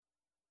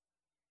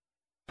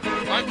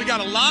right? We got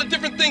a lot of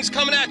different things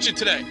coming at you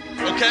today,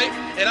 okay?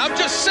 And I'm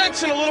just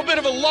sensing a little bit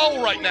of a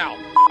lull right now.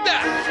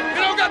 That.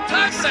 We don't got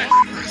time for that.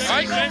 All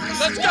right?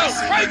 Let's go.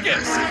 Crank it.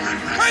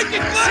 Crank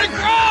it, Glenn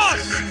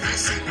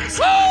Cross.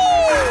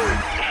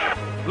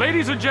 Woo!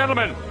 Ladies and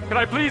gentlemen, can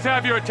I please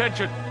have your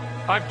attention?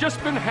 I've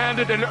just been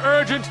handed an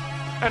urgent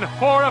and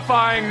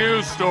horrifying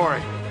news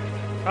story.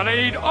 And I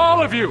need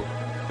all of you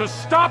to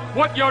stop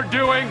what you're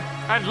doing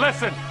and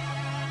listen.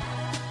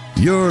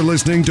 You're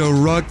listening to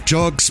Rock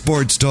Chalk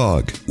Sports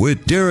Talk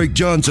with Derek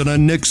Johnson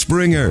and Nick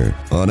Springer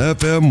on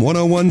FM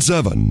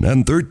 1017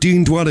 and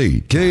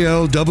 1320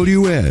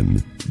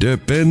 KLWN.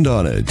 Depend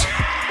on it.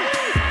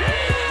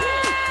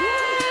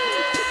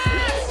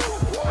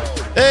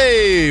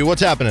 Hey,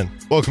 what's happening?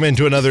 Welcome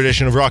into another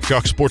edition of Rock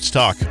Chalk Sports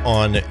Talk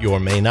on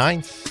your May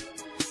 9th.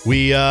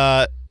 We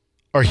are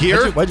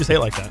here. Why'd you say it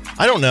like that?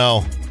 I don't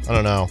know.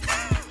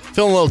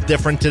 Feeling a little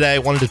different today.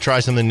 Wanted to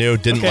try something new.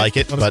 Didn't like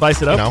it. Wanna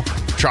spice it up? You know,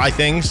 try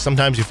things.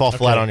 Sometimes you fall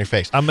flat on your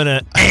face. I'm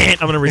gonna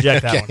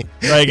reject that one.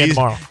 Try again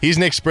tomorrow. He's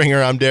Nick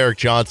Springer. I'm Derek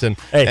Johnson.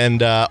 Hey.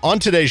 And on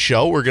today's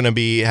show, we're going to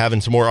be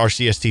having some more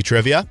RCST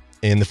trivia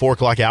in the 4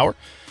 o'clock hour.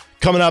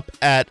 Coming up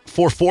at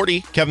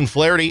 4:40, Kevin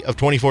Flaherty of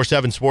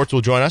 24/7 Sports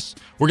will join us.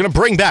 We're going to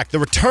bring back the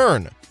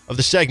return of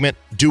the segment,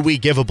 Do We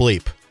Give a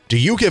Bleep? Do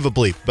you give a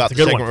bleep about the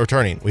segment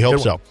returning? We hope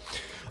so.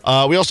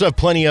 We also have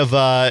plenty of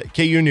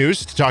KU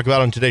news to talk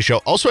about on today's show.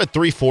 Also at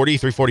 3:40,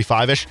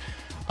 3:45-ish,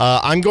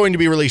 I'm going to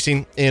be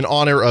releasing, in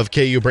honor of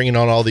KU bringing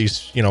on all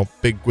these,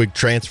 big wig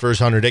transfers,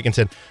 Hunter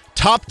Dickinson,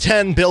 top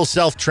 10 Bill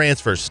Self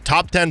transfers,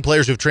 top 10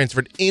 players who've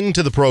transferred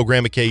into the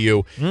program at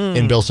KU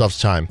in Bill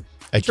Self's time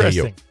at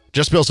KU.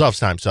 Just Bill Self's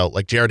time. So,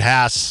 like Jared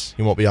Haas,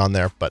 he won't be on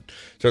there, but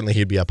certainly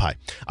he'd be up high.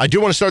 I do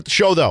want to start the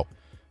show, though.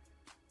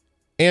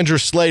 Andrew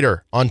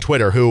Slater on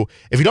Twitter, who,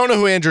 if you don't know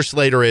who Andrew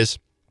Slater is,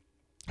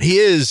 he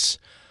is...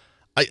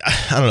 I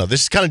don't know.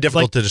 This is kind of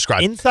difficult to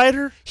describe.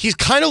 Insider? He's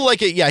kind of like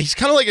he's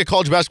kind of like a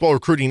college basketball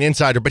recruiting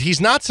insider, but he's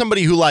not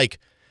somebody who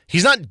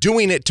he's not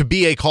doing it to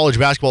be a college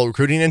basketball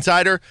recruiting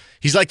insider.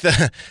 He's like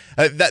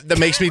that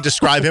makes me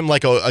describe him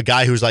like a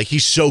guy who's like,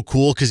 he's so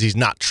cool because he's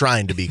not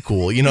trying to be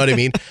cool. You know what I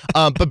mean?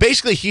 But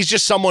basically, he's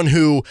just someone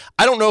who,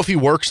 I don't know if he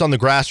works on the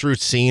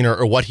grassroots scene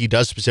or what he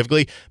does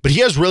specifically, but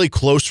he has really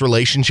close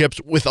relationships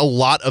with a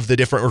lot of the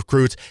different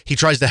recruits. He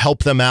tries to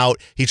help them out.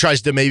 He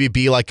tries to maybe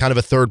be like kind of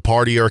a third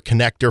party or a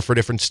connector for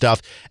different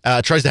stuff.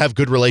 Tries to have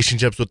good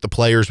relationships with the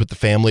players, with the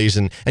families,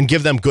 and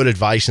give them good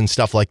advice and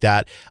stuff like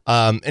that.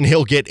 And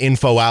he'll get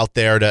info out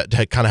there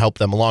to kind of help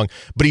them along.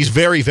 But he's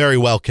very, very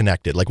well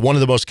connected, like one of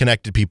the most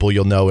connected people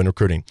you'll know in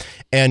recruiting.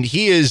 And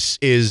he is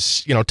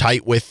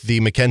tight with the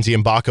Mackenzie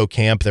Mgbacko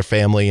camp, their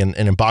family, and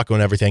Mgbacko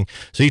and everything.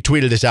 So he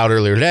tweeted this out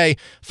earlier today.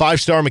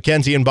 5-star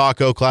Mackenzie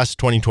Mgbacko, class of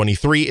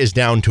 2023, is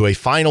down to a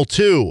final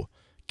 2,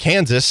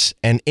 Kansas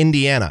and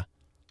Indiana.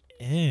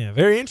 Yeah,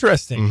 very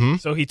interesting. Mm-hmm.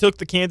 So he took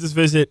the Kansas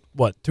visit,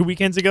 2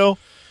 weekends ago?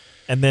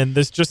 And then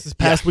this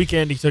past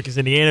weekend, he took his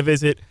Indiana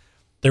visit.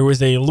 There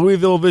was a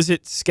Louisville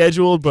visit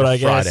scheduled, but I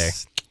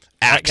guess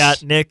that got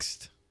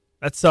nixed.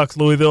 That sucks,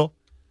 Louisville.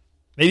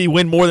 Maybe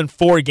win more than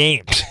 4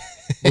 games,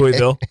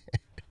 Louisville.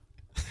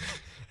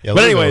 Yeah,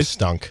 Louisville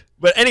stunk.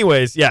 But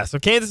anyways, yeah, so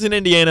Kansas and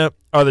Indiana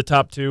are the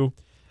top 2,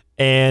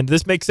 and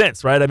this makes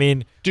sense, right? I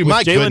mean, dude,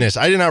 my goodness,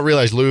 I did not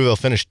realize Louisville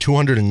finished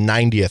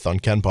 290th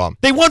on KenPom.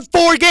 They won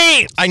 4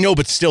 games! I know,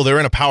 but still, they're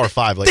in a Power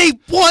 5. They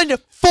won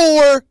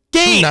 4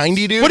 games!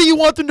 290, dude? What do you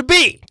want them to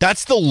be?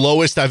 That's the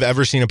lowest I've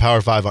ever seen a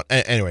Power 5 on.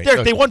 Anyway.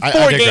 Derek, they won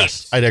 4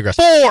 games. I digress.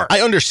 4!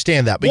 I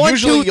understand that, but 1,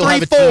 usually 2, you'll 3,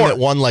 have a 4. team that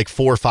won like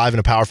 4 or 5 in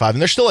a Power 5,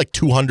 and they're still like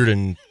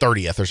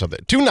 230th or something.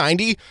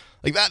 290?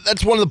 Like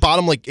that's one of the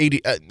bottom like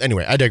 80.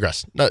 Anyway, I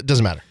digress. No, it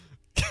doesn't matter.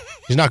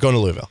 He's not going to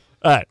Louisville.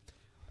 All right.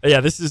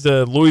 Yeah, this is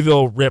the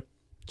Louisville Rip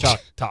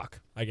Chalk talk,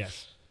 I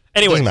guess.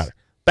 Anyway, doesn't matter.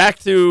 Back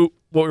to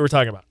what we were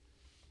talking about.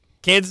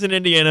 Kansas and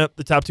Indiana,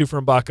 the top 2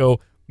 for Mgbacko.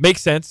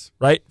 Makes sense,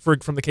 right,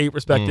 from the KU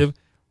perspective.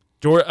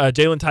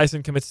 Jalen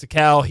Tyson commits to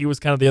Cal. He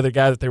was kind of the other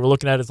guy that they were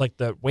looking at as like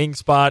the wing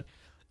spot.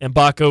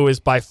 Mgbacko is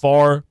by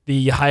far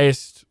the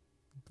highest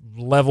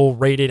level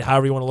rated,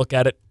 however you want to look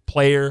at it,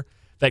 player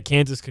that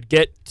Kansas could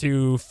get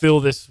to fill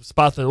this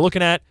spot that they're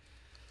looking at.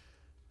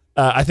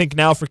 I think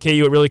now for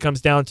KU, it really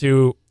comes down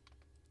to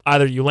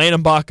either you land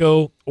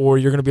Mgbacko or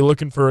you're going to be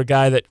looking for a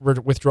guy that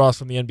withdraws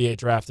from the NBA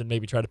draft and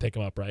maybe try to pick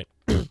him up, right?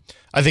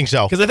 I think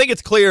so. Because I think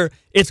it's clear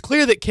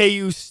that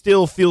KU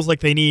still feels like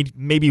they need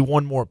maybe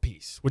one more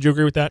piece. Would you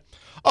agree with that?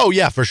 Oh,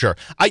 yeah, for sure.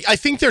 I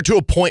think they're to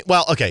a point.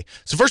 Well, okay.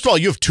 So first of all,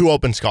 you have 2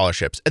 open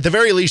scholarships. At the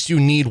very least, you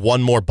need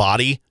one more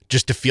body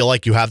just to feel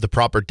like you have the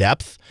proper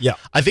depth. Yeah.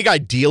 I think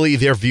ideally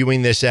they're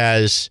viewing this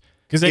as...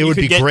 Because it would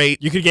be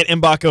great. You could get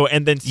Mgbacko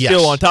and then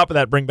still on top of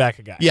that bring back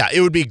a guy. Yeah,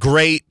 it would be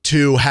great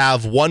to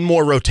have one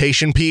more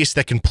rotation piece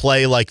that can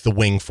play like the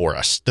wing for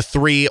us, the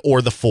 3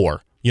 or the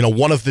 4.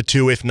 One of the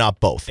 2, if not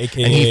both.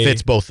 AKA and he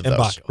fits both of those,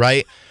 Mgbacko.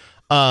 right?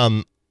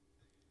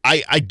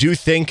 I do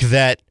think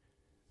that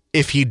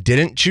if he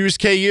didn't choose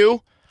KU,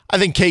 I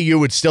think KU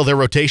would still, their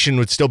rotation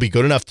would still be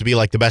good enough to be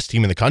like the best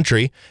team in the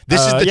country.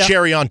 This is the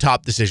cherry on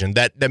top decision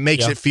that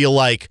makes it feel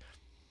like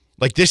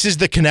Like, this is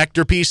the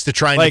connector piece to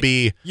trying to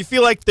be... You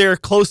feel like they're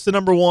close to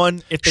number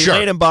one. If they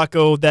land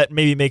Mgbacko, that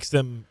maybe makes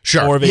them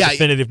more of a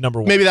definitive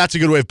number one. Maybe that's a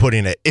good way of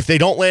putting it. If they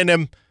don't land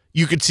him,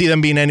 you could see them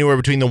being anywhere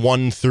between the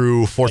 1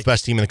 through 4th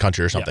best team in the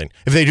country or something.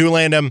 Yeah. If they do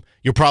land him,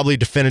 you're probably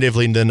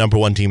definitively the number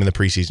one team in the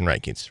preseason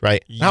rankings,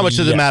 right? How much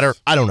does it matter?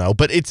 I don't know.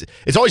 But it's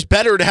always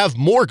better to have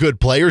more good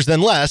players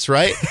than less,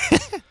 right?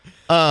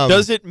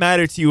 Does it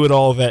matter to you at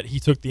all that he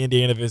took the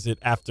Indiana visit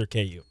after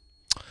KU?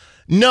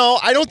 No,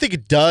 I don't think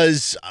it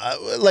does.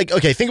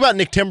 Think about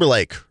Nick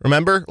Timberlake.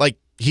 Remember? Like,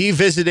 he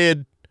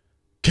visited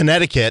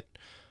Connecticut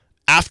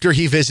after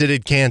he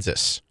visited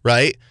Kansas,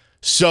 right?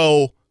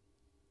 So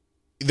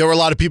there were a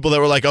lot of people that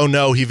were like, oh,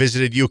 no, he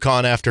visited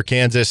UConn after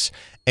Kansas,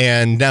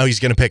 and now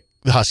he's going to pick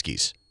the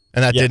Huskies.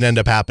 And that didn't end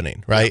up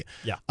happening, right?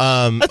 Yeah.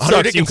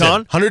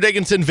 Hunter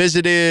Dickinson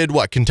visited,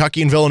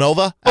 Kentucky and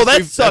Villanova? Oh,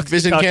 that sucks.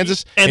 Visited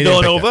Kansas? And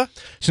Villanova?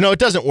 So, no, it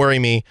doesn't worry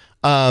me.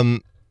 I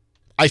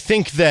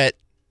think that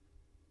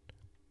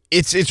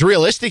it's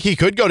realistic he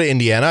could go to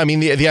Indiana. I mean,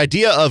 the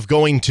idea of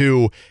going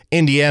to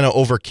Indiana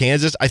over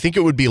Kansas, I think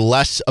it would be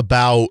less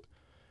about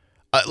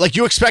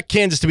you expect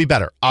Kansas to be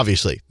better.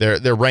 Obviously,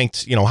 they're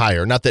ranked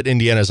higher. Not that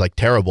Indiana is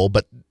terrible,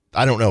 but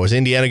I don't know. Is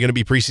Indiana going to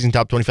be preseason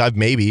top 25?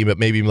 Maybe, but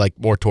maybe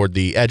more toward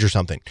the edge or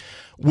something.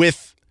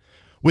 With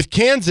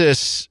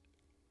Kansas,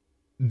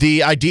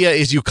 the idea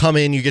is you come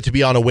in, you get to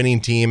be on a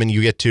winning team, and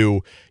you get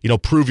to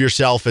prove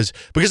yourself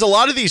because a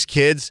lot of these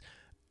kids.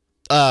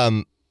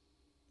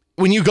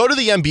 When you go to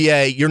the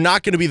NBA, you're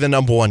not going to be the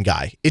number one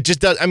guy. It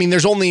just does. I mean,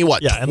 there's only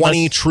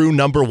 20 true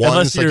number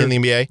ones in the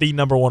NBA. The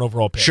number one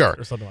overall pick, sure,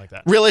 or something like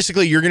that.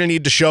 Realistically, you're going to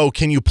need to show,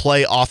 can you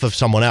play off of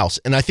someone else?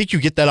 And I think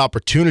you get that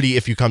opportunity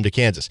if you come to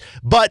Kansas.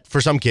 But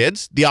for some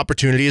kids, the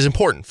opportunity is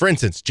important. For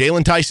instance,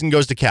 Jalen Tyson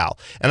goes to Cal,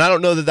 and I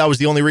don't know that was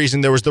the only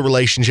reason. There was the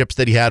relationships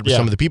that he had with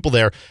some of the people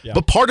there. Yeah.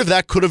 But part of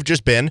that could have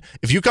just been,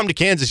 if you come to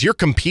Kansas, you're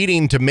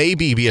competing to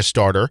maybe be a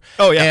starter.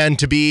 Oh yeah, and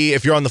to be,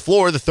 if you're on the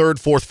floor, the 3rd,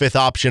 4th, 5th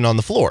option on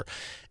the floor.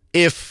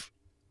 If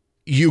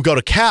you go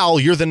to Cal,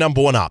 you're the number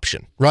one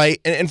option,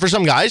 right? And for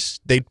some guys,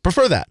 they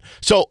prefer that.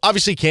 So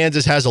obviously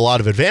Kansas has a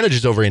lot of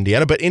advantages over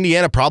Indiana, but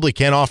Indiana probably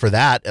can't offer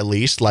that, at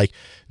least,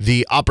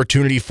 the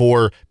opportunity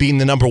for being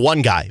the number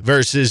one guy.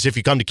 Versus if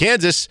you come to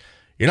Kansas,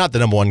 you're not the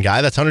number one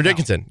guy. That's Hunter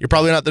Dickinson. You're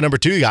probably not the number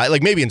two guy.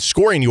 Maybe in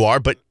scoring you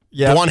are, but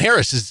DeJuan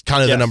Harris is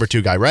kind of the number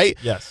two guy, right?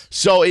 Yes.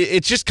 So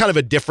it's just kind of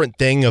a different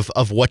thing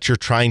of what you're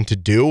trying to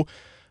do.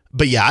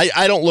 But yeah,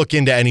 I don't look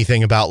into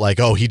anything about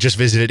he just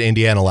visited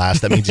Indiana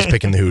last. That means he's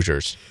picking the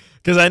Hoosiers.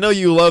 Because I know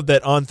you love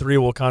that On3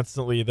 will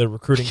constantly, the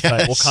recruiting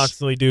site will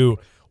constantly do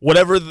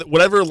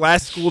whatever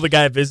last school the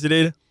guy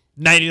visited,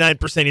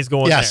 99% he's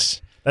going there.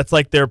 That's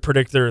their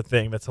predictor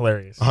thing. That's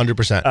hilarious.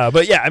 100%.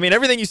 But yeah, I mean,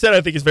 everything you said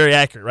I think is very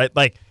accurate,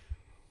 right?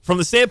 From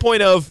the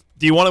standpoint of,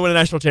 do you want to win a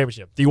national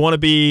championship? Do you want to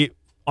be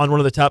on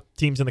one of the top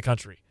teams in the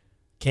country?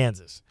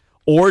 Kansas.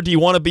 Or do you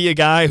want to be a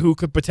guy who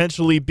could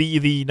potentially be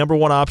the number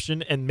one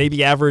option and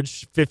maybe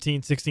average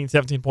 15, 16,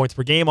 17 points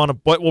per game on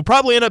what will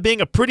probably end up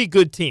being a pretty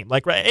good team?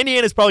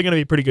 Indiana's probably going to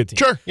be a pretty good team.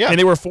 Sure, yeah. And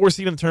they were 4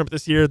 seed in the tournament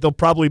this year. They'll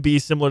probably be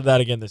similar to that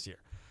again this year.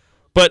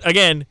 But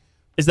again,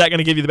 is that going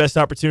to give you the best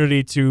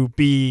opportunity to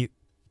be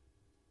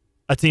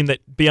on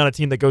a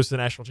team that goes to the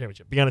national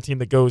championship, be on a team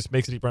that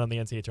makes a deep run in the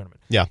NCAA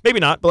tournament? Yeah. Maybe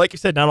not, but like you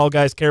said, not all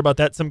guys care about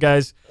that. Some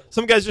guys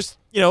just,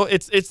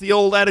 it's the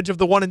old adage of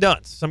the one and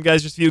dones. Some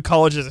guys just view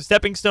college as a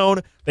stepping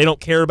stone. They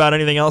don't care about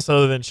anything else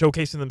other than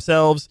showcasing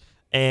themselves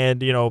and,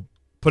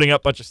 putting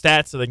up a bunch of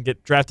stats so they can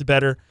get drafted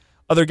better.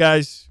 Other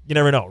guys, you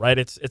never know, right?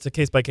 It's a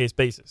case-by-case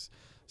basis.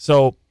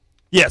 So,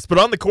 yes, but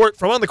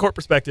from on the court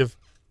perspective,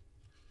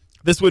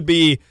 this would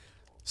be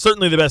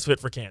certainly the best fit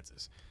for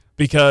Kansas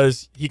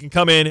because he can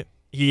come in.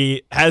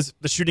 He has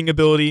the shooting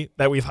ability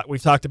that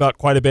we've talked about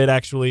quite a bit,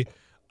 actually,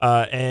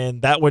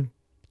 and that would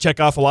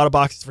check off a lot of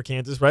boxes for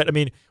Kansas, right? I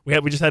mean,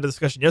 we just had a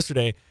discussion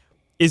yesterday.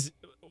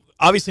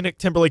 Obviously Nick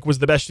Timberlake was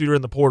the best shooter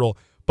in the portal,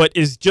 but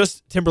is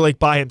just Timberlake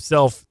by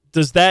himself,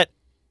 does that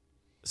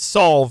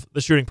solve the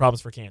shooting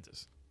problems for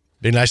Kansas?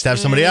 Be nice to have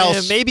somebody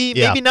else. Maybe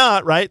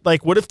not, right?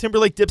 What if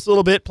Timberlake dips a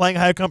little bit playing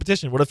higher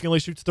competition? What if he only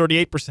shoots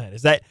 38%?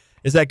 Is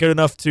that good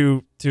enough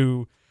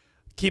to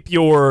keep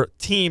your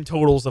team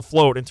totals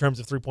afloat in terms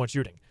of three-point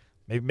shooting?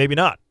 Maybe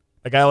not.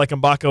 A guy like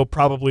Mgbacko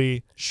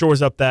probably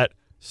shores up that,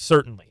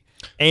 certainly.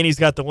 And he's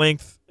got the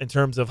length in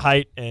terms of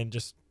height and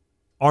just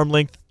arm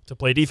length to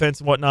play defense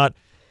and whatnot.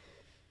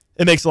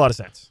 It makes a lot of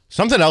sense.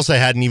 Something else I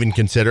hadn't even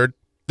considered.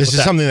 This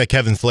is something that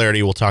Kevin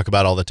Flaherty will talk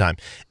about all the time.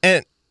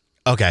 And,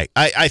 okay,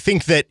 I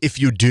think that if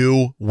you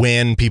do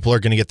win, people are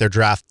going to get their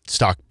draft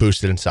stock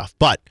boosted and stuff.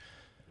 But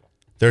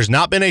there's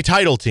not been a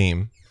title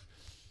team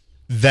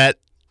that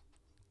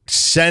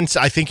since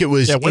I think it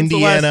was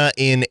Indiana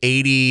in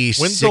 86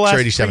 or 87. When's the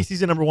last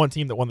preseason number one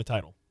team that won the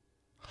title?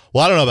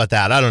 Well, I don't know about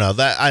that. I don't know.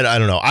 I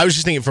don't know. I was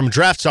just thinking from a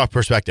draft stock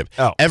perspective.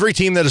 Oh. Every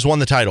team that has won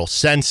the title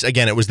since,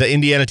 again, it was the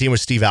Indiana team with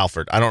Steve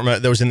Alford. I don't remember.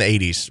 That was in the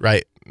 80s,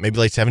 right? Maybe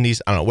late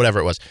 70s. I don't know. Whatever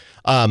it was.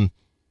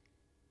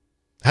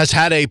 Has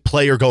had a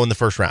player go in the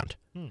first round.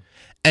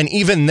 And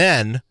even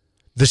then,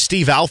 the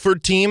Steve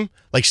Alford team,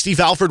 like Steve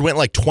Alford went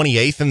like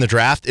 28th in the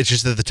draft. It's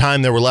just at the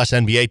time there were less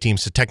NBA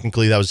teams, so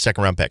technically that was a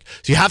second round pick.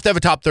 So you have to have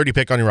a top 30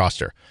 pick on your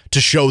roster to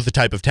show the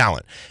type of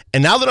talent.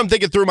 And now that I'm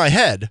thinking through my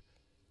head,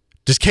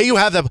 does KU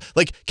have that?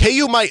 Like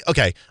KU might,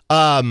 okay,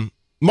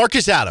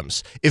 Marcus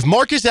Adams. If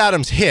Marcus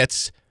Adams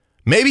hits,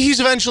 maybe he's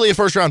eventually a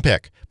first round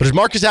pick. But is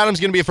Marcus Adams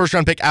going to be a first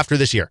round pick after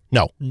this year?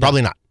 No,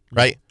 probably not,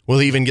 right? Will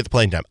he even get the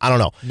playing time? I don't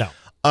know.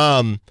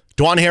 No.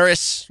 Dwan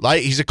Harris,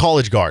 like, he's a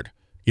college guard.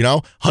 You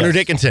know, Hunter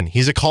Dickinson,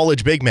 he's a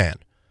college big man.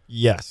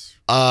 Yes.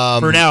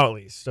 For now, at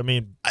least. I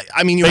mean,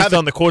 you based have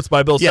on the quotes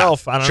by Bill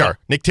Self, I don't know.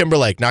 Nick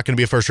Timberlake, not going to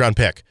be a first round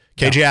pick.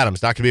 KJ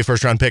Adams, not going to be a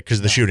first round pick because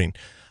of the shooting.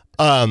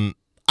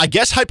 I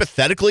guess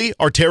hypothetically,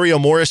 Arterio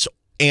Morris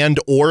and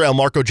or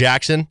Elmarco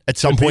Jackson at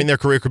some point in their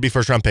career could be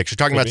first round picks. You're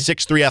talking about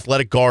 6'3"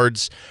 athletic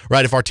guards,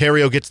 right? If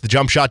Arterio gets the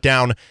jump shot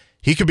down,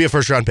 he could be a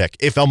first round pick.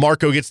 If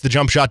Elmarco gets the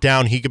jump shot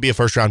down, he could be a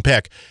first round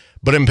pick.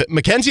 But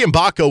Mackenzie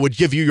Mgbacko would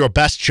give you your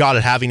best shot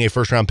at having a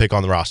first-round pick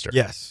on the roster.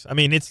 Yes. I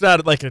mean, it's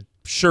not like a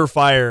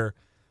surefire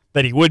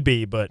that he would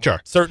be, but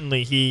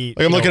certainly he...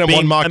 Like I'm looking at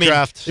one mock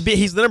draft.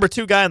 He's the number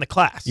 2 guy in the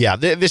class. Yeah,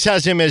 this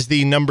has him as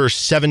the number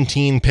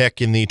 17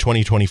 pick in the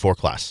 2024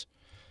 class.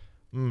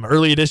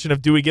 Early edition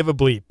of Do We Give a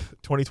Bleep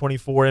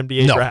 2024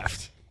 NBA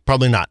draft.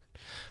 Probably not.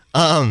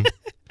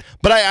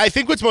 But I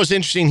think what's most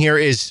interesting here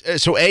is,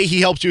 so A,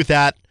 he helps you with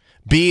that.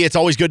 B, it's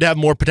always good to have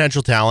more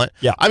potential talent.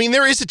 Yeah. I mean,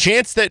 there is a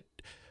chance that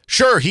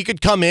sure, he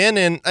could come in,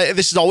 and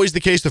this is always the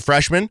case with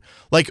freshmen.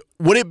 Like,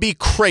 would it be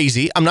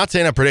crazy? I'm not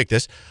saying I predict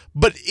this,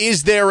 but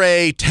is there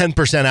a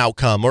 10%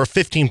 outcome or a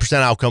 15%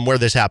 outcome where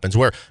this happens,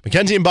 where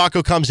Mackenzie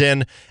Mgbacko comes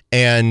in,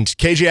 and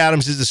KJ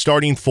Adams is the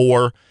starting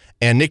 4,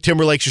 and Nick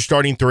Timberlake's your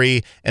starting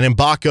 3, and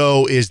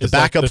Mgbacko is the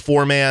backup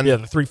 4-man? Yeah,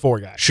 the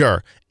 3-4 guy.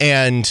 Sure.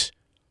 And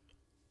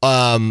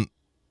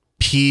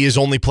he is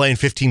only playing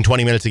 15,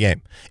 20 minutes a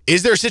game.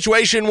 Is there a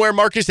situation where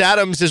Marcus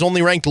Adams is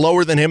only ranked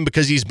lower than him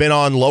because he's been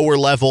on lower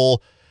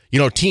level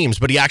teams,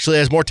 but he actually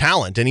has more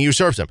talent and he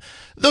usurps him?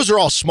 Those are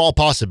all small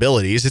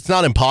possibilities. It's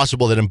not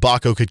impossible that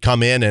Mgbacko could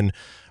come in and,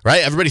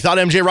 right? Everybody thought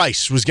MJ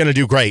Rice was going to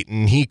do great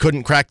and he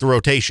couldn't crack the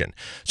rotation.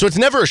 So it's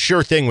never a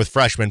sure thing with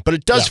freshmen, but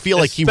it does feel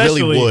like he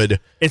really would.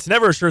 It's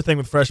never a sure thing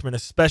with freshmen,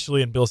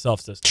 especially in Bill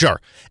Self's system.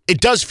 Sure.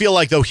 It does feel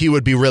like, though, he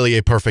would be really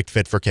a perfect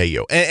fit for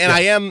KU. And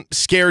I am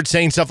scared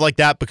saying stuff like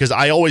that because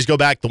I always go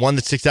back. The one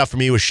that sticks out for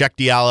me was Sheck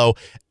Diallo,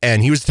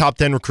 and he was the top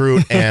 10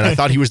 recruit, and I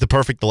thought he was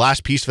the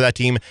last piece for that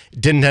team.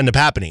 It didn't end up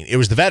happening. It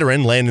was the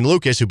veteran, Landon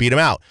Lucas, who beat him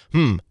out.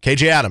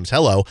 KJ Adams,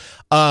 hello.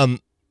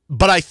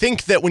 But I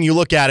think that when you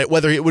look at it,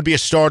 whether it would be a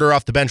starter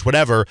off the bench,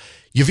 whatever,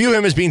 you view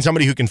him as being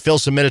somebody who can fill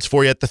some minutes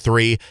for you at the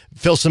 3,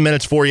 fill some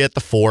minutes for you at the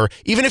 4.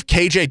 Even if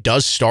KJ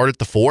does start at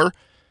the 4,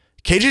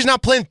 KJ's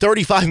not playing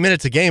 35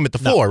 minutes a game at the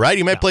 4, right?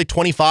 He might play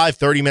 25,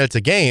 30 minutes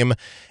a game,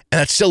 and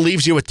that still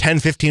leaves you with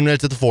 10, 15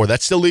 minutes at the 4.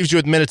 That still leaves you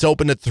with minutes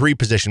open at the 3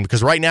 position,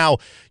 because right now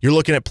you're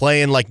looking at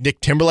playing like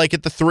Nick Timberlake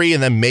at the 3,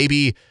 and then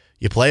maybe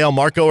you play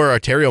Elmarco or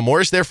Arterio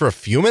Morris there for a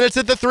few minutes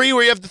at the 3,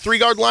 where you have the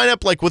 3-guard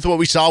lineup, like with what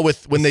we saw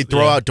with when they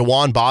throw out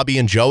DeJuan, Bobby,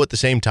 and Joe at the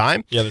same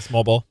time. Yeah, the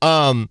small ball.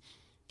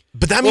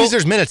 But that means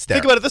there's minutes there.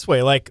 Think about it this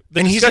way,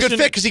 and he's a good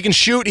fit because he can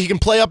shoot, he can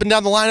play up and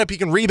down the lineup, he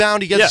can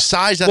rebound, he gets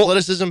size,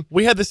 athleticism.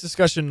 We had this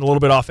discussion a little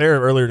bit off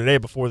air earlier today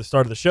before the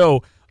start of the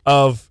show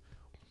of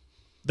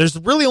there's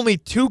really only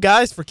 2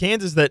 guys for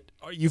Kansas that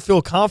you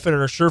feel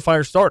confident are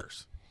surefire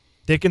starters,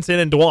 Dickinson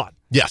and DeJuan.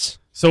 Yes.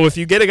 So if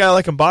you get a guy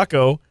like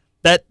Mgbacko,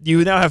 that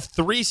you now have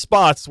 3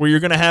 spots where you're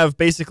going to have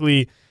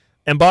basically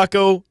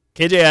Mgbacko,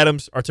 KJ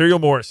Adams, Arterio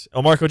Morris,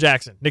 Elmarco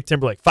Jackson, Nick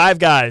Timberlake, 5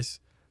 guys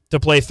to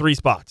play 3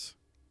 spots,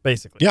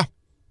 basically. Yeah.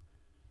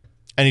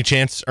 Any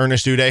chance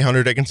Ernest Uday,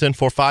 Hunter Dickinson,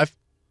 4-5?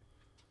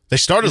 They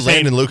started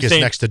Landon Lucas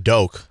next to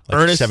Doak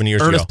like 7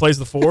 years ago. Ernest plays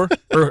the 4?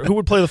 Or who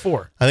would play the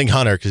 4? I think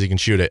Hunter because he can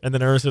shoot it. And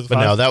then Ernest is the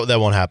 5? But no, that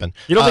won't happen.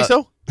 You don't think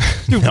so?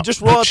 Dude, no,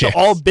 just roll out the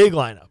all-big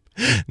lineup.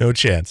 No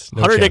chance.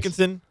 Hunter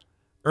Dickinson,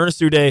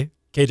 Ernest Uday,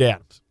 KJ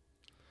Adams.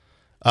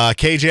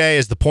 KJ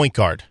is the point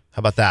guard.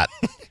 How about that?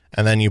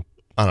 And then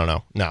I don't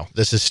know. No,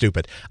 this is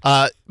stupid.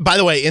 By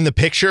the way, in the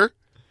picture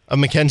of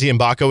Mackenzie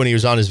Mgbacko when he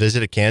was on his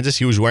visit at Kansas,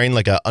 he was wearing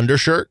like an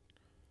undershirt.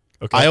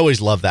 Okay. I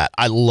always love that.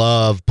 I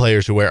love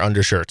players who wear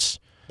undershirts.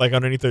 Like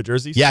underneath their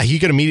jerseys? Yeah, he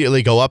could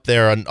immediately go up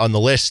there on the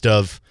list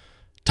of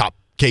top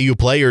KU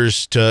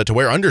players to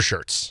wear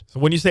undershirts. So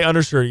when you say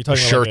undershirt, you're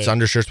talking shirts, about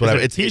undershirts, whatever.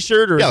 It's a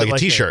t-shirt or like a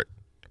t-shirt.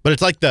 But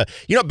it's like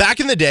back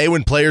in the day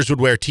when players would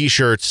wear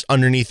T-shirts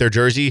underneath their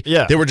jersey,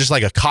 they were just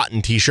like a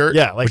cotton T-shirt.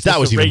 Yeah, like that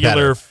was even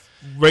better.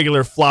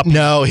 Regular flop.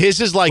 No,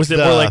 his is like was it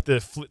more like the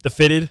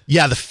fitted?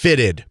 Yeah, the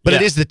fitted. But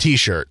it is the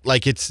T-shirt.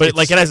 Like it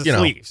has the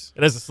sleeves.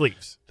 It has the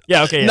sleeves.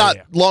 Yeah, okay. Not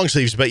long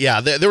sleeves, but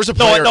yeah, there was a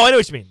player. No, I know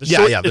what you mean. The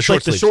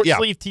short sleeves. The short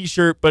sleeve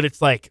T-shirt, but it's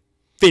like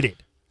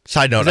fitted.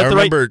 Side note, is that I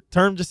remember the right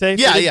term to say?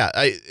 Yeah,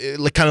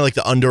 kind of like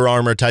the Under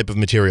Armour type of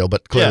material,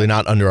 but clearly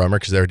not Under Armour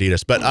because they're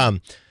Adidas. But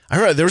I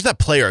remember there was that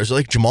player, it was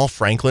like Jamal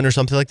Franklin or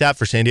something like that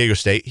for San Diego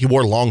State. He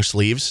wore long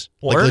sleeves,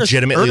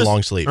 legitimately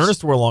long sleeves.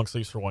 Ernest wore long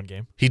sleeves for one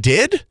game. He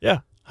did? Yeah.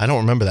 I don't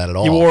remember that at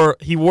all.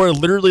 He wore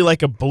literally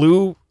like a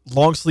blue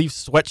long sleeve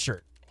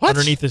sweatshirt.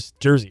 underneath his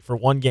jersey for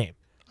one game.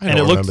 I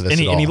don't remember this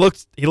at all. And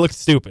he looked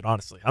stupid,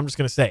 honestly. I'm just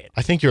going to say it.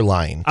 I think you're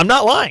lying. I'm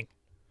not lying.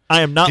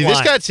 I am not lying.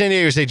 This guy at San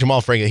Diego State,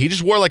 Jamal Franklin, he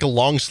just wore like a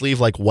long sleeve,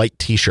 like white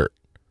T-shirt.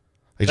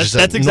 Like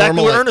that's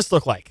exactly what Ernest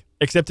looked like,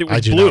 except it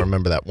was blue. I do not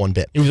remember that one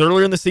bit. It was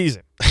earlier in the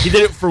season. He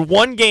did it for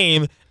one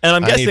game, and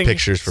I'm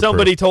guessing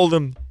somebody told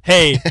him,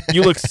 hey,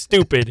 you look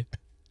stupid.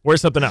 Wear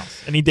something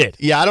else. And he did.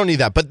 Yeah, I don't need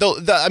that. But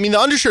the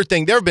undershirt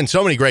thing, there have been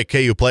so many great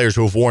KU players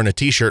who have worn a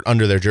T-shirt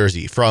under their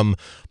jersey, from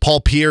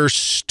Paul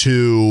Pierce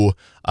to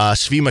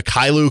Svi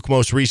Mikhailuk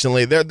most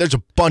recently. There's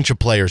a bunch of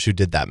players who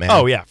did that, man.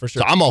 Oh, yeah, for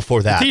sure. So I'm all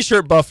for that. The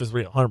T-shirt buff is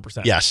real,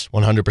 100%. Yes,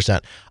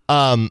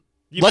 100%.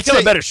 You become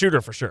a better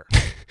shooter for sure.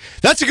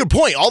 That's a good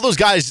point. All those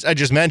guys I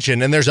just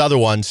mentioned, and there's other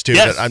ones too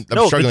that I'm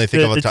struggling to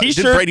think of.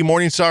 Did Brady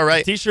Morningstar,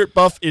 right? The T-shirt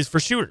buff is for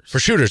shooters. For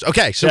shooters.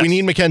 Okay, so we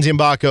need Mackenzie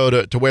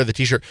Mgbacko to wear the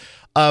T-shirt.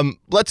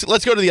 Let's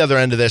go to the other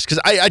end of this,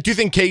 because I do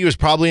think KU is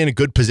probably in a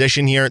good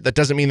position here. That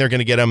doesn't mean they're going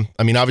to get him.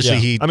 I mean,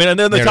 obviously and they're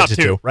in the top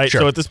two, right?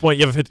 Sure. So at this point,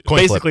 you have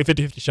basically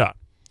 50-50 shot.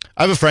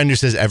 I have a friend who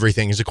says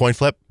everything is a coin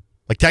flip.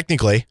 Like,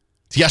 technically,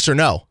 it's yes or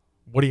no.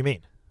 What do you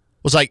mean?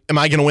 It's like, am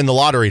I going to win the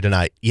lottery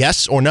tonight?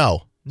 Yes or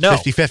no? No.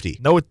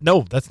 50-50.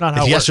 No, that's not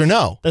how it works. Yes or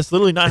no? That's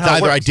literally not how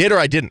it works. It's either I did or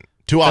I didn't.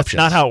 Two options.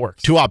 That's not how it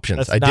works. Two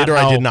options. I did or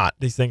I did not.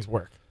 These things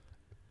work.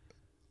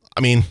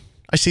 I mean,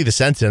 I see the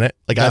sense in it.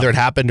 Like, either it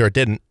happened or it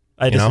didn't.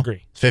 I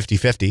disagree.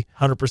 50-50.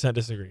 100%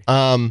 disagree.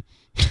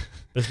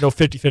 There's no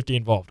 50-50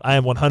 involved. I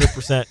am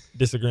 100%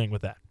 disagreeing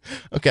with that.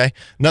 Okay.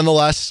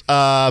 Nonetheless,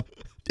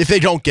 if they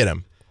don't get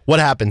him, what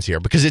happens here?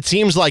 Because it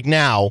seems like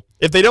now,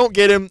 if they don't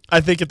get him,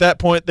 I think at that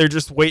point they're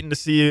just waiting to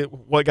see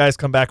what guys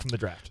come back from the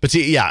draft. But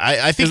see, yeah,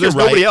 I think there's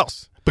nobody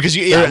else. Because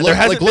there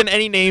hasn't been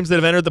any names that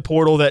have entered the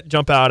portal that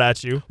jump out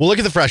at you. Well, look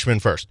at the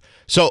freshmen first.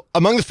 So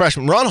among the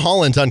freshmen, Ron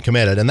Holland's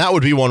uncommitted, and that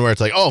would be one where it's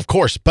like, oh, of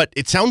course. But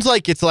it sounds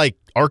like it's like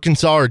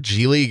Arkansas or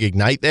G League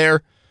Ignite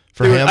there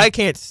for him. I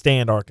can't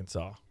stand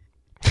Arkansas.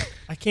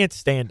 I can't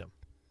stand them.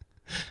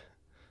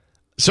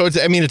 So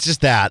it's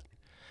just that,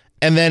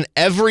 and then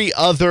every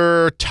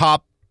other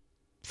top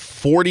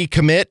 40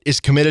 commit is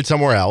committed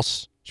somewhere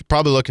else. You're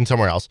probably looking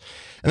somewhere else.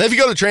 And then if you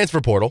go to the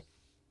transfer portal,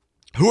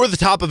 who are the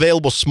top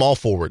available small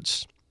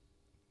forwards?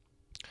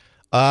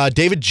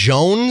 David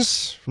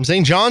Jones from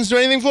St. John's do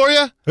anything for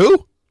you?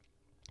 Who?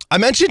 I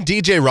mentioned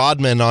DJ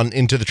Rodman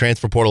into the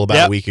transfer portal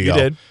about a week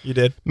ago. You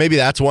did. Maybe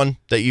that's one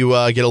that you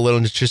get a little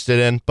interested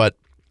in, but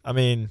I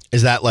mean,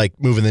 is that like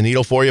moving the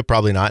needle for you?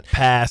 Probably not.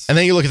 Pass. And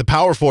then you look at the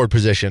power forward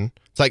position.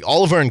 It's like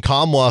Oliver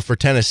Nkamwa for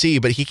Tennessee,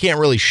 but he can't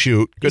really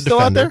shoot. Good defender. Still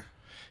out there?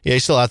 Yeah,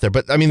 he's still out there.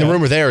 But I mean, the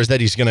rumor there is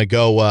that he's going to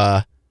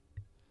go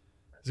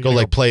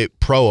play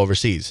pro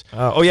overseas.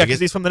 Because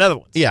he's from the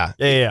Netherlands. Yeah.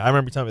 I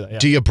remember you telling me that. Yeah.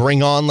 Do you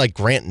bring on like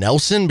Grant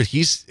Nelson? But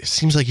it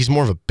seems like he's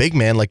more of a big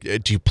man. Like,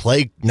 do you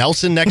play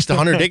Nelson next to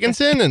Hunter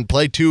Dickinson and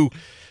play two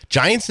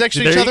giants next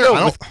to each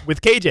other?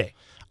 With KJ.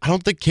 I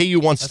don't think KU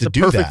wants to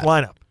do that. That's a perfect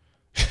lineup.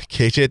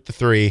 KJ at the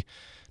 3,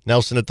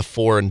 Nelson at the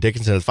 4, and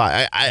Dickinson at the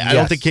 5. I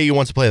don't think KU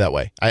wants to play that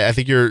way. I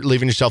think you're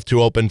leaving yourself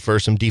too open for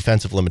some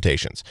defensive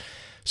limitations.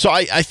 So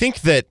I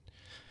think that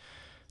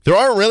there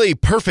aren't really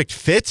perfect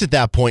fits at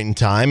that point in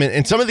time.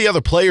 And some of the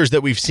other players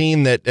that we've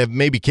seen that have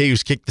maybe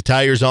KU's kicked the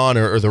tires on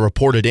or the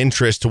reported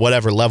interest to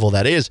whatever level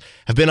that is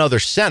have been other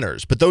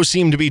centers. But those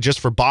seem to be just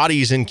for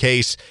bodies in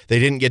case they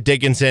didn't get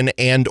Dickinson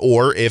and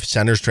or if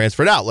centers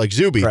transferred out, like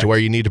Zuby, to where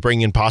you need to bring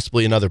in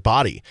possibly another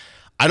body.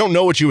 I don't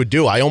know what you would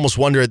do. I almost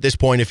wonder at this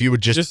point if you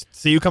would just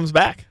see who comes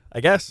back,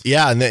 I guess.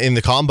 Yeah, in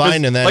the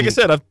combine, and then like I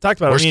said, I've talked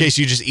about it. Worst case,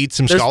 you just eat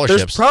some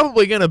scholarships. There's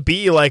probably going to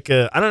be like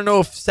I don't know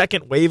if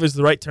second wave is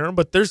the right term,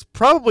 but there's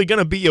probably going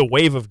to be a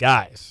wave of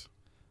guys,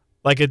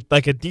 like a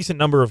decent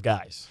number of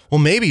guys. Well,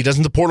 maybe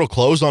doesn't the portal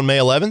close on May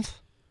 11th?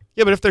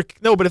 Yeah,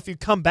 but if you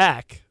come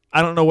back,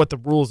 I don't know what the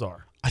rules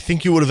are. I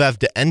think you would have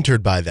to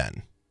entered by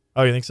then.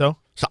 Oh, you think so?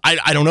 So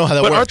I don't know how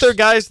that works. But aren't there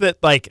guys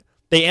that like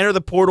they enter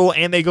the portal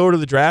and they go to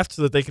the draft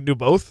so that they can do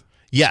both?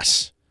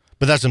 Yes,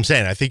 but that's what I'm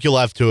saying. I think you'll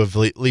have to have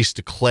at least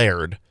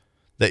declared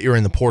that you're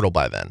in the portal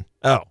by then.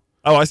 Oh,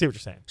 I see what you're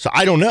saying. So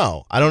I don't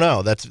know.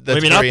 That's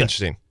maybe very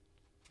interesting.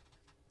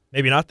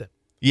 Maybe not then.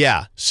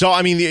 Yeah. So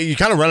I mean, you're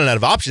kind of running out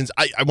of options.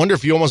 I wonder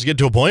if you almost get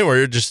to a point where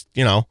you're just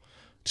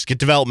get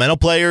developmental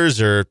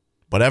players or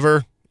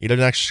whatever. You get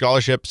an extra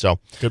scholarship. So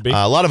could be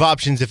a lot of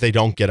options if they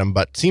don't get them,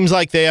 but seems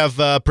like they have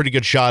a pretty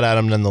good shot at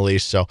them none the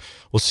least. So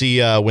we'll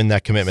see when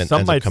that commitment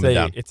ends up coming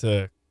down. Some might say it's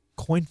a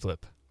coin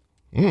flip.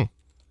 I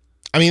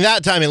mean,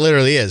 that time it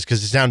literally is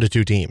because it's down to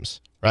 2 teams,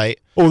 right?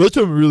 Oh, that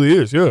time it really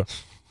is, yeah.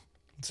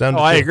 It's down to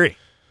 2. I agree.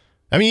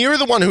 I mean, you're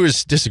the one who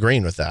is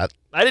disagreeing with that.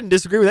 I didn't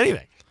disagree with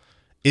anything.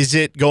 Is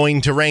it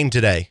going to rain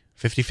today?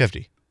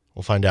 50-50.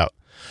 We'll find out.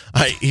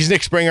 All right, he's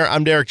Nick Springer.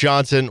 I'm Derek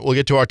Johnson. We'll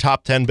get to our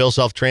top 10 Bill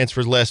Self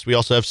transfers list. We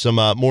also have some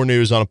more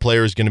news on a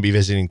player who's going to be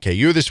visiting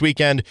KU this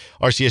weekend.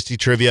 RCST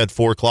Trivia at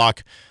 4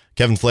 o'clock.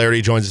 Kevin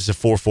Flaherty joins us at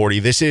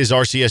 4:40. This is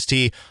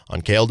RCST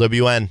on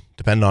KLWN.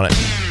 Depend on it.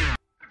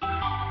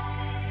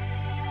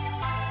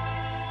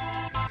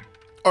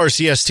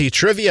 RCST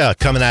Trivia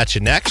coming at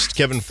you next.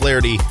 Kevin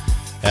Flaherty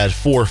at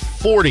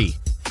 4:40.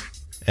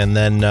 And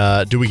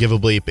then do we give a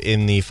bleep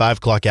in the 5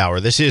 o'clock hour?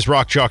 This is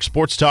Rock Chalk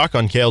Sports Talk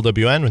on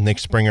KLWN with Nick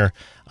Springer.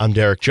 I'm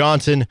Derek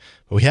Johnson.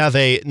 We have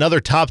another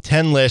top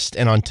 10 list,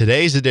 and on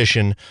today's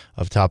edition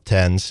of Top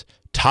 10s,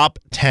 top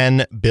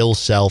 10 Bill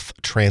Self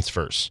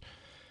transfers.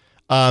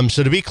 So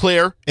to be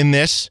clear, in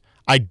this,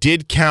 I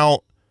did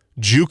count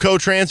JUCO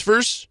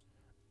transfers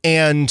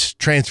and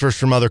transfers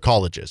from other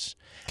colleges.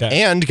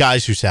 Okay. And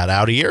guys who sat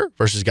out a year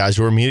versus guys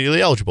who were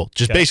immediately eligible.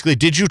 Just basically,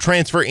 did you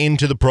transfer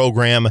into the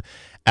program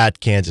at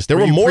Kansas? There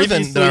were more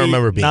than I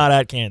remember being. Not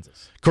at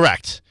Kansas.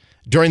 Correct.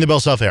 During the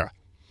Bill Self era.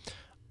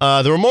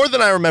 There were more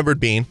than I remembered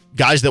being.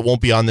 Guys that won't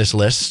be on this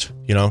list.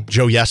 You know,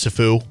 Joe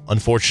Yesufu,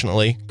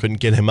 unfortunately. Couldn't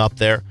get him up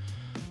there.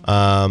 Who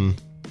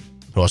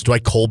else?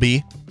 Dwight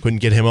Colby. Couldn't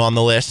get him on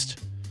the list.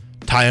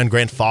 Tyon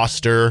Grant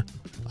Foster.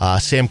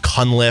 Sam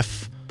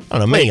Cunliffe. I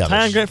don't know, many others.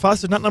 Tyon Grant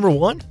Foster's not number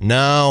 1?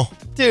 No.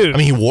 Dude. I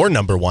mean, he wore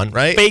number 1,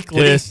 right? Fake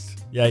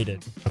list. Yeah, he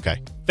did.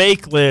 Okay.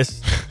 Fake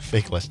list.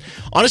 Fake list.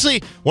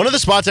 Honestly, one of the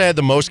spots I had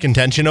the most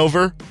contention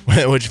over,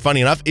 which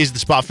funny enough, is the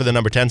spot for the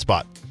number 10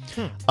 spot.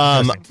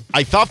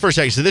 I thought for a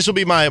second, so this will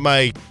be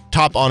my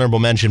top honorable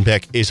mention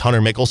pick, is Hunter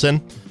Mickelson.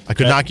 I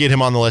could not get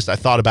him on the list. I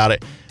thought about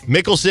it.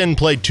 Mickelson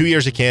played 2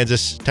 years at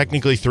Kansas,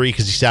 technically 3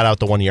 because he sat out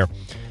the 1 year.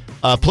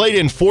 Played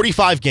in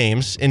 45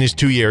 games in his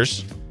 2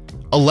 years,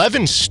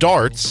 11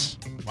 starts.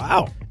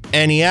 Wow.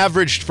 And he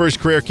averaged for his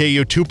career at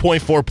KU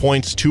 2.4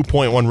 points,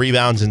 2.1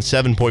 rebounds, and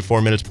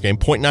 7.4 minutes per game,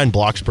 0.9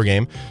 blocks per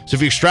game. So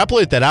if you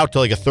extrapolate that out to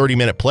like a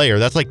 30-minute player,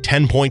 that's like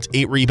 10 points,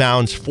 8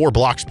 rebounds, 4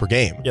 blocks per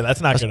game. Yeah,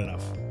 that's not good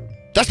enough.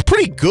 That's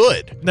pretty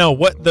good. No,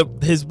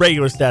 his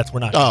regular stats were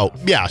not good enough.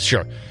 Yeah,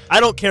 sure. I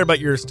don't care about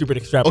your stupid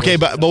extrapolation.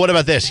 Okay, but what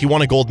about this? He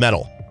won a gold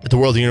medal at the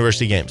World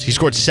University Games. He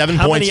scored 7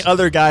 How points, many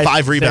other guys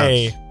 5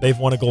 rebounds. say they've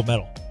won a gold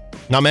medal?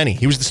 Not many.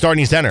 He was the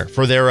starting center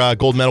for their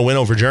gold medal win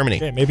over Germany.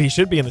 Okay, maybe he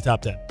should be in the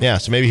top 10. Yeah,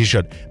 so maybe he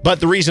should. But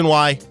the reason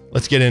why,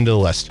 let's get into the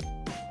list.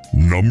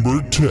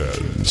 Number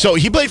 10. So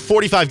he played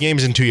 45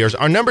 games in 2 years.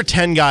 Our number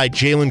 10 guy,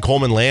 Jalen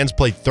Coleman-Lands,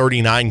 played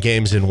 39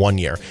 games in 1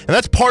 year. And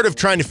that's part of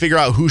trying to figure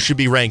out who should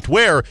be ranked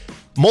where.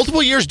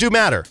 Multiple years do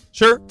matter.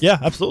 Sure. Yeah,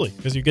 absolutely.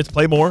 Because you get to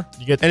play more.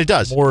 And it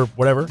does. More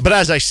whatever. But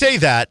as I say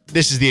that,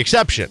 this is the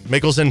exception.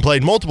 Mickelson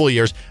played multiple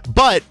years,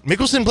 but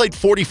Mickelson played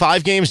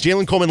 45 games.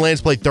 Jalen Coleman-Lands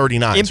played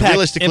 39. So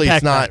realistically,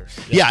 it's not. Matters.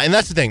 Yeah, and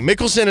that's the thing.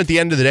 Mickelson, at the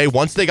end of the day,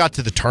 once they got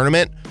to the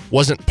tournament,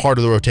 wasn't part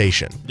of the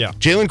rotation. Yeah.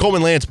 Jalen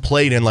Coleman-Lands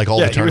played in like all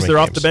the tournament he was their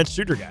games. off-the-bench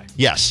shooter guy.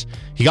 Yes.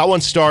 He got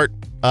one start.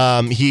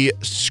 He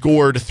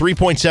scored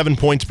 3.7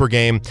 points per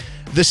game.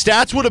 The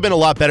stats would have been a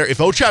lot better if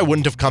Ochai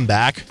wouldn't have come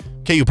back.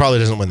 KU probably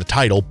doesn't win the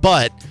title,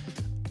 but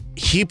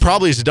he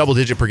probably is a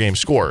double-digit per game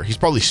scorer. He's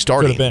probably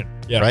starting. Could have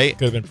been. Yeah, right?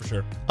 Could have been for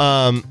sure.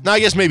 No,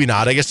 I guess maybe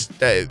not. I guess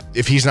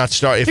if he's not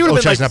if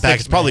Ochai's not back,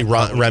 it's probably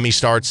Remy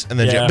starts. And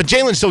then, but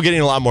Jalen's still getting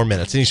a lot more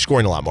minutes, and he's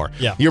scoring a lot more.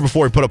 Yeah. The year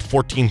before, he put up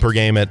 14 per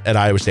game at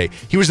Iowa State.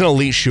 He was an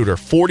elite shooter,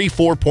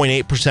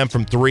 44.8%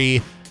 from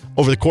 3.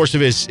 Over the course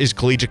of his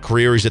collegiate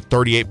career, he's at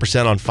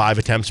 38% on 5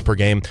 attempts per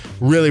game.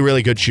 Really,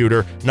 really good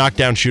shooter.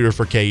 Knockdown shooter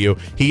for KU.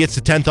 He gets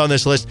the 10th on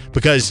this list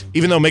because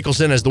even though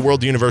Mickelson has the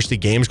World University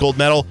Games gold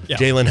medal,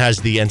 Jalen has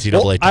the NCAA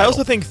title. I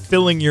also think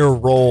filling your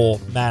role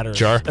matters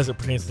Sure. as it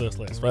pertains to this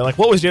list, right? Like,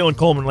 what was Jalen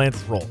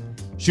Coleman-Lance's role?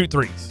 Shoot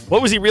threes.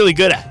 What was he really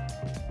good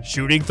at?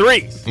 Shooting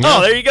threes. Yeah.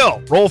 Oh, there you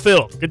go. Role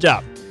filled. Good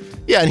job.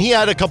 Yeah, and he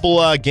had a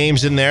couple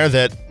games in there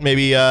that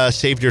maybe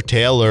saved your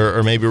tail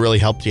or maybe really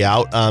helped you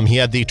out. He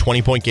had the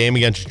 20-point game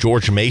against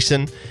George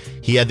Mason.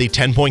 He had the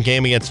 10-point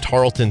game against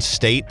Tarleton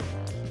State.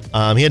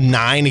 He had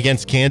 9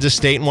 against Kansas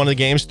State in one of the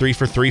games, 3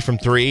 for 3 from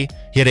 3.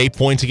 He had 8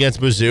 points against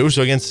Mizzou.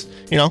 So against,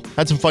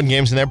 had some fun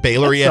games in there.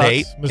 Baylor, he had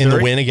 8 in the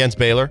win against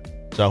Baylor.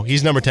 So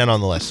he's number 10 on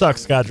the list.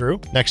 Sucks, Scott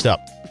Drew. Next up.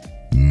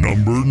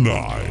 Number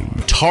 9.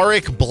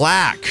 Tarek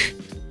Black.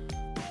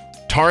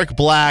 Tarek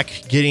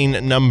Black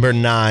getting number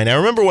 9. I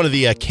remember one of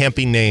the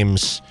camping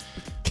names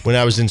when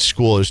I was in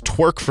school. It was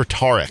Twerk for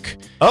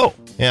Tarek. Oh,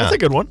 yeah. That's a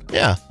good one.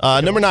 Yeah.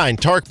 Number 9,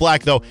 Tarek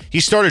Black, though. He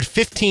started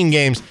 15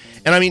 games.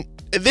 And, I mean,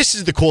 this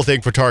is the cool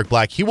thing for Tarek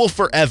Black. He will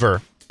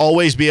forever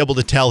always be able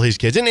to tell his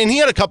kids. And he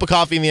had a cup of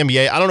coffee in the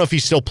NBA. I don't know if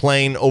he's still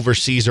playing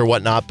overseas or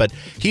whatnot, but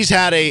he's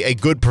had a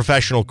good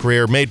professional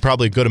career, made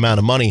probably a good amount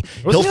of money.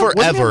 Wasn't he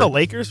on the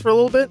Lakers for a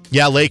little bit?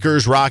 Yeah,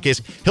 Lakers,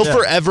 Rockets. He'll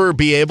forever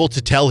be able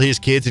to tell his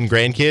kids and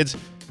grandkids,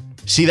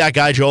 see that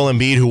guy Joel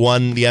Embiid who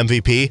won the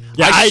MVP?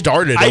 Yeah, I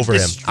started over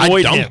him. I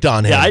dunked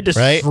on him. Yeah, I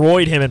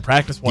destroyed him in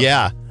practice one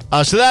time.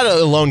 So that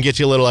alone gets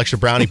you a little extra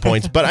brownie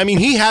points. But, I mean,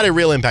 he had a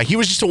real impact. He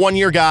was just a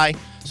one-year guy.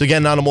 So,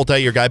 again, not a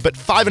multi-year guy, but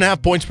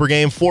 5.5 points per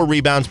game, 4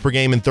 rebounds per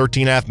game in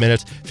 13.5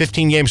 minutes,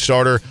 15-game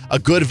starter, a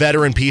good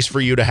veteran piece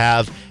for you to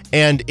have.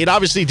 And it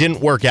obviously didn't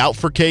work out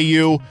for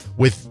KU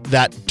with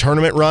that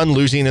tournament run,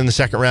 losing in the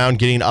second round,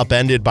 getting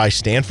upended by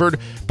Stanford.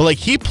 But,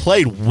 he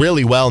played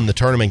really well in the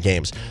tournament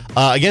games.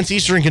 Against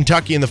Eastern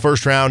Kentucky in the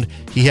first round,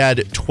 he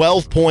had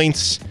 12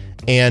 points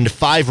and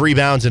 5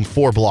 rebounds and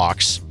 4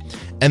 blocks.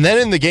 And then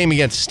in the game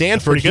against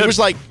Stanford, it was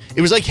like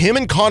him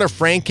and Connor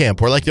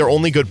Frankamp were like their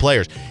only good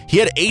players. He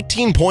had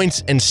 18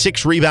 points and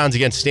 6 rebounds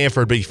against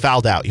Stanford, but he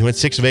fouled out. He went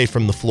 6 of 8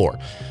 from the floor.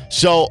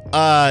 So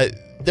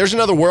there's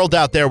another world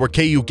out there where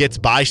KU gets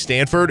by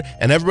Stanford,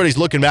 and everybody's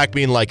looking back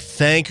being like,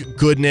 thank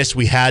goodness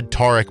we had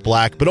Tarik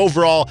Black. But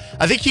overall,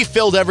 I think he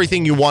filled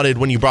everything you wanted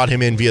when you brought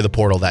him in via the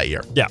portal that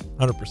year. Yeah,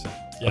 100%.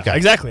 Yeah, okay.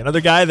 Exactly.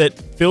 Another guy that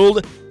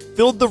filled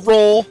the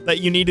role that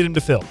you needed him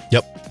to fill.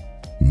 Yep.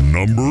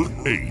 Number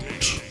 8.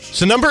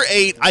 So number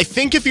 8, I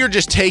think if you're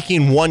just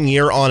taking 1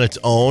 year on its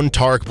own,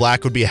 Tarik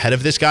Black would be ahead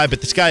of this guy,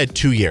 but this guy had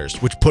 2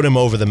 years, which put him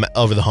over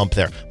the hump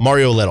there.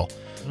 Mario Little.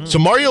 So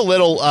Mario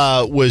Little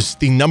was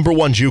the number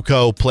 1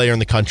 JUCO player in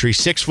the country,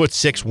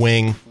 6'6"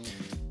 wing,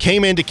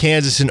 came into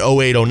Kansas in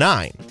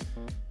 08-09.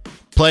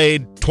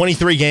 Played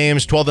 23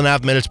 games,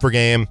 12.5 minutes per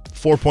game,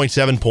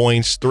 4.7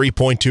 points,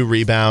 3.2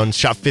 rebounds,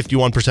 shot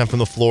 51% from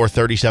the floor,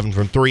 37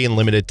 from 3 in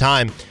limited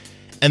time.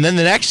 And then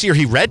the next year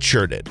he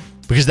redshirted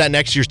because that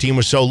next year's team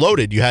was so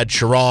loaded. You had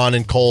Sharon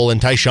and Cole and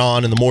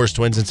Tyshawn and the Morris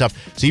twins and stuff.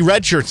 So he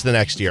redshirts the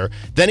next year.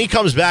 Then he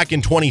comes back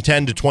in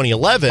 2010 to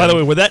 2011. By the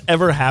way, would that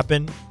ever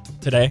happen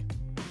today?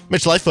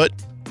 Mitch Lightfoot.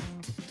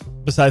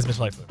 Besides Mitch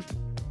Lightfoot?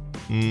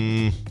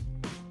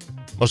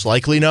 Most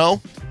likely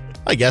no.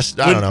 I guess.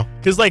 I don't know.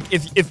 Because, like,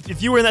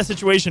 if you were in that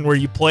situation where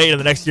you played and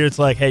the next year it's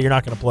like, hey, you're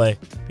not going to play,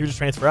 you would just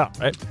transfer out,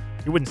 right?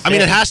 You wouldn't stay. I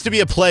mean, it has to be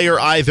a player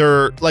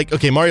either, like,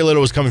 okay, Mario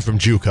Little was coming from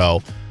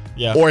JUCO.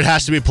 Yeah. Or it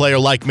has to be a player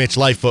like Mitch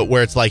Lightfoot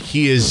where it's like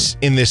he is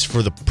in this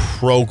for the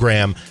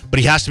program, but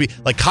he has to be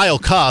like Kyle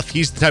Cuff.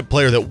 He's the type of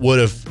player that would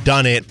have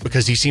done it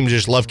because he seemed to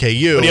just love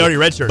KU. But he already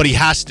redshirted. But he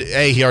has to,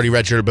 A, he already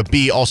redshirted, but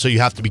B, also you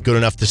have to be good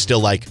enough to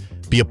still like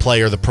be a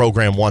player the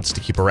program wants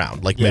to keep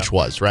around, like Mitch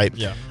was, right?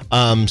 Yeah.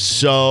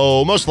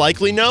 So most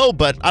likely no,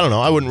 but I don't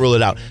know. I wouldn't rule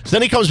it out. So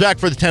then he comes back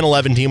for the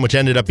 10-11 team, which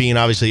ended up being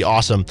obviously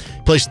awesome.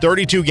 Plays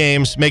 32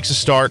 games, makes a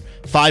start,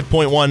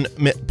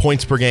 5.1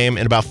 points per game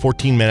in about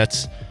 14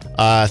 minutes.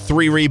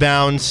 3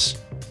 rebounds,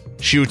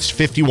 shoots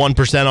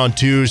 51% on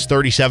twos,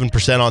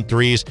 37% on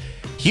threes.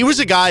 He was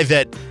a guy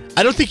that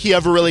I don't think he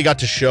ever really got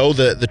to show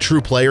the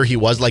true player he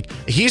was. Like,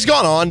 he's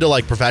gone on to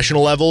like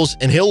professional levels,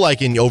 and he'll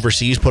like in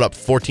overseas put up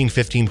 14,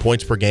 15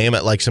 points per game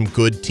at like some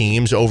good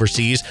teams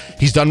overseas.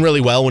 He's done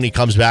really well when he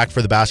comes back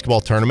for the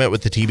basketball tournament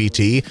with the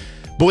TBT.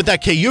 But with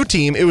that KU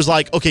team, it was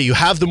like, okay, you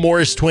have the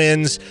Morris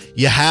twins,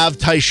 you have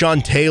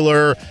Tyshawn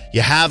Taylor,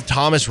 you have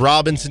Thomas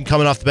Robinson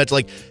coming off the bench.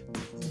 Like,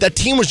 that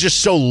team was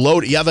just so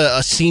loaded. You have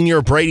a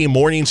senior, Brady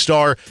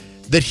Morningstar,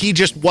 that he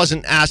just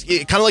wasn't asked.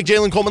 Kind of like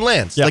Jalen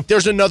Coleman-Lance. Yeah. Like,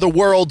 there's another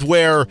world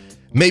where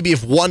maybe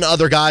if one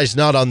other guy's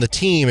not on the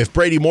team, if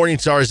Brady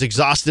Morningstar has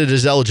exhausted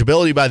his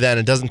eligibility by then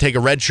and doesn't take a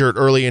red shirt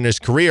early in his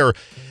career,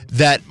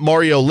 that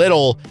Mario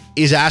Little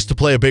is asked to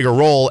play a bigger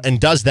role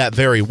and does that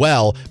very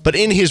well. But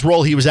in his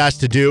role he was asked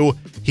to do,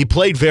 he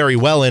played very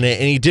well in it,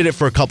 and he did it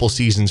for a couple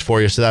seasons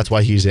for you, so that's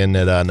why he's in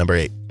at number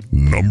 8.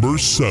 Number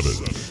 7.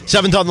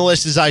 7th on the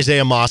list is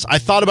Isaiah Moss. I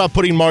thought about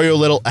putting Mario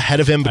Little ahead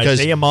of him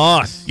because Isaiah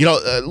Moss. You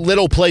know,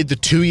 Little played the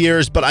 2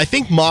 years, but I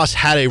think Moss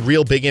had a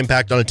real big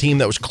impact on a team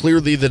that was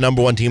clearly the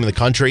number 1 team in the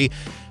country.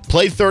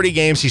 Played 30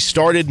 games. He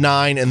started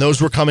 9, and those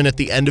were coming at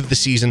the end of the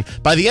season.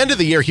 By the end of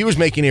the year, he was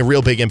making a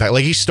real big impact.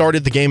 Like, he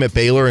started the game at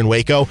Baylor in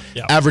Waco,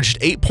 averaged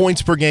 8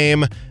 points per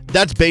game.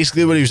 That's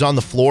basically what he was on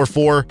the floor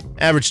for.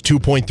 Averaged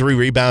 2.3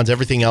 rebounds.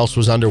 Everything else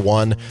was under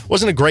 1.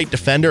 Wasn't a great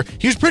defender.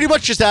 He was pretty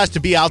much just asked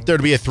to be out there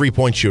to be a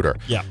three-point shooter.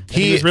 Yeah,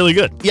 he was really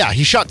good. Yeah,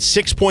 he shot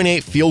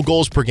 6.8 field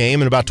goals per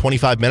game in about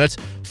 25 minutes.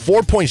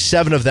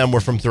 4.7 of them were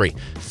from 3.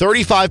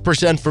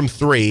 35% from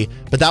 3,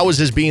 but that was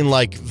as being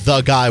like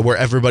the guy where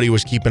everybody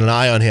was keeping an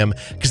eye on him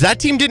because that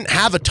team didn't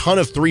have a ton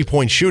of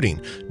three-point shooting.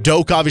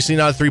 Doak, obviously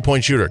not a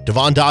three-point shooter.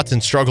 Devon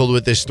Dotson struggled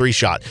with this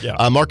 3-shot.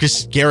 Yeah.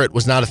 Marcus Garrett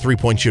was not a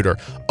three-point shooter.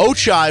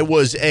 Ochai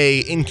was a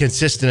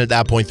inconsistent at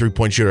that point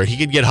three-point shooter. He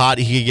could get hot,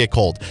 he could get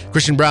cold.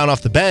 Christian Brown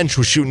off the bench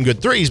was shooting good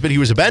threes, but he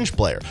was a bench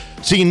player.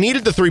 So you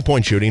needed the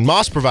three-point shooting.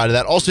 Moss provided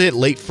that. Also hit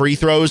late free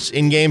throws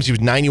in games. He was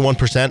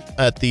 91%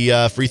 at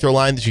the free throw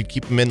line. That you'd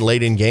keep him in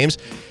late in games.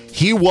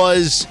 He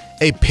was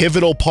a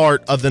pivotal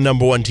part of the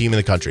number 1 team in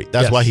the country.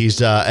 That's why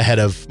he's ahead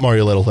of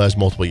Mario Little, who has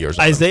multiple years.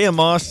 Isaiah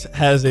Moss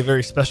has a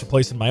very special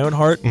place in my own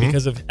heart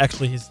because of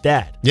actually his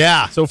dad.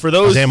 Yeah. So for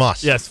those, Isaiah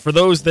Moss. Yes, for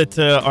those that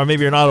are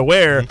maybe are not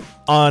aware,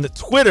 on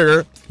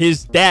Twitter,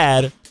 his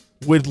dad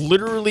would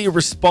literally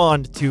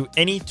respond to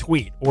any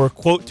tweet or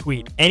quote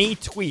tweet, any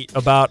tweet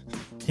about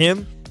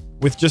him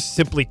with just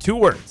simply 2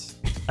 words,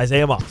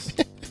 Isaiah Moss.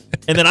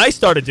 And then I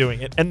started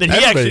doing it, and then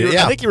he actually,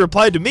 I think he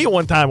replied to me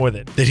one time with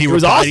it. Did he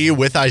reply to you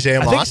with Isaiah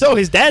Moss? I think so.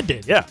 His dad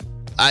did, yeah.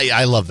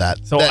 I love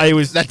that. So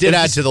that did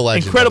add to the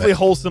legend. Incredibly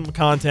wholesome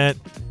content.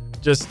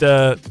 Just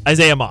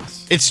Isaiah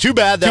Moss. It's too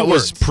bad that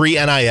was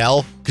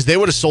pre-NIL because they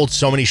would have sold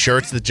so many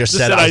shirts that just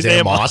said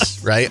Isaiah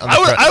Moss, right?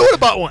 I would have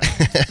bought one.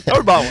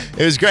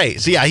 It was great.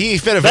 So yeah, he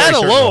fit a that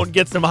very alone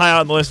gets him high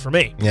on the list for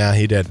me. Yeah,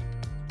 he did.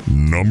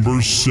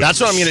 Number 6.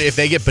 That's what I'm gonna. If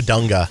they get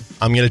Badunga,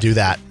 I'm gonna do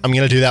that. I'm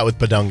gonna do that with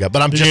Badunga,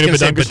 but I'm just gonna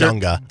say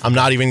Badunga. I'm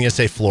not even gonna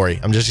say Flory.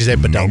 I'm just gonna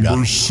say Badunga.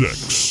 Number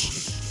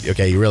 6.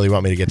 Okay, you really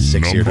want me to get to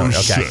 6 here? Okay,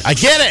 6. I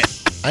get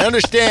it. I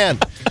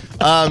understand.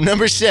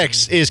 Number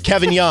 6 is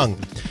Kevin Young.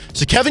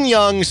 So Kevin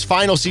Young's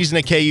final season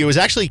at KU is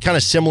actually kind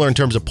of similar in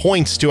terms of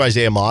points to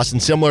Isaiah Moss,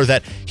 and similar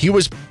that he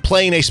was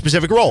playing a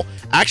specific role.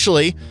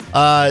 Actually,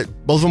 both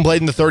of them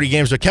played in the 30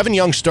 games, but Kevin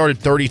Young started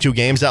 32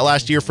 games that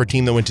last year for a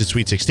team that went to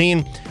Sweet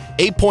 16.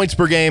 8 points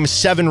per game,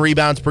 7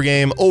 rebounds per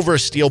game, over a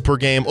steal per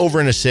game,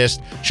 over an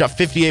assist, shot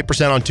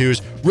 58% on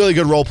twos, really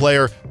good role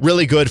player,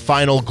 really good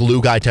final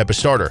glue guy type of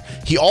starter.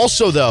 He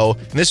also, though,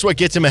 and this is what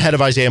gets him ahead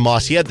of Isaiah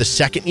Moss, he had the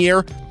second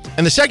year,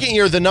 and the second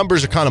year, the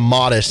numbers are kind of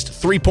modest,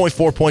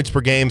 3.4 points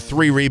per game,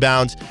 3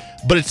 rebounds,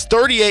 but it's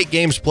 38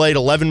 games played,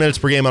 11 minutes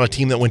per game on a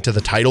team that went to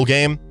the title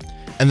game.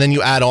 And then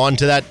you add on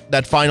to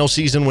that final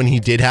season when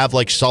he did have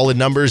like solid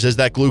numbers as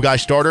that glue guy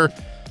starter.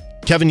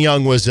 Kevin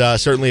Young was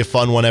certainly a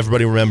fun one.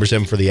 Everybody remembers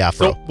him for the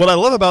afro. So what I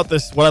loved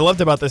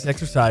about this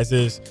exercise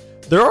is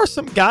there are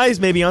some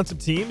guys maybe on some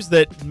teams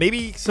that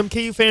maybe some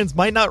KU fans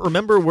might not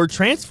remember were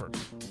transfers,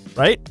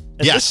 right?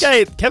 And yes. This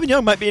guy, Kevin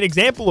Young, might be an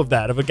example of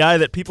that, of a guy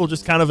that people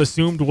just kind of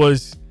assumed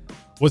was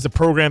a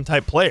program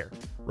type player,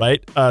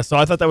 right? So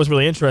I thought that was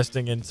really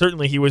interesting, and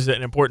certainly he was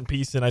an important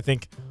piece, and I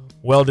think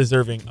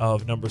well-deserving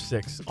of number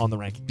 6 on the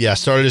ranking. Yeah,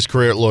 started his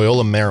career at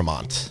Loyola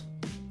Marymount.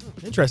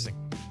 Interesting.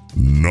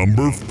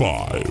 Number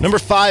 5. Number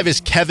 5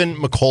 is Kevin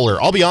McCullough.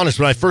 I'll be honest,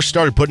 when I first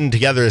started putting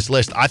together this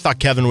list, I thought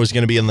Kevin was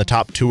going to be in the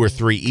top 2 or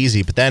 3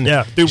 easy, but then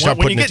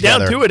when you get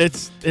down to it,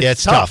 it's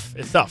tough.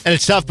 It's tough. And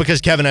it's tough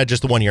because Kevin had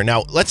just the 1 year.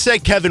 Now, let's say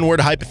Kevin were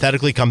to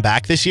hypothetically come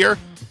back this year.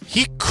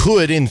 He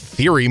could, in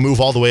theory, move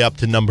all the way up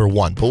to number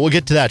 1, but we'll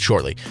get to that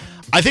shortly.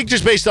 I think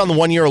just based on the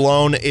 1 year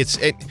alone, this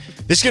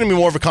is going to be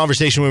more of a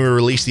conversation when we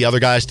release the other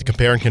guys to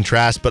compare and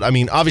contrast. But, I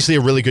mean, obviously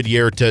a really good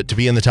year to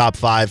be in the top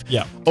 5.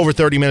 Yeah. Over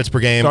 30 minutes per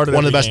game. Started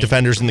one of the best game.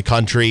 defenders in the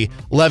country.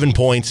 11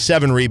 points,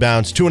 7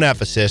 rebounds,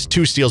 2.5 assists,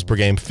 2 steals per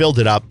game. Filled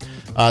it up.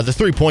 The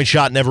 3-point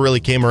shot never really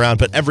came around,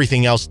 but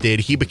everything else did.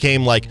 He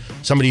became like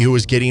somebody who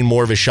was getting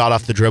more of his shot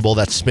off the dribble,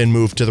 that spin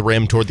move to the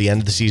rim toward the end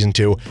of the season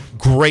too.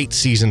 Great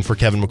season for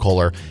Kevin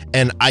McCullough.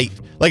 And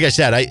like I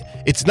said,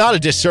 it's not a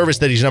disservice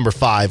that he's number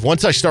 5.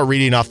 Once I start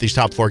reading off these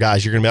top 4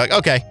 guys, you're going to be like,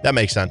 okay, that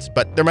makes sense.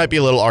 But there might be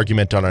a little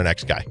argument on our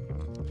next guy.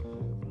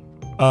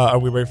 Are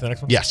we ready for the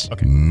next one? Yes.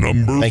 Okay.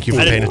 Thank you for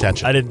paying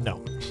attention. I didn't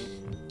know.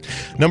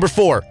 Number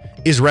 4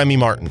 is Remy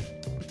Martin.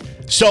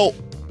 So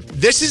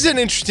this is an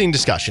interesting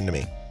discussion to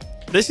me.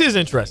 This is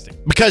interesting.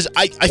 Because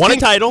I won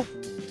think a title.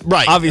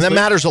 Right, obviously. and that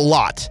matters a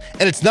lot.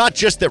 And it's not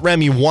just that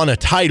Remy won a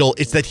title;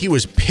 it's that he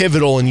was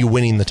pivotal in you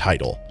winning the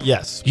title.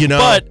 Yes, you know.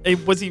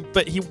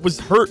 But he was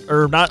hurt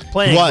or not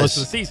playing most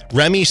of the season.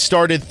 Remy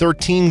started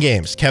 13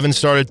 games. Kevin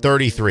started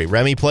 33.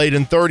 Remy played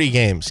in 30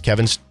 games.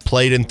 Kevin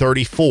played in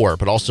 34.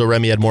 But also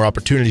Remy had more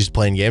opportunities to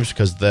play in games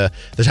because the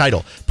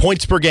title.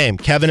 Points per game: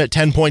 Kevin at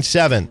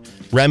 10.7.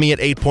 Remy at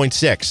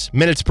 8.6.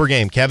 Minutes per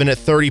game: Kevin at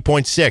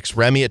 30.6.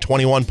 Remy at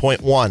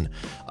 21.1.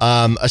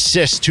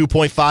 Assists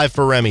 2.5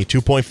 for Remy,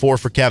 2.4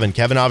 for Kevin.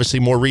 Kevin obviously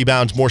more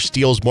rebounds, more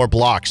steals, more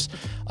blocks.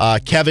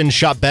 Kevin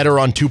shot better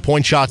on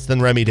 2-point shots than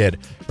Remy did.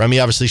 Remy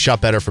obviously shot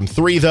better from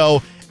 3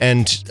 though,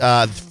 and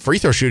free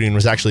throw shooting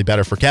was actually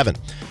better for Kevin.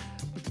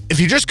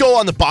 If you just go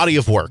on the body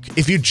of work,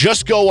 if you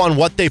just go on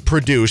what they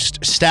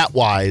produced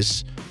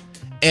stat-wise,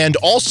 and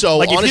also,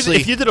 like honestly,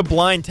 if you did a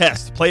blind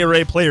test, player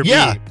A, player B,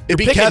 it'd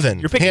be Kevin.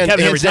 You're picking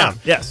Kevin every time. Down.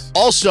 Yes.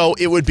 Also,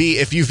 it would be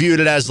if you viewed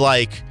it as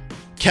like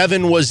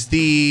Kevin was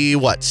the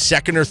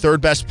second or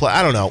third best player.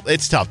 I don't know.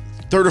 It's tough.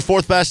 Third or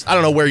fourth best. I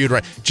don't know where you'd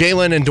rank.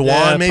 Jalen and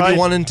DeJuan, maybe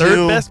 1 and 2.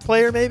 Third best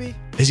player, maybe.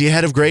 Is he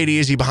ahead of Grady?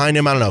 Is he behind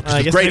him? I don't know.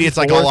 Because with Grady, it's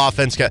like all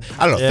offense. I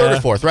don't know. Yeah. Third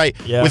or fourth, right?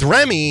 Yeah. With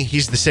Remy,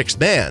 he's the 6th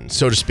man,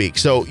 so to speak.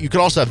 So you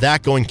could also have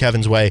that going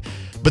Kevin's way.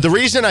 But the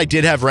reason I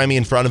did have Remy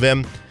in front of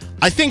him,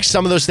 I think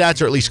some of those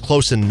stats are at least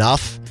close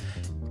enough.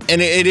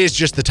 And it is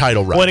just the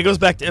title run. When it goes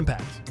back to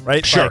impact,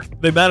 right? Sure.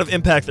 Like, the amount of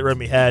impact that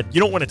Remy had,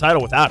 you don't win a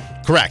title without it.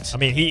 Correct. I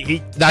mean,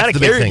 he That's kind the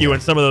of big carried thing. you in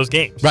some of those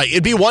games. Right.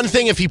 It'd be one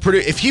thing if he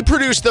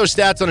produced those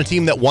stats on a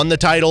team that won the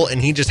title and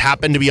he just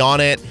happened to be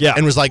on it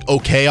and was like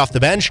okay off the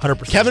bench.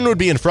 100%. Kevin would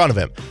be in front of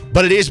him.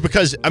 But it is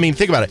because, I mean,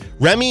 think about it.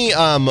 Remy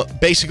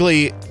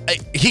basically,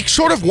 he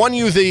sort of won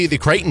you the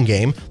Creighton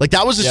game. Like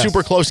that was a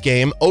super close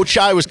game.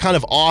 Ochai was kind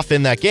of off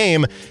in that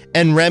game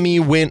and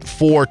Remy went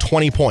for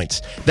 20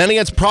 points. Then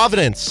against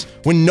Providence,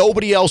 when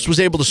nobody else was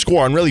able to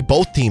score on really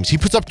both teams, he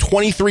puts up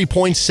 23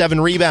 points,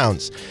 7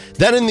 rebounds.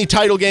 Then in the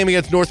title game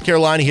against North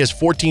Carolina, he has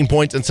 14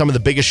 points and some of the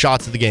biggest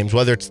shots of the games,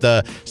 whether it's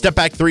the step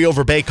back 3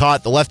 over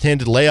Baycott, the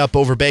left-handed layup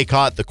over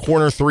Baycott, the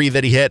corner 3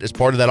 that he hit as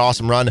part of that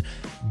awesome run.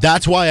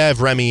 That's why I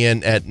have Remy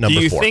in at number 4.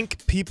 Do you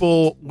think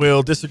people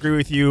will disagree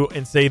with you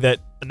and say that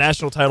the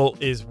national title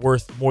is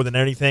worth more than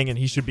anything and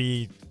he should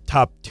be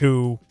top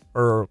 2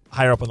 or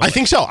higher up on the list? I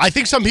think so. I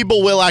think some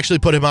people will actually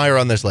put him higher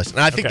on this list. And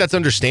I think that's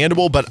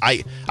understandable, but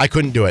I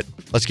couldn't do it.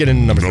 Let's get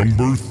into number 3.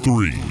 Number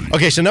 3.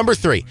 Okay, so number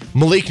 3,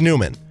 Malik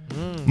Newman.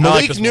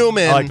 Malik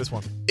Newman. I like this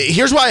one.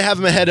 Here's why I have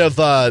him ahead of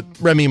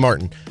Remy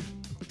Martin.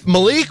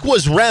 Malik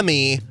was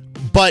Remy,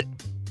 but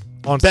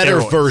on better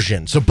steroids.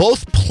 version. So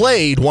both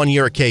played 1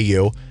 year at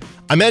KU.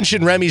 I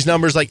mentioned Remy's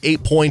numbers like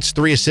 8 points,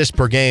 3 assists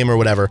per game or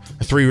whatever,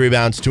 3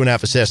 rebounds,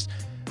 2.5 assists.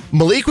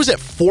 Malik was at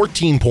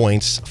 14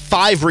 points,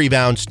 5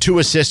 rebounds, 2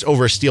 assists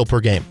over a steal per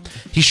game.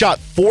 He shot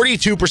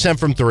 42%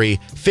 from 3,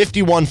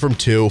 51 from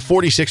 2,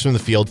 46 from the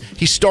field.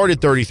 He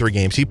started 33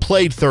 games. He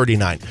played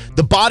 39.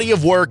 The body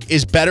of work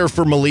is better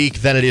for Malik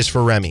than it is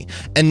for Remy.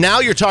 And now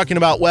you're talking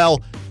about,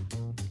 well,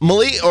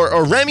 Malik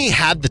or Remy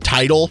had the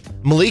title.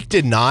 Malik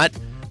did not.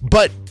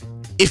 But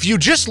if you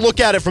just look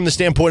at it from the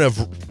standpoint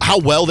of how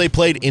well they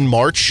played in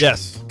March.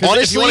 Yes.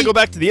 Honestly, if you want to go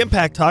back to the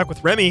impact talk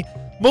with Remy,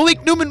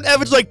 Malik Newman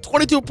averaged like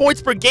 22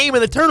 points per game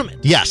in the tournament.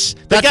 Yes.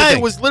 The guy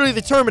was literally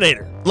the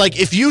Terminator. Like,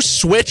 if you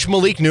switch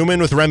Malik Newman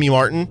with Remy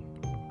Martin,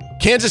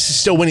 Kansas is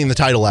still winning the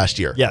title last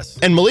year. Yes.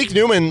 And Malik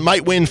Newman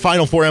might win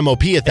Final Four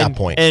MOP at that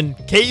point. And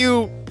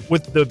KU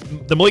with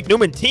the Malik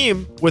Newman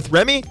team with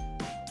Remy,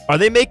 are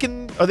they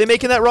making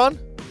that run?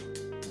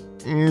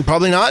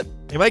 Probably not.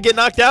 They might get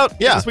knocked out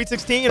in the Sweet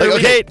 16 or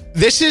Elite 8.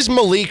 This is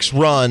Malik's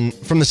run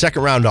from the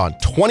second round on.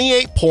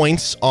 28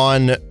 points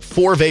on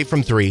 4 of 8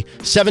 from 3,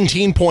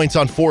 17 points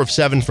on 4 of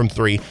 7 from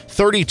 3,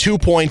 32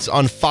 points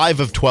on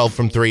 5 of 12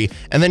 from 3,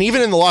 and then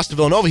even in the loss to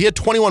Villanova, he had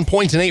 21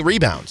 points and 8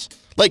 rebounds.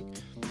 Like,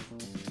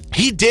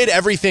 he did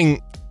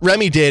everything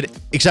Remy did,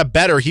 except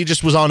better. He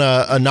just was on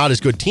a not as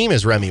good team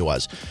as Remy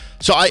was.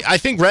 So I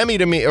think Remy,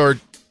 to me, or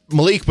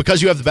Malik,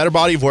 because you have the better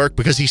body of work,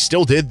 because he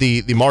still did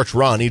the March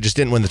run, he just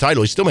didn't win the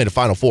title. He still made a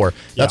Final Four.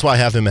 That's why I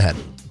have him ahead.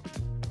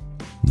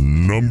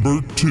 Number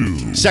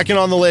 2. Second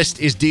on the list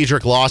is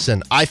Dedrick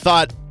Lawson. I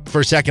thought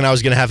for a second I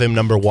was going to have him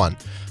number 1,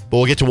 but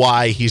we'll get to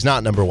why he's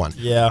not number 1.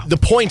 Yeah. The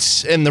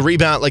points and the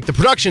rebound, like the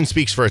production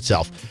speaks for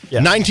itself.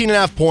 Yeah.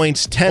 19.5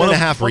 points, 10.5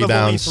 rebounds. One of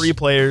only 3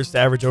 players to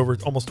average over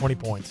almost 20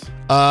 points.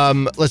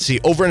 Let's see,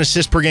 over an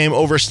assist per game,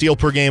 over a steal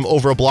per game,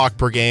 over a block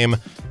per game.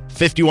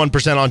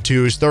 51% on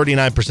 2s,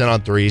 39%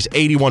 on 3s,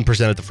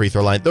 81% at the free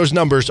throw line. Those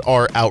numbers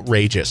are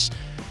outrageous.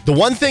 The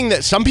one thing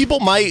that some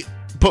people might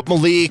put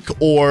Malik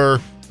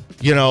or,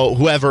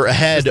 whoever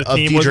ahead of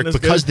Dedrick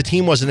because the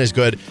team wasn't as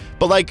good.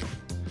 But, like,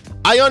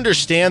 I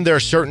understand there are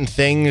certain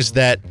things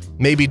that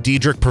maybe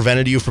Dedrick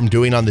prevented you from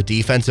doing on the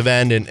defensive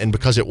end, and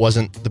because it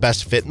wasn't the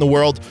best fit in the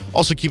world.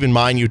 Also, keep in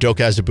mind,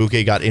 Udoka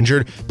Azubuike got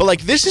injured. But,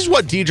 like, this is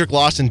what Dedrick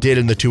Lawson did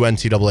in the 2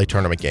 NCAA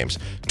tournament games.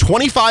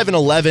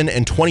 25-11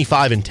 and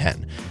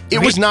 25-10. It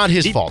was not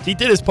his fault. He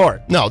did his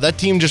part. No, that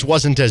team just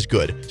wasn't as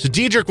good. So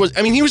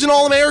Dedrick he was an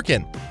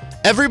All-American.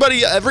 Every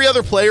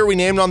other player we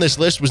named on this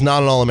list was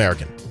not an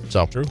All-American.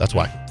 So True. That's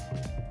why.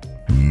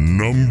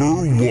 Number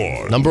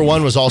 1. Number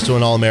 1 was also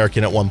an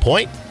All-American at one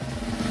point.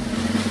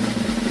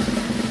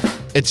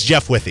 It's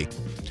Jeff Withey.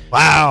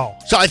 Wow.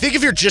 So I think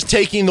if you're just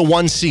taking the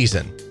one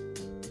season,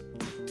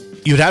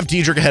 you'd have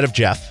Dedrick ahead of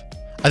Jeff.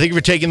 I think if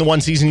you're taking the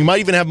one season, you might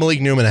even have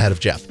Malik Newman ahead of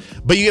Jeff.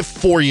 But you get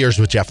 4 years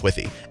with Jeff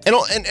Withey.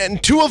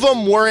 And 2 of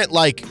them weren't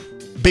like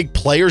big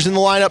players in the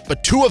lineup,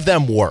 but 2 of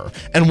them were.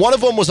 And one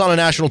of them was on a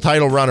national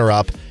title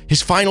runner-up.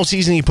 His final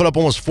season, he put up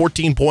almost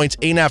 14 points,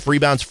 8.5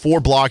 rebounds, 4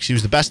 blocks. He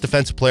was the best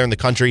defensive player in the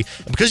country.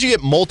 And because you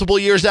get multiple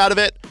years out of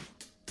it,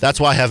 that's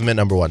why I have him at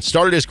number 1.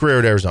 Started his career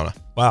at Arizona.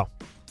 Wow.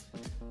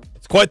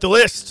 It's quite the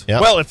list.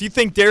 Yep. Well, if you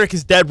think Derek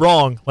is dead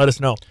wrong, let us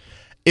know.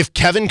 If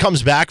Kevin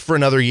comes back for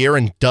another year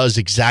and does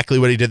exactly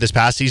what he did this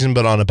past season,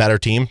 but on a better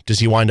team, does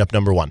he wind up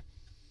number 1?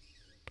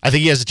 I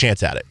think he has a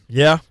chance at it.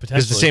 Yeah, potentially.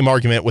 It's the same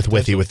argument with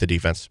Withey with the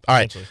defense. All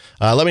right.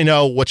 Let me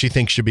know what you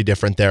think should be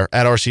different there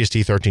at RCST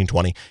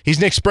 1320. He's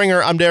Nick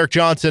Springer. I'm Derek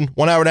Johnson.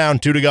 1 hour down,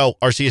 2 to go.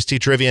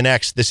 RCST Trivia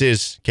next. This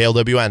is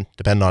KLWN.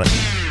 Depend on it.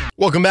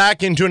 Welcome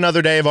back into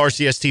another day of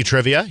RCST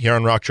Trivia here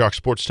on Rock Chalk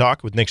Sports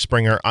Talk with Nick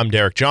Springer. I'm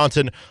Derek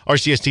Johnson.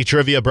 RCST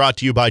Trivia brought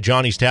to you by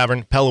Johnny's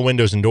Tavern, Pella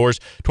Windows and Doors,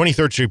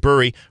 23rd Street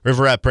Brewery,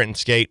 Riverette Print and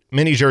Skate,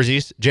 Mini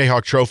Jerseys,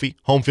 Jayhawk Trophy,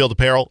 Home Field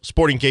Apparel,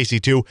 Sporting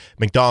KC2,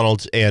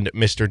 McDonald's, and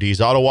Mr.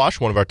 D's Auto Wash,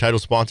 one of our title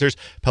sponsors,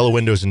 Pella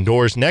Windows and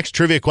Doors. Next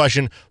trivia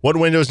question, what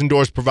windows and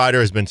doors provider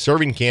has been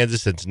serving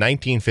Kansas since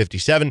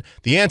 1957?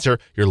 The answer,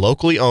 your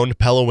locally owned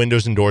Pella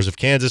Windows and Doors of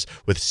Kansas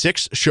with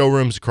 6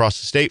 showrooms across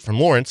the state from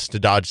Lawrence to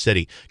Dodge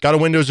City. Got a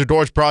windows or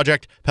doors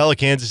project? Pella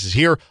Kansas is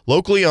here,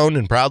 locally owned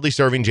and proudly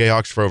serving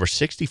Jayhawks for over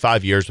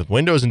 65 years with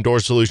windows and door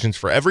solutions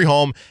for every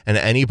home and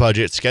any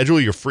budget. Schedule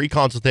your free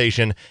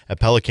consultation at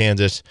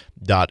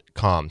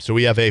PellaKansas.com. So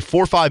we have a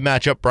 4-5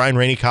 matchup, Brian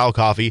Rainey, Kyle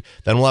Coffey.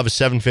 Then we'll have a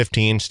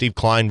 7-15, Steve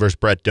Klein versus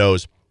Brett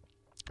Doze.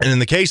 And in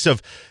the case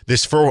of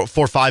this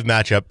 4-5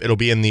 matchup, it'll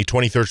be in the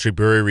 23rd Street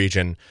Brewery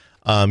region.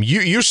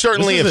 You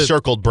certainly have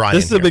circled Brian.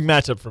 This is a big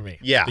matchup for me.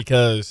 Yeah.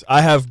 Because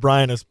I have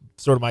Brian as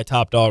sort of my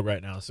top dog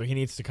right now, so he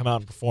needs to come out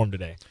and perform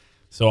today.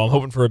 So I'm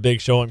hoping for a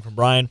big showing from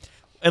Brian.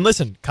 And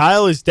listen,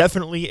 Kyle is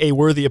definitely a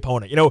worthy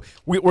opponent.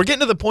 We're getting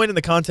to the point in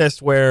the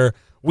contest where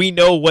we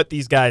know what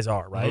these guys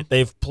are, right?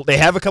 Mm-hmm. They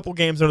have a couple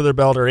games under their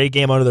belt or a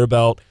game under their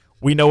belt.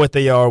 We know what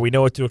they are. We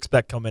know what to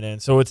expect coming in.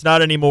 So it's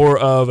not anymore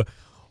of,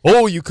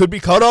 oh, you could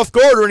be caught off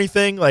guard or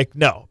anything. Like,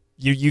 no.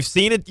 You've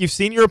seen it. You've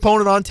seen your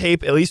opponent on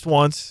tape at least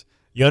once.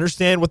 You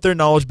understand what their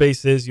knowledge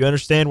base is. You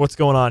understand what's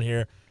going on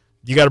here.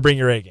 You got to bring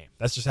your A game.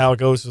 That's just how it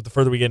goes the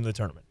further we get into the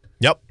tournament.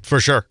 Yep,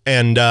 for sure.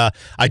 And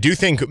I do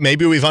think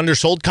maybe we've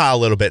undersold Kyle a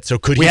little bit. So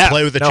could he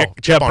play with a chip on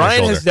his shoulder?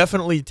 Brian has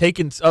definitely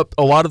taken up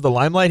a lot of the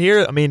limelight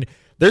here. I mean,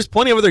 there's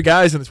plenty of other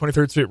guys in the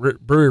 23rd Street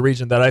Brewery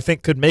region that I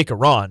think could make a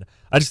run.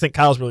 I just think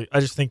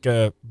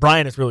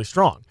Brian is really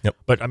strong. Yep.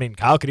 But I mean,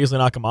 Kyle could easily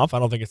knock him off. I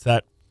don't think it's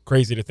that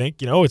crazy to think.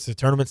 It's a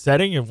tournament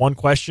setting. You have one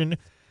question.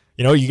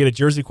 You get a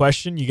jersey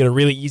question. You get a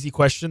really easy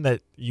question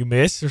that you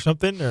miss or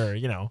something, or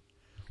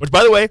Which,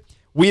 by the way,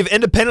 we have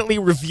independently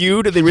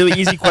reviewed the really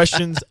easy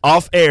questions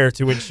off air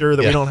to ensure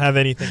that we don't have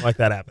anything like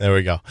that happen. There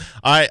we go.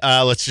 All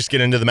right, let's just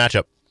get into the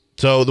matchup.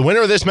 So the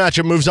winner of this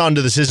matchup moves on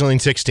to the Sizzling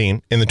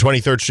 16 in the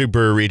 23rd Street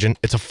Brewery region.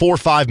 It's a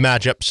 4-5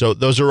 matchup, so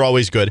those are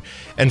always good.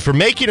 And for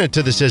making it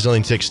to the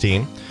Sizzling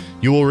 16,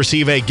 you will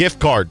receive a gift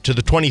card to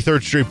the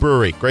 23rd Street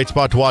Brewery. Great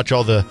spot to watch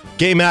all the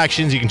game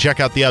actions. You can check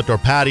out the outdoor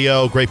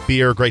patio. Great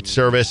beer, great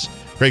service,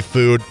 great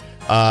food.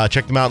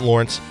 Check them out in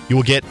Lawrence. You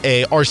will get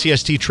a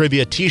RCST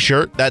Trivia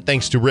t-shirt. That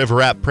thanks to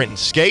River App Print and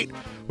Skate,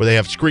 where they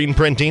have screen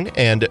printing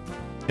and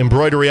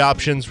embroidery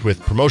options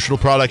with promotional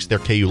products. They're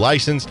KU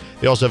licensed.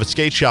 They also have a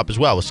skate shop as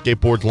well with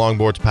skateboards,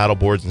 longboards, paddle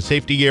boards, and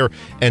safety gear.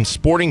 And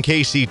Sporting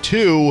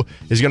KC2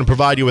 is going to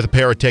provide you with a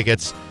pair of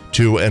tickets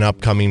to an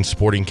upcoming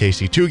Sporting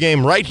KC2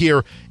 game right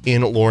here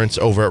in Lawrence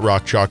over at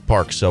Rock Chalk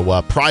Park.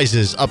 So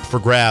prizes up for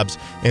grabs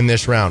in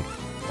this round.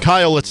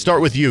 Kyle, let's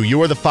start with you.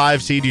 You are the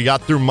 5 seed. You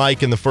got through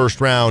Mike in the first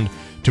round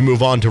to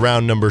move on to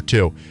round number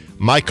 2.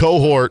 My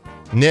cohort,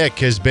 Nick,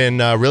 has been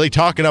really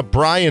talking up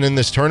Brian in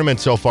this tournament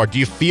so far. Do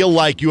you feel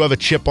like you have a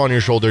chip on your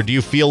shoulder? Do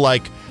you feel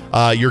like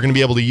you're going to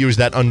be able to use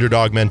that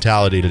underdog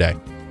mentality today?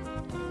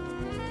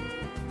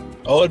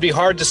 Oh, it'd be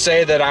hard to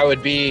say that I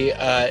would be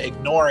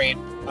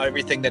ignoring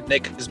everything that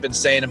Nick has been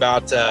saying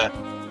about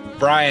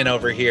Brian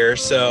over here.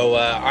 So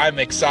I'm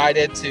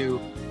excited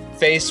to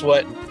face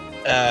what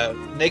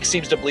Nick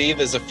seems to believe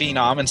is a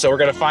phenom, and so we're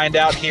going to find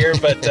out here.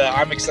 But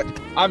I'm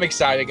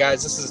excited,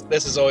 guys.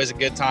 This is always a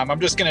good time. I'm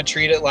just going to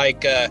treat it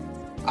like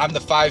I'm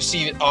the 5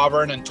 seed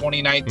Auburn in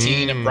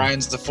 2019, and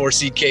Brian's the 4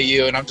 seed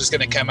KU, and I'm just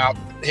going to come out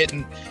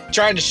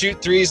trying to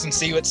shoot threes and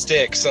see what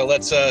sticks. So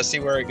let's see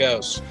where it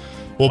goes.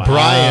 Well,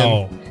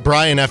 wow.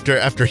 Brian,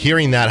 after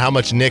hearing that, how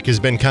much Nick has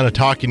been kind of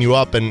talking you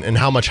up and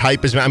how much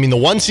hype has been. I mean, the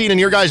 1 seed in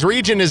your guys'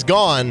 region is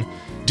gone.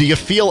 Do you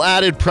feel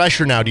added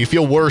pressure now? Do you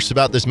feel worse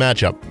about this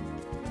matchup?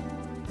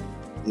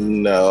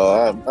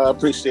 No, I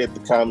appreciate the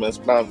comments,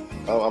 but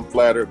I'm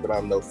flattered, but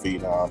I'm no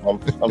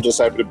phenom. I'm just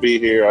happy to be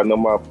here. I know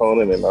my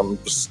opponent, and I'm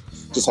just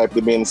happy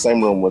to be in the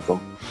same room with him.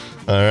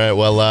 All right.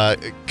 Well,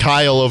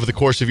 Kyle, over the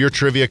course of your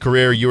trivia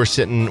career, you were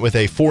sitting with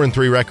a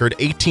 4-3 record,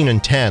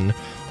 18-10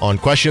 on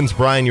questions.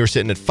 Brian, you were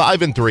sitting at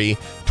 5-3,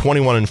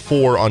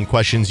 21-4 on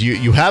questions.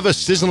 You have a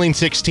sizzling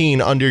 16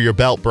 under your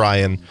belt,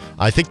 Brian.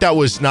 I think that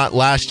was not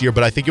last year,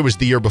 but I think it was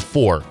the year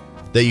before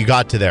that you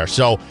got to there.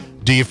 So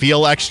do you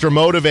feel extra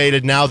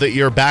motivated now that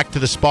you're back to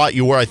the spot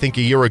you were, I think,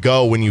 a year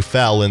ago when you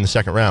fell in the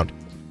second round?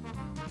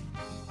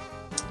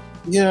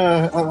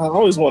 Yeah, I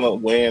always want to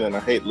win, and I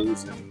hate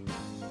losing.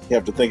 You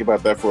have to think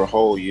about that for a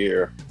whole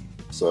year.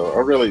 So I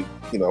really,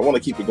 I want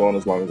to keep it going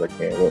as long as I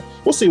can.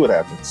 We'll see what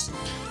happens.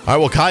 All right,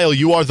 well, Kyle,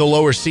 you are the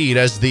lower seed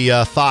as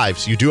the 5,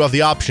 so you do have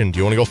the option. Do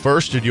you want to go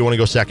first or do you want to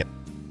go second?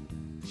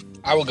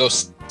 I will go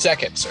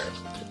second, sir.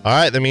 All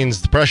right, that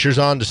means the pressure's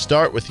on to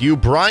start with you,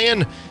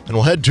 Brian, and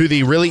we'll head to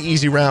the really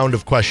easy round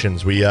of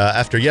questions. We,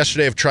 after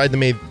yesterday, have tried to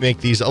make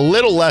these a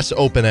little less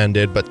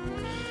open-ended, but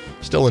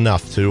still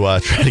enough to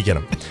try to get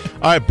them.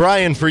 All right,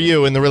 Brian, for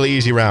you in the really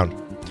easy round.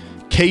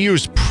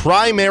 KU's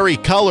primary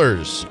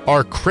colors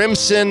are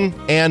crimson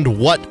and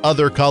what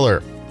other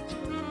color?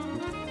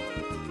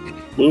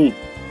 Blue.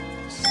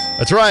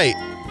 That's right.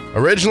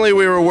 Originally,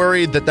 we were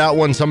worried that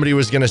one somebody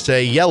was going to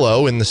say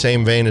yellow in the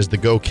same vein as the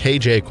Go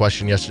KJ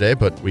question yesterday,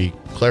 but we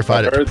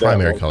clarified it to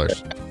primary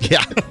colors.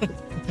 Yeah.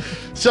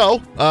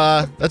 So,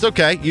 that's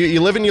okay.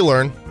 You live and you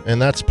learn,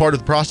 and that's part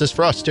of the process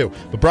for us, too.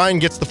 But Brian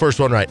gets the first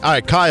one right. All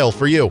right, Kyle,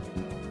 for you.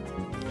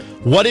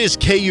 What is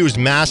KU's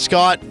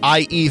mascot,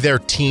 i.e. their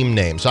team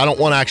name? So I don't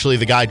want actually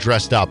the guy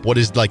dressed up. What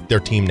is, their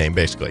team name,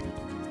 basically?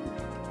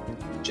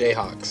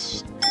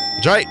 Jayhawks.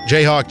 That's right.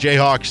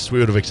 Jayhawks. We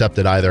would have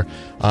accepted either.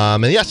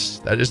 And yes,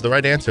 that is the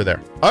right answer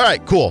there. All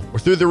right, cool. We're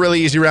through the really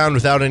easy round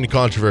without any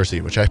controversy,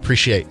 which I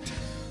appreciate.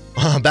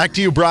 Back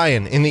to you,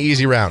 Brian, in the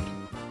easy round.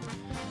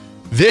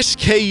 This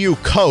KU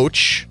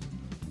coach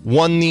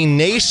won the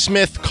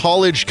Naismith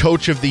College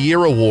Coach of the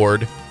Year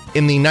award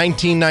in the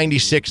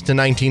 1996 to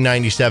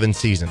 1997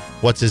 season.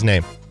 What's his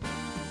name?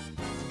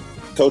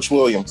 Coach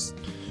Williams.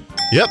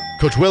 Yep,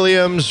 Coach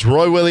Williams,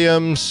 Roy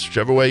Williams,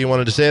 whichever way you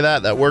wanted to say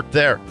that worked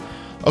there.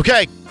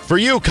 Okay, for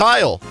you,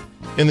 Kyle,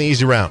 in the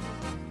easy round.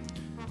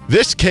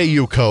 This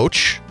KU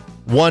coach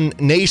won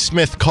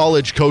Naismith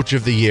College Coach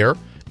of the Year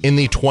in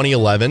the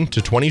 2011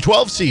 to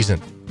 2012 season.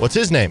 What's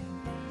his name?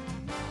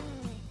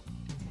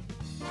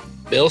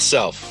 Bill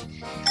Self.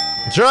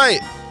 That's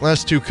right.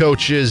 Last 2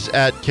 coaches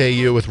at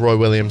KU with Roy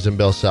Williams and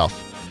Bill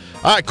Self.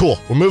 All right, cool.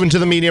 We're moving to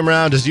the medium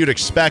round as you'd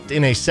expect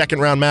in a second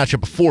round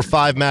matchup, a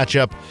 4-5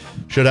 matchup.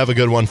 Should have a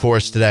good one for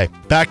us today.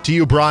 Back to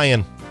you,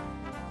 Brian.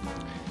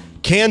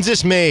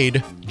 Kansas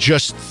made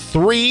just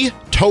 3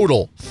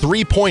 total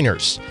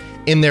 3-pointers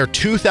in their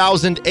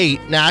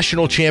 2008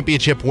 national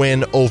championship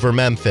win over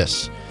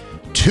Memphis.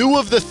 2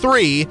 of the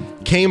 3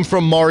 came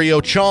from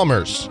Mario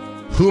Chalmers.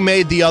 Who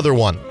made the other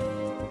one?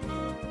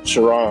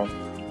 Sharon.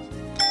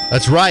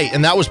 That's right,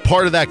 and that was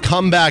part of that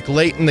comeback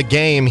late in the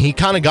game. He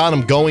kind of got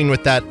him going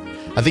with that.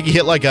 I think he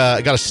hit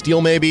got a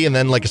steal maybe, and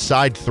then like a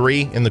side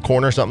 3 in the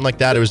corner, something like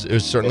that. It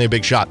was certainly a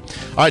big shot.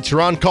 All right,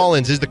 Sharon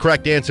Collins is the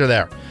correct answer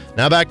there.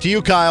 Now back to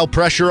you, Kyle.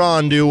 Pressure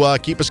on to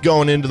keep us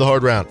going into the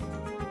hard round.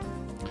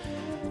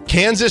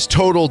 Kansas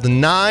totaled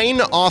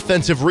 9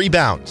 offensive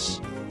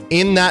rebounds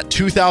in that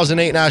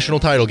 2008 national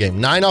title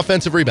game. 9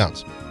 offensive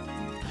rebounds.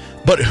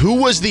 But who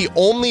was the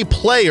only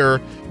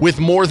player with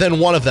more than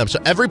one of them?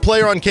 So every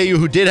player on KU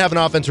who did have an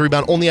offensive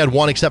rebound only had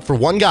one except for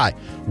one guy.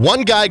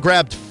 One guy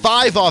grabbed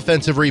 5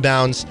 offensive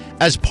rebounds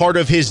as part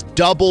of his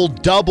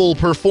double-double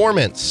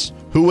performance.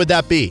 Who would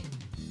that be?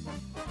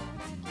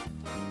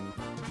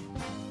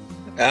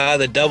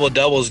 The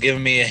double-double's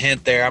giving me a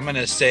hint there. I'm going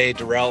to say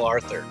Darrell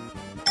Arthur.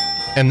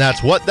 And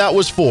that's what that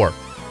was for.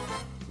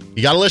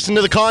 You got to listen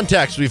to the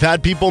context. We've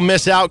had people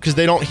miss out because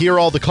they don't hear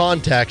all the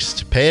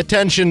context. Pay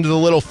attention to the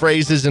little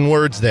phrases and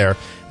words there.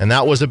 And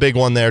that was a big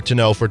one there to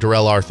know for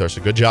Darrell Arthur.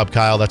 So good job,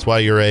 Kyle. That's why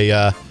you're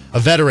a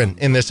veteran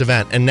in this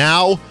event. And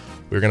now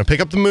we're going to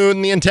pick up the mood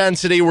and the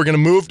intensity. We're going to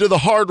move to the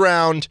hard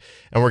round.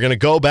 And we're going to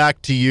go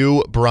back to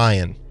you,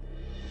 Brian.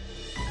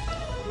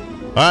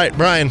 All right,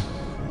 Brian.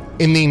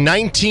 In the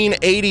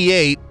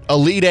 1988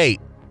 Elite Eight,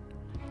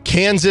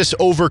 Kansas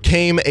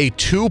overcame a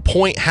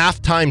 2-point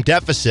halftime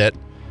deficit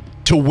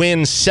to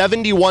win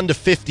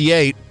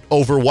 71-58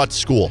 over what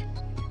school?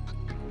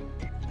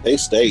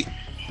 K-State.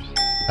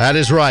 That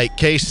is right,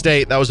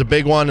 K-State. That was a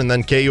big one, and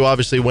then KU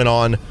obviously went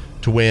on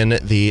to win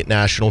the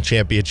national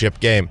championship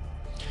game.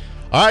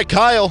 All right,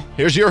 Kyle,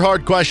 here's your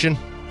hard question.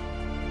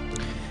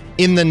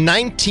 In the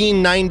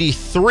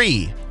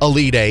 1993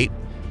 Elite Eight,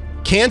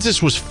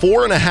 Kansas was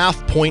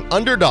 4.5-point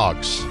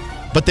underdogs,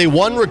 but they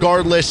won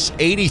regardless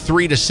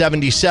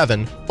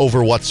 83-77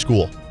 over what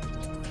school?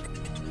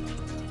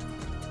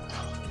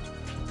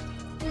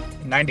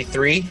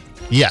 93?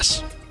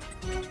 Yes.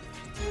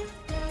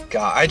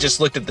 God, I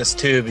just looked at this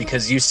too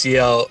because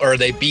UCL, or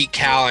they beat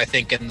Cal, I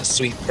think, in the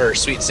Sweet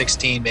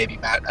 16, maybe,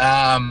 Matt.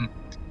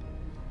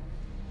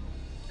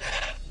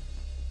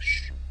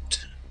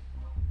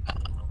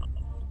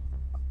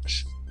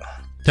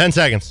 10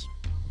 seconds.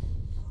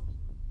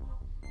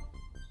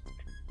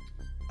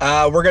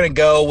 We're going to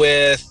go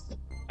with,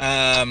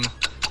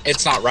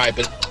 it's not right,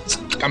 but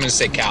I'm going to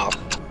say Cal.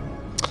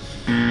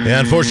 Yeah,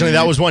 unfortunately,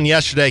 that was one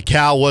yesterday.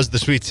 Cal was the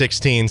Sweet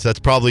 16, so that's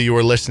probably you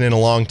were listening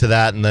along to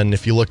that. And then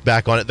if you look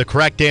back on it, the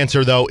correct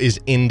answer, though, is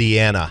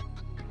Indiana.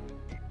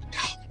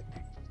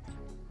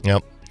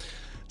 Yep.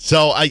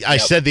 So I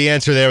said the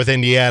answer there with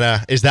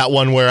Indiana. Is that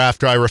one where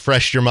after I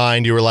refreshed your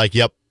mind, you were like,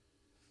 yep?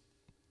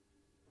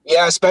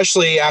 Yeah,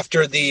 especially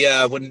after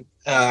the when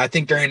I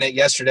think during it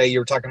yesterday, you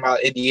were talking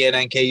about Indiana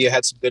and KU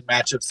had some good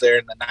matchups there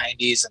in the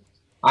 90s. And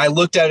I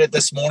looked at it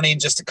this morning,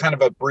 just a kind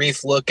of a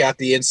brief look at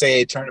the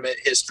NCAA tournament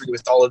history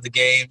with all of the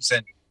games.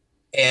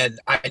 And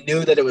I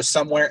knew that it was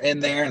somewhere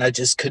in there, and I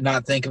just could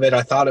not think of it.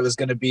 I thought it was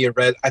going to be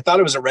I thought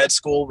it was a red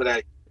school, but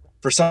I,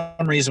 for some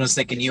reason, was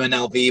thinking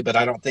UNLV, but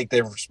I don't think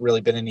there's really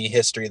been any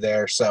history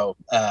there. So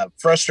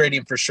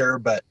frustrating for sure.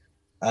 But,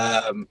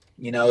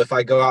 if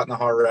I go out in the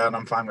hard round,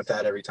 I'm fine with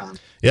that every time.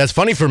 Yeah, it's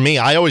funny for me.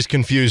 I always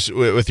confuse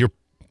with your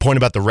point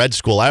about the red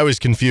school. I always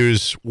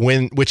confuse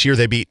which year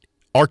they beat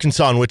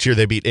Arkansas and which year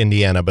they beat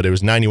Indiana, but it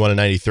was 91 and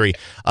 93.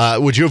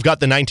 Would you have got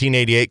the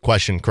 1988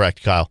 question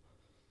correct, Kyle?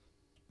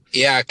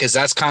 Yeah, because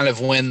that's kind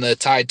of when the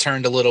tide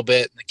turned a little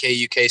bit, and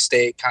the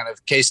K-State kind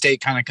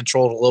of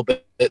controlled a little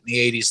bit in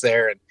the 80s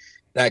there, and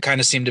that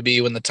kind of seemed to be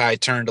when the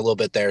tide turned a little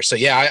bit there. So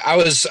yeah,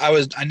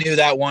 I knew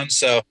that one,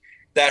 so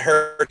that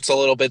hurts a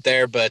little bit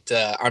there, but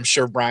I'm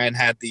sure Brian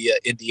had the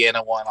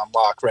Indiana one on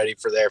lock ready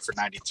for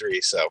 93.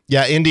 So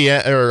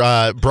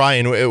yeah,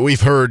 Brian,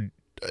 we've heard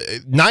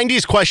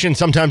 90s questions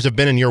sometimes have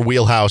been in your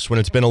wheelhouse when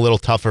it's been a little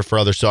tougher for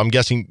others. So I'm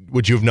guessing,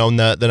 would you have known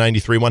the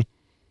 93 one?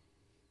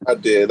 I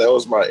did. That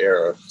was my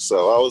era.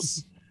 So I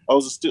was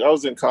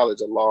in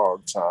college a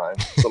long time.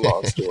 It's a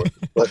long story,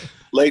 but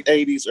late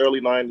 80s,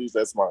 early 90s.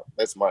 That's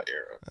my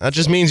era. That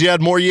just means you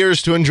had more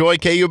years to enjoy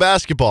KU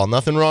basketball.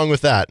 Nothing wrong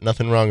with that.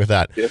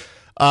 Yeah.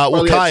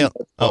 Well, Kyle.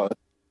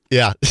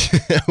 Yeah.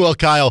 Well,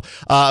 Kyle,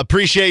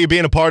 appreciate you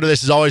being a part of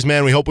this as always,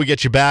 man. We hope we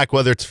get you back,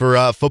 whether it's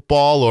for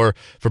football or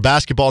for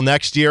basketball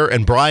next year.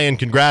 And Brian,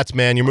 congrats,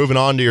 man. You're moving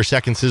on to your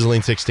second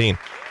Sizzling 16.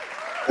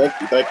 Thank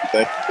you.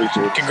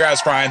 Appreciate it.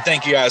 Congrats, Brian.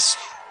 Thank you, guys.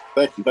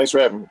 Thank you. Thanks for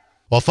having me.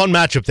 Well, fun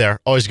matchup there.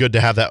 Always good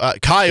to have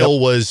that. Kyle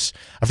was,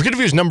 I forget if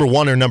he was number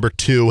 1 or number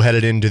 2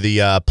 headed into the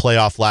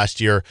playoff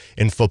last year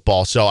in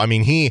football. So, I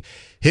mean,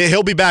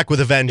 he'll be back with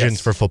a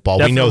vengeance for football.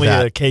 Definitely we know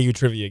that. A KU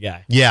trivia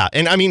guy. Yeah,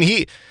 and I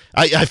mean,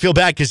 I feel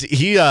bad because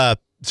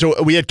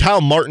so we had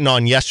Kyle Martin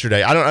on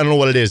yesterday. I don't know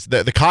what it is.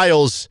 The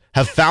Kyles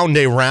have found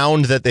a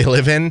round that they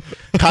live in.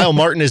 Kyle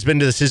Martin has been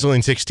to the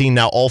Sizzling 16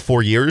 now all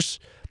 4 years,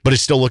 but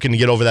is still looking to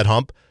get over that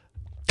hump.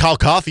 Kyle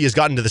Coffey has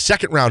gotten to the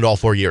second round all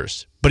 4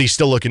 years, but he's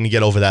still looking to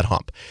get over that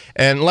hump.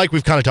 And like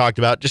we've kind of talked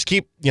about, just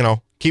keep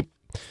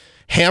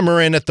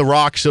hammering at the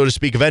rock, so to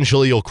speak.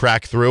 Eventually, you'll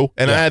crack through,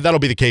 and that'll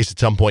be the case at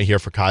some point here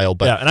for Kyle.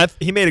 But yeah, and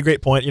he made a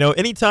great point.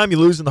 Anytime you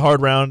lose in the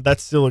hard round,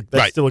 that's still a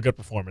good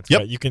performance. Yep.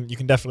 Right? You can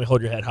definitely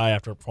hold your head high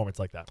after a performance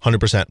like that.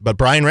 100%. But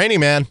Brian Rainey,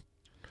 man,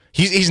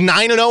 he's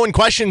 9-0 in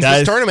questions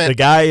this tournament. The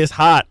guy is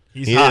hot.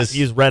 He is.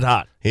 He's red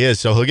hot. He is.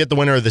 So he'll get the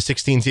winner of the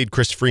 16 seed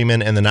Chris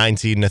Freeman and the 9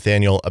 seed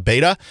Nathaniel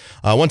Abeda.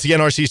 Once again,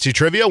 RCST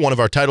Trivia, one of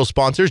our title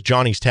sponsors,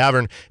 Johnny's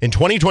Tavern. In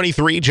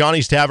 2023,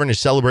 Johnny's Tavern is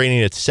celebrating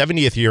its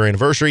 70th year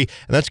anniversary,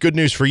 and that's good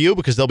news for you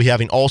because they'll be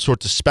having all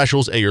sorts of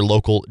specials at your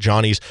local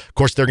Johnny's. Of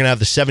course, they're going to have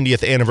the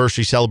 70th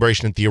anniversary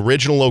celebration at the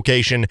original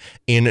location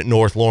in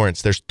North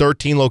Lawrence. There's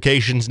 13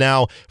 locations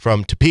now,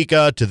 from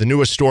Topeka to the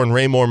newest store in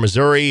Raymore,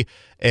 Missouri.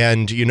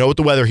 And with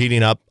the weather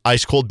heating up,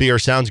 ice cold beer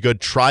sounds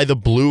good. Try the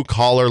Blue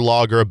Collar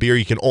Lager, a beer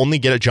you can only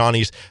get at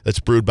Johnny's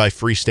that's brewed by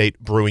Free State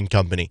Brewing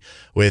Company.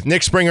 With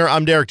Nick Springer,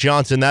 I'm Derek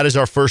Johnson. That is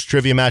our first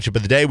trivia matchup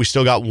of the day. We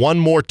still got one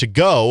more to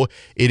go.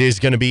 It is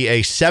going to be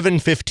a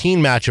 7:15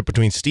 matchup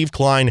between Steve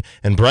Klein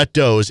and Brett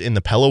Doze in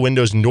the Pella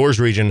Windows and Doors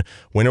region.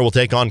 Winner will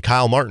take on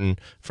Kyle Martin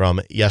from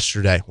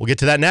yesterday. We'll get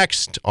to that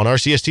next on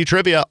RCST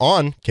Trivia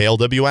on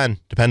KLWN.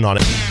 Depend on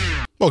it.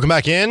 Welcome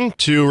back in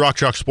to Rock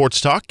Chalk Sports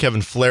Talk.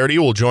 Kevin Flaherty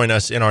will join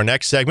us in our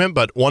next segment,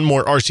 but one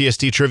more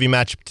RCST trivia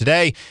matchup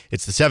today.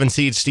 It's the 7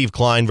 seed Steve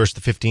Klein versus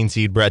the 15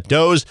 seed Brett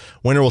Doze.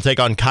 Winner will take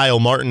on Kyle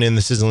Martin in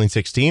the Sizzling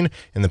 16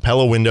 in the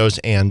Pella Windows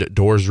and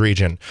Doors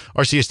region.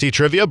 RCST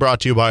Trivia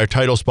brought to you by our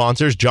title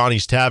sponsors,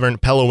 Johnny's Tavern,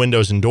 Pella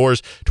Windows and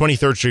Doors,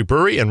 23rd Street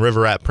Brewery, and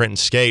River Rat Print and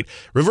Skate.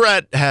 River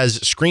Rat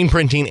has screen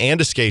printing and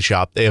a skate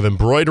shop. They have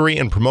embroidery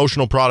and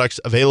promotional products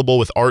available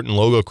with art and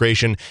logo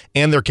creation,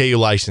 and they're KU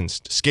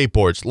licensed.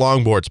 Skateboards,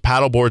 longboards,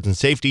 paddleboards, and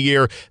safety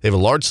gear. They have a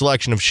large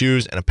selection of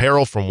shoes and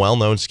apparel from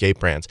well-known skate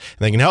brands.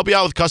 And they can help you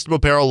out with custom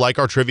apparel like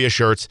our trivia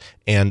shirts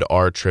and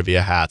our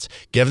trivia hats.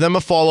 Give them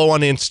a follow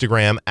on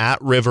Instagram at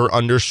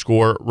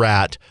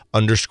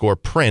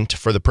river_rat_print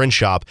for the print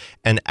shop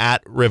and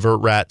at River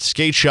Rat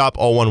Skate Shop,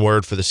 all one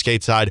word, for the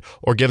skate side,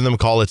 or give them a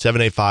call at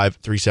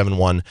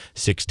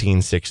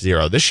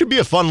 785-371-1660. This should be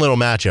a fun little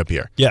matchup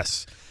here.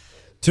 Yes.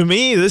 To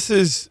me, this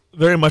is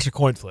very much a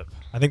coin flip.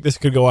 I think this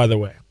could go either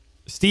way.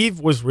 Steve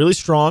was really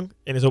strong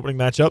in his opening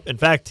matchup. In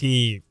fact,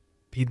 he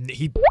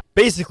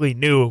basically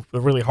knew a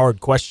really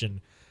hard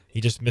question. He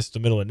just missed the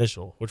middle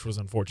initial, which was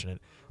unfortunate.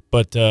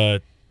 But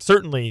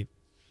certainly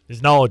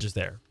his knowledge is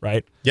there,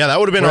 right? Yeah, that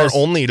would have been our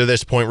only, to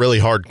this point, really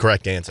hard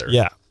correct answer.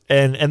 Yeah.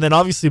 And then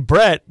obviously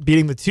Brett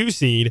beating the 2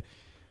 seed.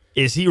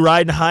 Is he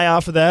riding high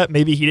off of that?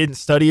 Maybe he didn't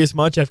study as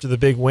much after the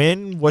big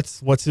win. What's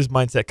his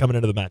mindset coming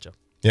into the matchup?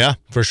 Yeah,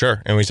 for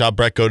sure. And we saw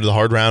Brett go to the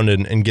hard round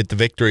and get the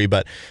victory,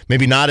 but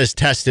maybe not as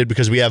tested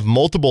because we have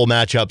multiple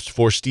matchups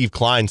for Steve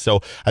Klein. So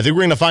I think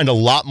we're going to find a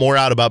lot more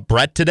out about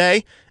Brett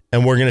today,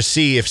 and we're going to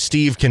see if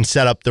Steve can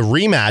set up the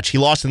rematch. He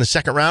lost in the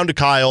second round to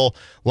Kyle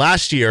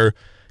last year.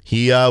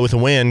 He, with a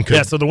win,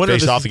 could so the winner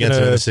face off against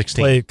him in the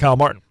 16. Play Kyle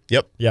Martin.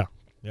 Yep. Yeah.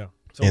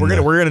 So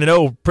we're gonna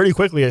know pretty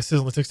quickly a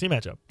Sizzling 16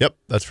 matchup. Yep,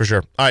 that's for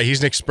sure. All right,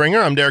 he's Nick Springer.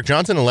 I'm Derek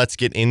Johnson, and let's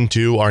get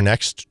into our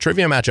next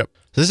trivia matchup.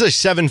 So this is a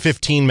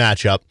 7:15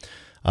 matchup.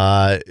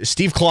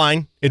 Steve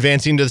Klein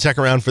advancing to the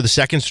second round for the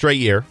second straight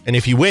year, and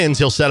if he wins,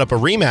 he'll set up a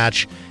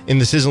rematch in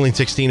the Sizzling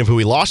 16 of who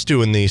he lost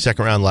to in the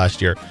second round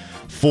last year.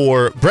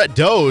 For Brett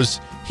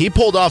Doze, he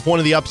pulled off one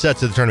of the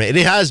upsets of the tournament.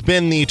 It has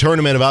been the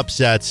tournament of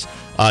upsets.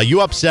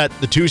 You upset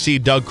the 2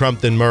 seed Doug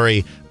Crumpton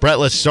Murray. Brett,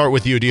 let's start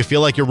with you. Do you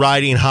feel like you're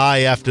riding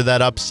high after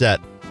that upset?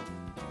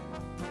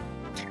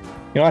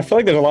 I feel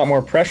like there's a lot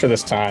more pressure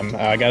this time.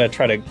 I got to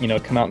try to,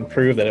 come out and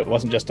prove that it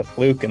wasn't just a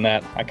fluke and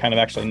that I kind of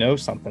actually know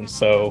something.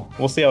 So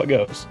we'll see how it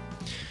goes.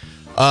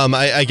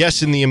 I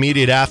guess in the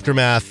immediate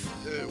aftermath,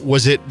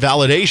 was it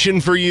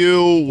validation for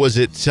you? Was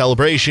it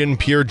celebration,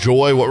 pure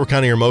joy? What were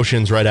kind of your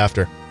emotions right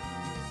after?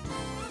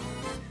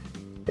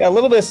 Yeah, a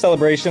little bit of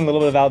celebration, a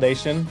little bit of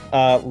validation,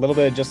 a little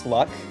bit of just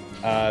luck.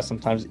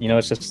 Sometimes,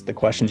 it's just the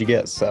questions you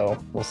get.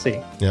 So we'll see.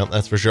 Yeah,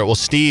 that's for sure. Well,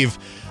 Steve,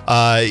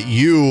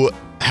 you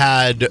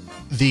had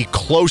the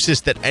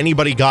closest that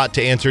anybody got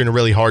to answering a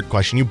really hard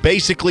question. You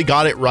basically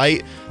got it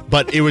right,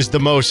 but it was the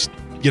most,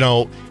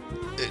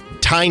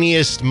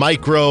 tiniest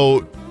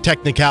micro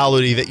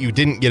technicality that you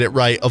didn't get it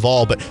right of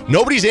all. But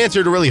nobody's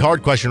answered a really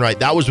hard question right.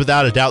 That was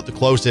without a doubt the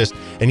closest,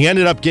 and you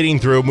ended up getting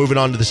through, moving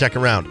on to the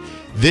second round.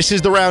 This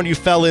is the round you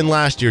fell in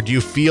last year. Do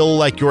you feel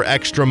like you're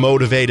extra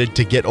motivated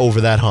to get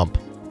over that hump?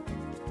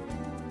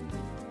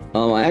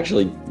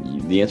 Actually,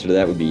 the answer to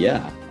that would be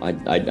yeah.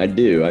 I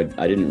do.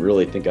 I didn't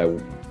really think I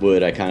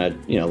would. I kind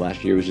of,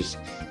 last year was just,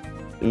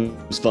 it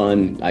was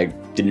fun. I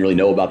didn't really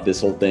know about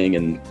this whole thing,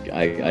 and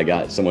I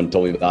got someone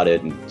told me about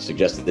it and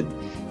suggested that,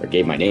 or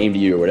gave my name to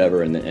you or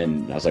whatever, and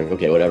I was like,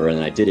 okay, whatever. And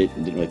then I did it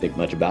and didn't really think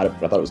much about it,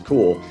 but I thought it was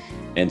cool.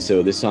 And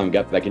so this time I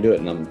got back into it,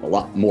 and I'm a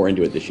lot more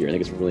into it this year. I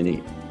think it's really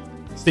neat.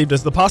 Steve,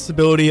 does the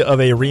possibility of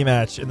a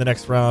rematch in the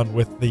next round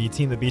with the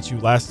team that beat you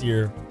last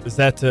year, is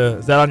that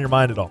on your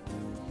mind at all?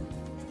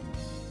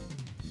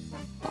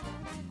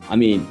 I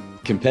mean,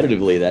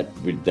 competitively,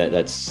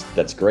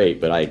 that's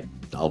great, but I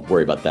I'll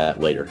worry about that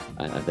later.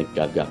 I think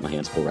I've got my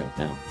hands full right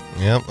now.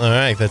 Yep. All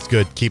right. That's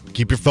good.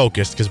 Keep your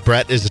focus because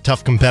Brett is a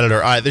tough competitor.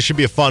 All right. This should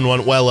be a fun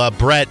one. Well,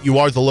 Brett, you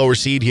are the lower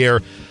seed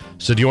here.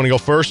 So do you want to go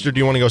first or do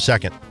you want to go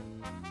second?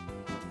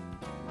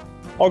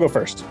 I'll go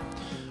first.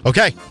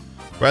 Okay.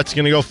 Brett's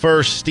going to go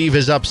first. Steve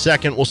is up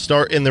second. We'll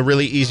start in the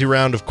really easy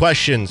round of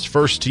questions.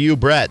 First to you,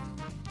 Brett.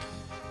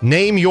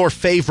 Name your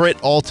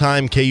favorite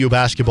all-time KU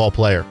basketball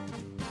player.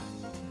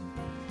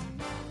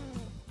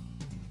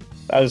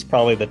 That was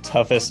probably the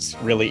toughest,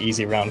 really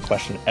easy round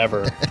question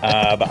ever.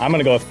 But I'm going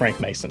to go with Frank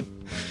Mason.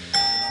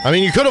 I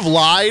mean, you could have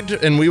lied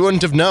and we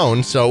wouldn't have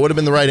known, so it would have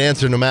been the right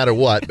answer no matter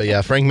what. But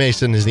yeah, Frank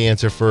Mason is the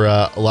answer for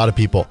a lot of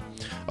people.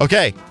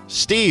 Okay,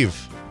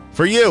 Steve,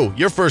 for you,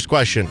 your first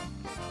question.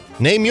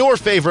 Name your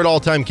favorite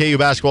all-time KU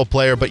basketball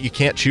player, but you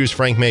can't choose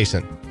Frank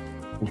Mason.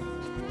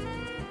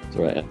 That's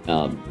right.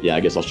 Yeah, I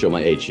guess I'll show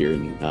my age here,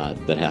 and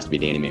that has to be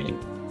Danny Manning.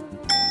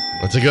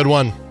 That's a good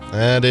one.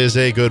 That is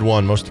a good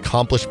one. Most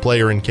accomplished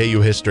player in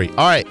KU history.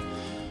 All right.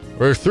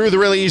 We're through the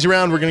really easy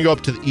round. We're going to go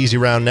up to the easy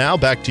round now.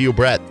 Back to you,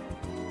 Brett.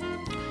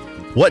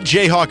 What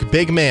Jayhawk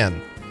big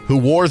man who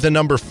wore the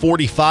number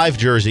 45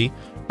 jersey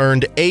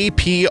earned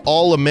AP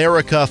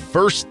All-America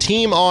first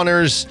team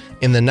honors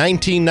in the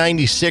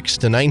 1996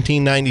 to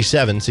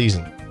 1997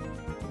 season?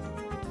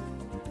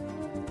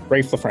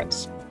 Rafe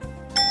LaFrance.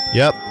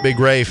 Yep, Big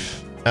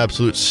Rafe.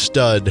 Absolute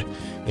stud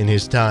in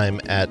his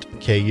time at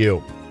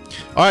KU.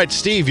 All right,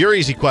 Steve, your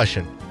easy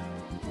question.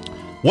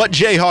 What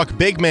Jayhawk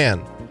big man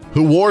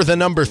who wore the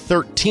number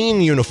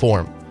 13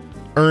 uniform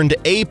earned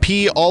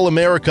AP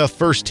All-America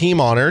first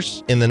team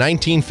honors in the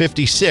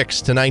 1956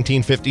 to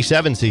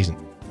 1957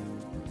 season?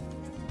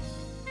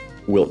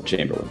 Wilt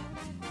Chamberlain.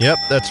 Yep,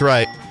 that's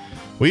right.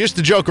 We used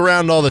to joke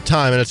around all the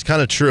time, and it's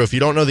kind of true. If you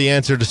don't know the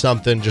answer to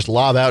something, just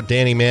lob out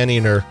Danny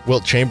Manning or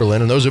Wilt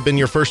Chamberlain, and those have been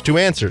your first two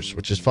answers,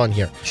 which is fun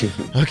here.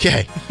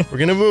 Okay, we're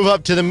going to move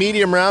up to the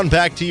medium round.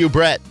 Back to you,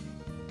 Brett.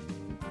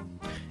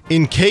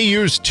 In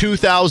KU's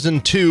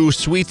 2002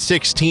 Sweet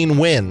 16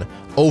 win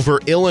over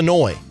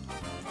Illinois,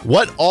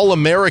 what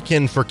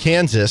All-American for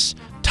Kansas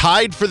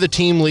tied for the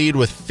team lead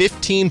with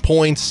 15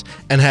 points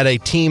and had a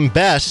team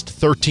best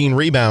 13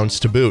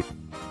 rebounds to boot?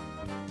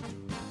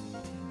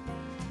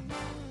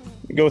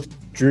 Go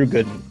with Drew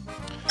Gooden.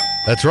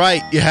 That's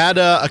right. You had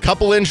a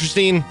couple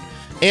interesting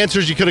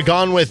answers you could have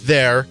gone with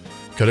there.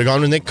 Could have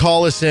gone with Nick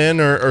Collison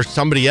or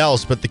somebody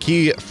else, but the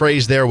key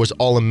phrase there was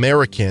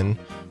All-American,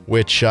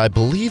 which I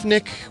believe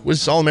Nick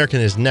was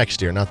All-American his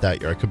next year, not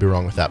that year. I could be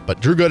wrong with that,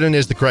 but Drew Gooden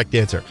is the correct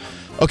answer.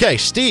 Okay,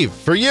 Steve,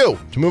 for you,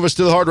 to move us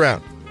to the hard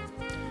round.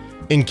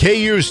 In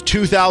KU's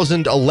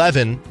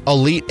 2011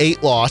 Elite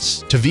Eight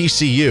loss to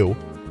VCU,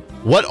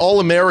 what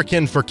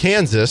All-American for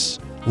Kansas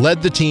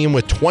led the team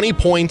with 20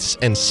 points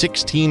and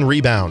 16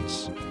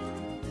 rebounds?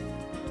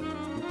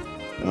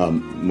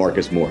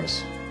 Marcus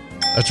Morris.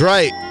 That's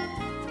right.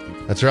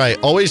 That's right.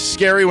 Always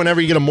scary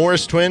whenever you get a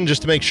Morris twin,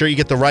 just to make sure you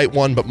get the right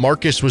one. But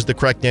Marcus was the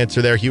correct answer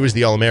there. He was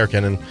the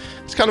All-American, and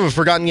it's kind of a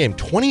forgotten game.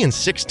 20 and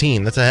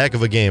 16. That's a heck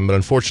of a game, but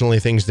unfortunately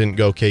things didn't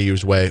go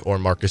KU's way or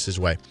Marcus's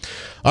way.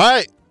 All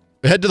right.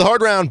 Head to the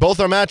hard round. Both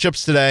our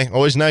matchups today.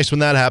 Always nice when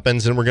that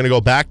happens, and we're going to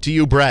go back to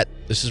you, Brett.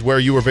 This is where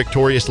you were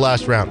victorious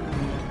last round.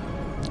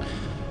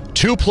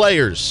 Two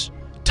players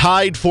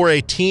tied for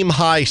a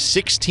team-high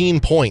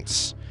 16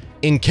 points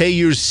in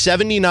KU's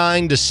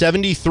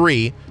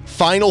 79-73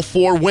 Final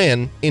Four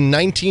win in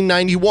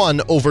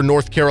 1991 over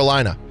North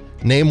Carolina.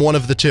 Name one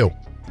of the two.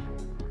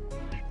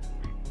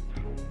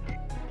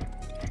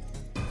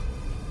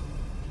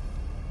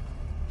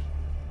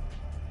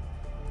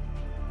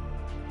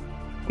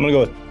 I'm going to go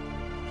with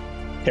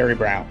Harry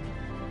Brown.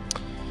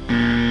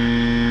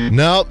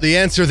 No, the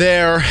answer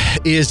there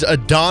is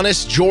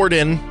Adonis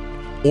Jordan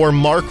or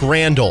Mark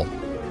Randall.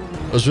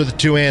 Those were the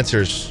two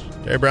answers.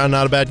 Harry Brown,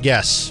 not a bad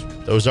guess.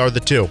 Those are the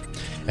two.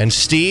 And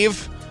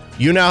Steve,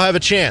 you now have a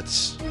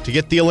chance to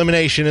get the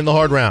elimination in the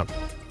hard round.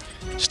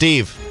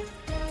 Steve,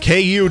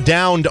 KU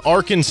downed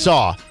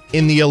Arkansas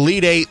in the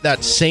Elite Eight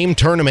that same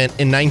tournament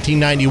in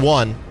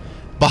 1991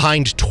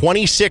 behind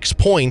 26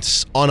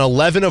 points on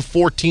 11 of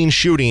 14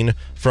 shooting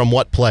from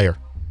what player?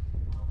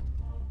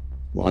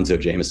 Lonzo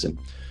Jameson.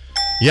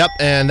 Yep,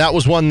 and that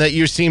was one that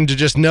you seemed to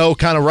just know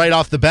kind of right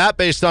off the bat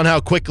based on how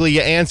quickly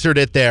you answered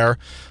it there.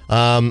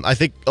 I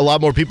think a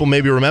lot more people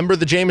maybe remember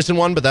the Jameson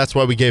one, but that's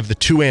why we gave the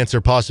two answer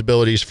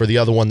possibilities for the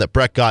other one that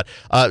Brett got.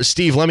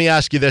 Steve, let me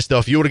ask you this, though.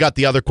 If you would have got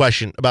the other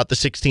question about the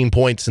 16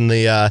 points in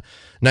the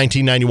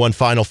 1991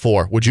 Final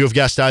Four, would you have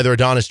guessed either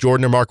Adonis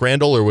Jordan or Mark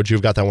Randall, or would you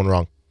have got that one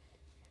wrong?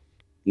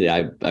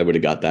 Yeah, I would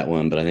have got that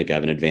one, but I think I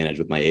have an advantage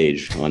with my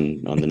age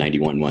on the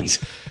 91 ones.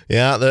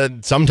 Yeah,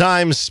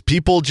 sometimes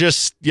people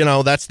just,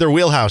 that's their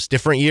wheelhouse.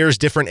 Different years,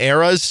 different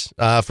eras.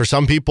 For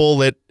some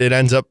people, it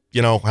ends up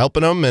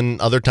helping them, and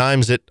other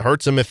times it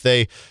hurts them if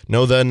they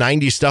know the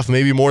 90s stuff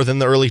maybe more than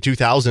the early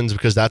 2000s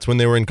because that's when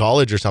they were in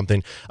college or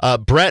something.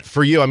 Brett,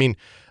 for you, I mean,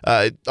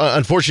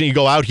 unfortunately you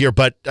go out here,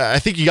 but I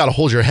think you got to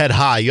hold your head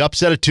high. You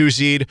upset a 2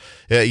 seed,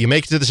 you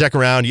make it to the second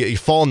round, you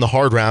fall in the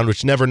hard round,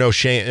 which never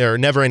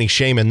any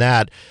shame in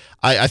that.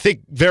 I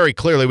think very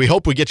clearly we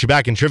hope we get you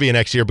back in trivia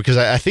next year because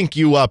I think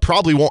you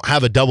probably won't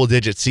have a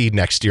double-digit seed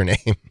next to your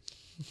name.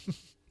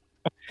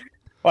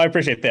 Well, I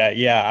appreciate that.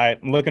 Yeah,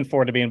 I'm looking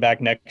forward to being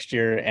back next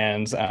year,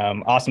 and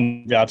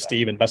awesome job,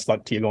 Steve, and best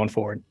luck to you going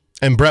forward.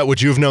 And Brett,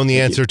 would you have known the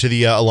answer to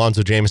the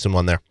Alonzo Jameson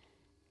one there?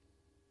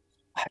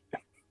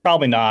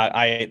 Probably not.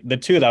 The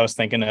two that I was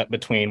thinking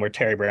between were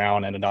Terry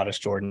Brown and Adonis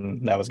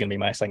Jordan. That was going to be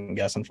my second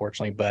guess,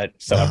 unfortunately, but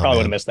I probably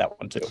would have missed that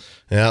one too.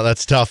 Yeah,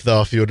 that's tough,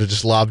 though, if you would have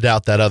just lobbed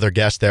out that other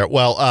guess there.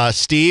 Well,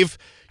 Steve,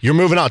 you're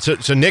moving on.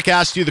 So Nick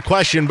asked you the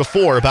question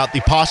before about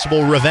the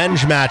possible revenge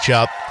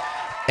matchup.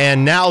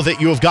 And now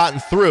that you have gotten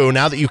through,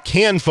 now that you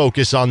can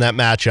focus on that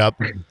matchup,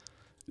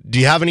 do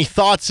you have any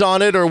thoughts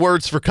on it or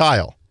words for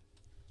Kyle?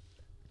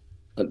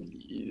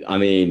 I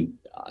mean,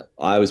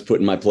 I was put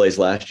in my place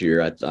last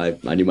year.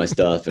 I knew my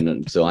stuff,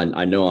 and so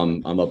I know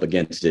I'm up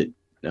against it.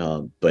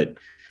 But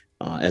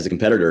as a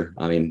competitor,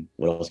 I mean,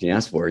 what else can you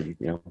ask for? You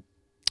know.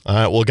 All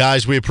right, well,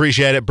 guys, we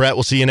appreciate it. Brett,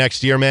 we'll see you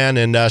next year, man.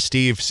 And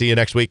Steve, see you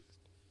next week.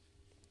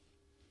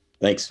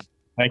 Thanks.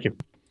 Thank you.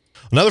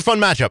 Another fun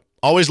matchup.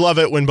 Always love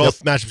it when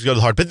both matchups go to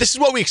the heart. But this is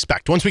what we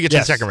expect once we get to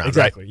the second round.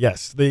 Exactly. Right?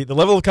 Yes. The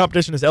level of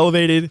competition is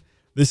elevated.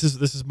 This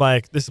is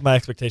my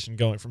expectation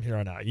going from here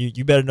on out.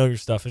 You better know your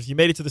stuff. If you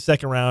made it to the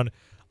second round,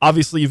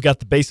 obviously you've got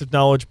the base of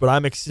knowledge, but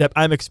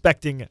I'm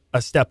expecting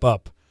a step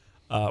up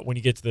when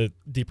you get to the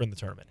deeper in the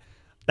tournament.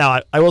 Now,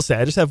 I will say,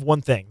 I just have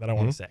one thing that I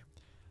want to say.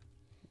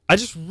 I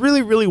just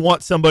really, really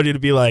want somebody to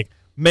be like,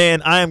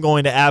 man, I am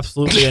going to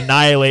absolutely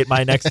annihilate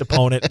my next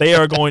opponent. They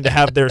are going to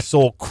have their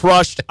soul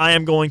crushed. I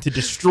am going to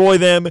destroy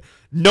them.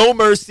 No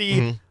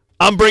mercy.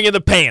 I'm bringing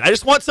the pain. I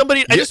just want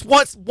somebody. I just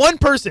want one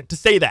person to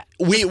say that.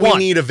 We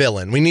need a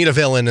villain. We need a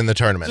villain in the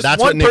tournament.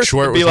 That's what Nick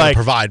Schwartz was going to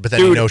provide, but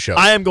then he no-showed.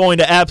 I am going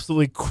to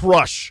absolutely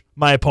crush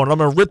my opponent. I'm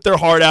going to rip their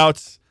heart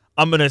out.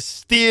 I'm going to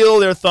steal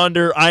their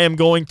thunder. I am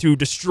going to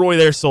destroy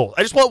their soul.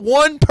 I just want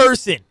one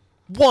person.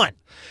 One.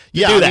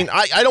 Yeah, I mean,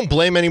 I don't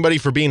blame anybody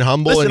for being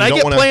humble. Listen, and you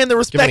I get playing the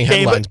respect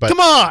game, but come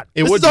on.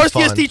 This is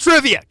RCST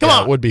Trivia. Come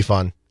on. It would be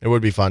fun. It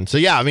would be fun. So,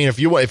 yeah, I mean, if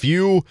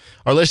you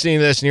are listening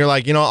to this and you're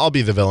like, I'll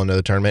be the villain of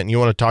the tournament and you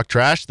want to talk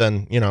trash,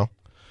 then,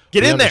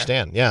 get in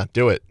understand. There. Yeah,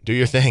 do it. Do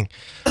your thing.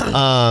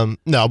 No,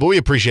 but we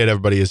appreciate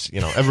everybody's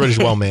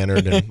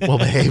well-mannered and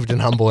well-behaved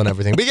and humble and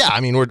everything. But, yeah,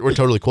 I mean, we're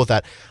totally cool with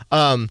that.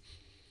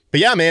 But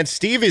yeah, man,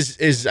 Steve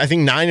is I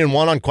think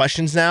 9-1 on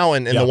questions now,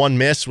 and the one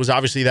miss was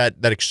obviously that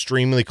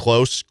extremely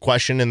close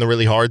question and the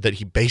really hard that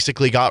he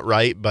basically got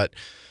right, but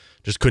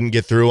just couldn't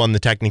get through on the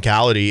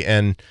technicality.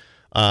 And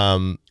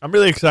I'm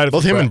really excited.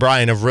 Both him and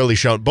Brian have really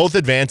shown, both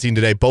advancing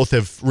today, both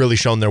have really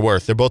shown their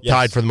worth. They're both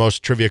tied for the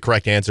most trivia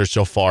correct answers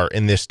so far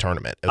in this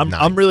tournament.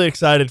 I'm really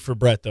excited for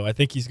Brett, though. I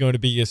think he's going to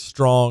be a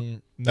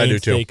strong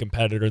mainstay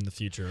competitor in the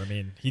future. I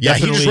mean, he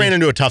just ran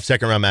into a tough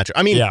second round match.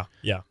 I mean,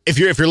 yeah. If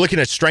you're looking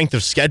at strength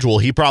of schedule,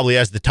 he probably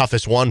has the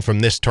toughest one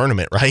from this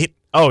tournament, right?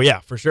 Oh, yeah,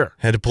 for sure.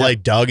 Had to play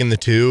Doug in the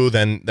 2,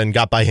 then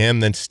got by him.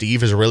 Then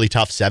Steve is a really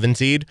tough 7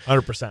 seed.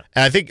 100%.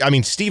 And I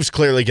mean, Steve's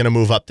clearly going to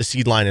move up the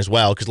seed line as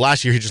well because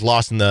last year he just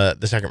lost in the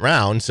second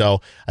round. So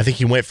I think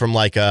he went from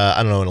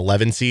an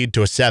 11 seed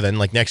to a 7.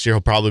 Like next year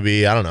he'll probably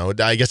be, I don't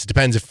know. I guess it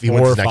depends if he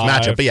wins his next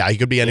matchup. But yeah, he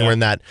could be anywhere in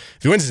that.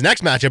 If he wins his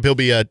next matchup, he'll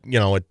be a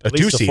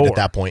 2 seed at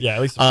that point. Yeah,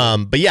 at least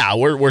but yeah,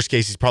 worst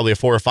case, he's probably a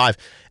 4 or 5.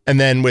 And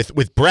then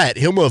with Brett,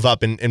 he'll move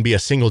up and be a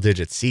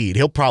single-digit seed.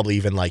 He'll probably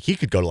even he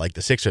could go to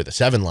the 6 or the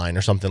 7 line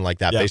or something like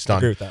that based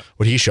on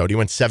what he showed. He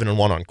went 7-1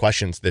 on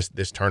questions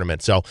this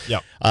tournament. So,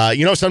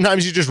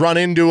 sometimes you just run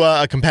into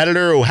a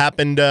competitor who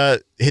happened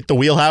to hit the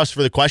wheelhouse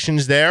for the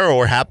questions there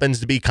or happens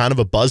to be kind of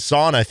a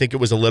buzzsaw. And I think it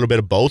was a little bit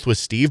of both with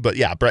Steve. But,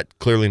 yeah, Brett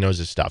clearly knows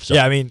his stuff. So.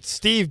 Yeah, I mean,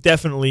 Steve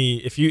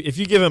definitely, if you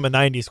give him a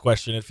 90s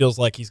question, it feels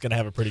like he's going to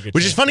have a pretty good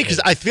Which is funny because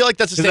I feel like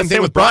that's the same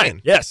thing with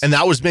Brian. Yes. And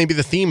that was maybe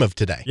the theme of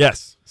today.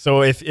 Yes.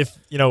 So if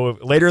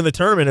later in the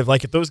tournament,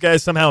 if those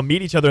guys somehow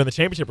meet each other in the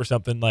championship or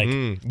something,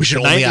 we should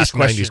only ask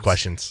 90s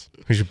questions.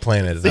 We should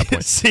plan it at that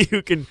point. see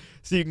who can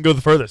go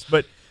the furthest.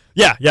 But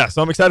yeah.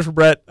 So I'm excited for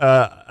Brett.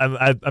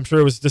 I'm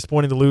sure it was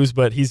disappointing to lose,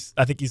 but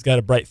I think he's got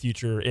a bright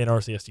future in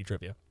RCST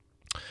Trivia.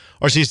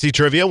 RCST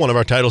Trivia, one of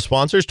our title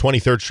sponsors,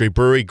 23rd Street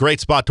Brewery. Great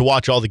spot to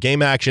watch all the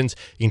game actions.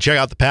 You can check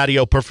out the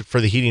patio, perfect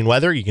for the heating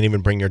weather. You can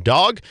even bring your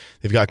dog.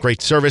 They've got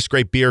great service,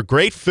 great beer,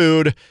 great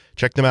food.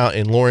 Check them out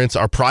in Lawrence.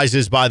 Our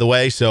prizes, by the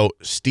way, so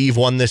Steve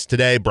won this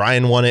today.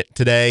 Brian won it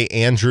today.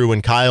 Andrew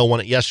and Kyle won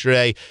it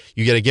yesterday.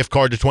 You get a gift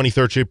card to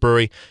 23rd Street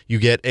Brewery. You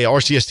get a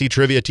RCST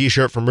Trivia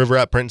t-shirt from River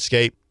at Print and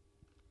Skate.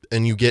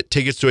 And you get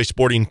tickets to a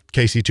Sporting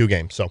KC2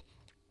 game. So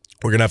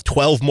we're going to have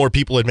 12 more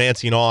people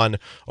advancing on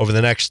over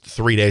the next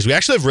 3 days. We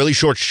actually have really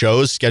short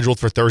shows scheduled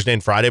for Thursday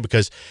and Friday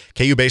because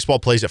KU baseball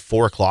plays at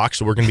 4 o'clock,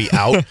 so we're going to be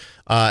out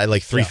at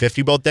like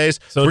 3:50 both days.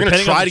 So we're going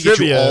to try to get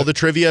you all the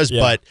trivias,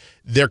 yeah. but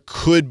there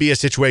could be a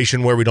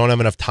situation where we don't have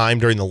enough time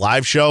during the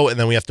live show, and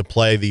then we have to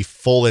play the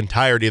full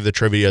entirety of the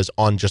trivias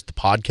on just the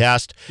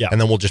podcast, and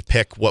then we'll just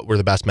pick what were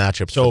the best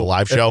matchups for the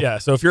live show.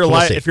 So if you're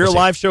a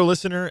live show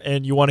listener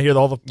and you want to hear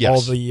all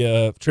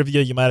the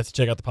trivia, you might have to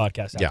check out the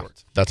podcast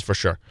afterwards. Yeah, that's for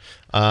sure.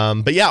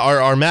 But yeah,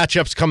 our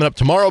matchups coming up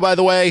tomorrow, by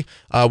the way.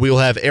 We will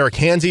have Eric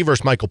Hansey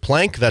versus Michael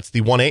Plank. That's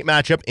the 1-8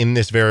 matchup in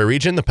this very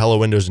region, the Pella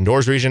Windows and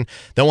Doors region.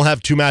 Then we'll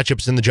have 2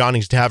 matchups in the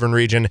Johnny's Tavern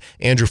region.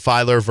 Andrew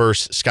Filer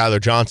versus Skylar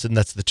Johnson.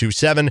 That's the 2-7.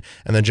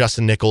 And then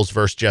Justin Nichols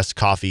versus Jess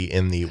Coffey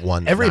in the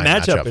 1-9 Every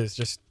matchup matchup. is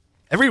just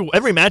every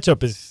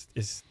matchup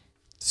is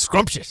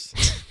scrumptious.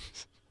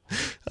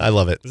 I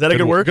love it. Is that a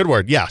good word? Good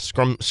word. Yeah.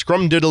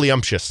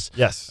 Scrum-diddly-umptious.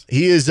 Yes.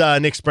 He is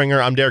Nick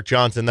Springer. I'm Derek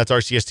Johnson. That's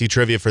RCST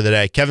Trivia for the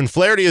day. Kevin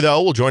Flaherty,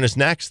 though, will join us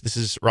next. This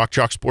is Rock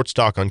Chalk Sports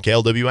Talk on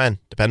KLWN.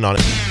 Depend on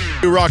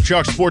it. Rock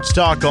Chalk Sports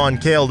Talk on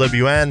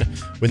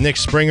KLWN with Nick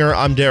Springer.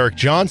 I'm Derek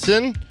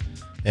Johnson.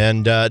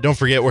 And don't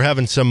forget, we're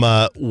having some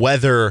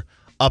weather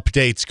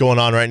updates going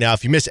on right now.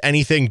 If you miss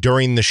anything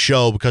during the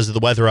show because of the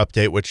weather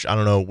update, which I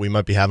don't know, we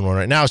might be having one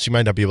right now, so you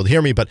might not be able to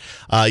hear me, but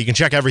you can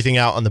check everything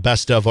out on the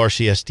Best of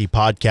RCST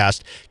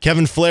podcast.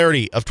 Kevin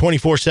Flaherty of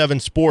 24/7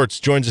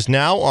 Sports joins us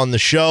now on the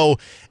show,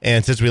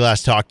 and since we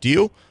last talked to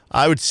you,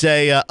 I would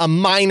say a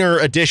minor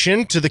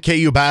addition to the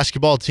KU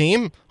basketball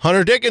team.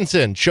 Hunter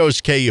Dickinson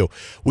chose KU.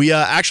 We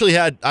actually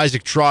had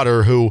Isaac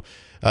Trotter, who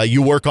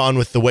you work on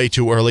with the Way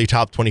Too Early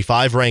Top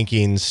 25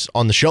 rankings,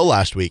 on the show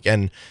last week,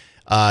 and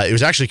it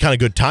was actually kind of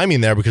good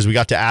timing there because we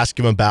got to ask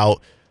him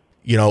about,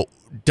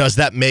 does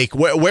that make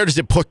where does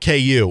it put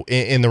KU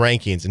in the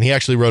rankings? And he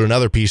actually wrote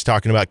another piece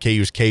talking about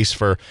KU's case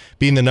for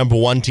being the number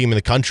 1 team in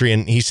the country.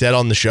 And he said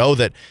on the show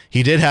that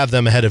he did have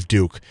them ahead of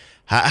Duke.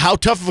 How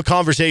tough of a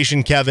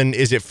conversation, Kevin,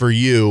 is it for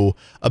you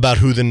about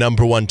who the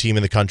number 1 team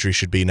in the country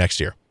should be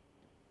next year?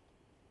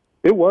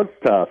 It was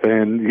tough,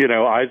 and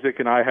Isaac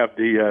and I have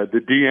the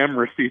DM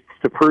receipts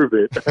to prove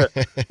it.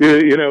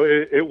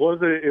 It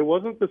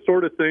wasn't the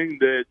sort of thing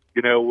that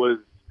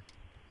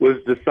was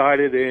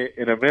decided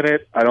in a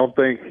minute. I don't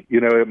think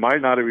it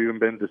might not have even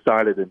been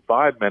decided in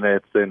 5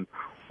 minutes. And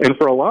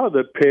for a lot of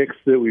the picks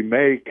that we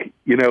make,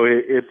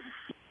 it's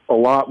a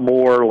lot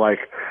more like,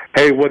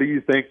 hey, what do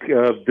you think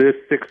of this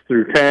 6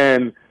 through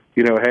 10?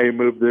 Hey,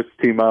 move this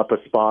team up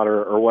a spot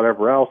or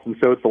whatever else. And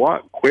so it's a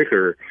lot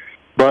quicker.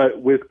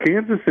 But with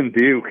Kansas and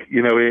Duke,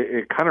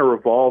 it kind of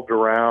revolved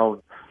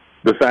around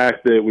the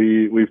fact that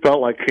we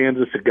felt like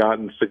Kansas had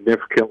gotten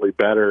significantly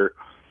better.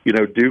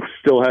 Duke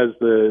still has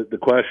the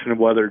question of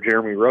whether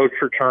Jeremy Roach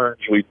returns.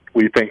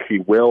 We think he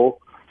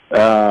will.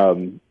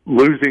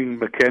 Losing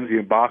Mackenzie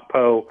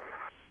Mgbacko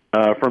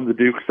from the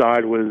Duke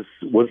side was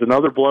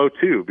another blow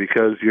too,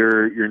 because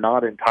you're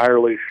not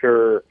entirely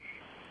sure,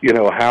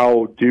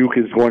 how Duke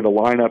is going to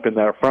line up in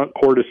that front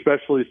court,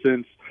 especially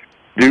since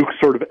Duke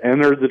sort of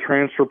entered the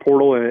transfer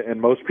portal,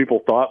 and most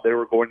people thought they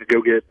were going to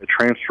go get a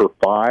transfer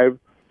 5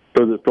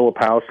 so that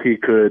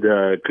Filipowski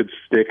could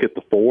stick at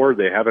the 4.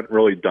 They haven't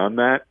really done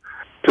that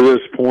to this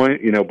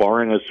point,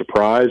 barring a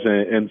surprise.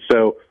 And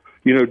so,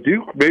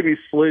 Duke maybe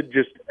slid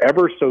just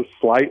ever so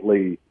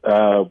slightly.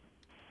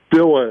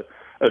 Still a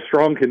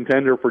strong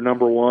contender for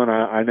number 1.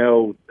 I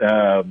know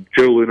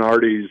Joe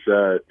Lunardi's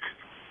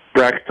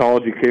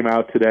bracketology came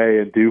out today,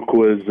 and Duke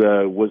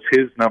was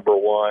his number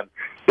 1.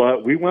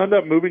 But we wound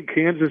up moving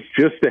Kansas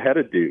just ahead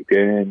of Duke,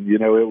 and it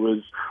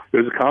was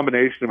a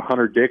combination of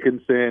Hunter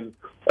Dickinson.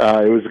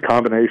 It was a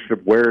combination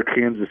of where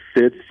Kansas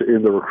sits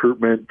in the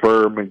recruitment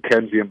for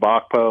Mackenzie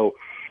Mgbacko,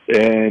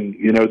 and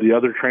the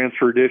other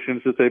transfer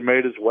additions that they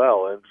made as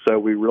well. And so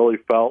we really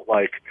felt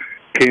like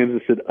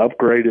Kansas had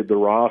upgraded the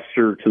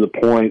roster to the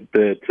point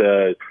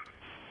that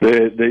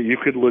that you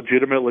could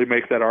legitimately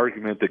make that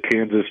argument that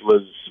Kansas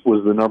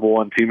was the number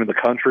 1 team in the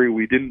country.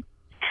 We didn't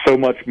so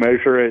much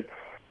measure it,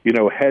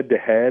 head to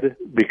head,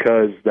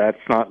 because that's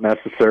not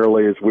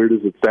necessarily, as weird as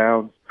it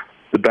sounds,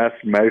 the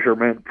best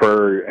measurement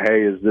for,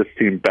 hey, is this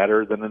team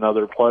better than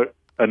another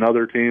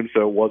team?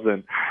 So it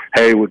wasn't,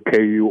 hey, would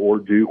KU or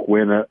Duke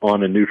win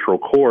on a neutral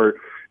court?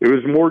 It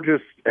was more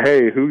just,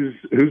 hey, who's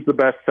the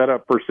best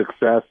setup for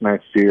success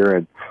next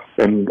year?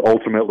 And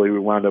ultimately we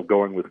wound up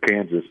going with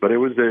Kansas. But it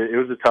was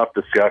a tough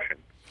discussion.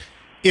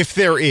 If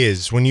there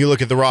is, when you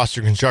look at the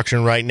roster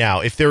construction right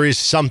now, if there is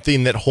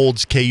something that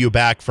holds KU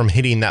back from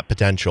hitting that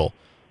potential,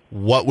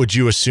 what would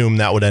you assume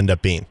that would end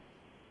up being?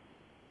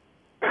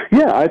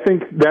 Yeah, I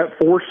think that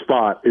 4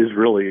 spot is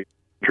really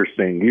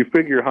interesting. You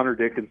figure Hunter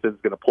Dickinson's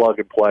going to plug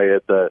and play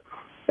at the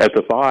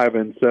 5,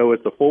 and so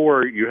at the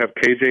 4 you have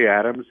KJ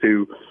Adams,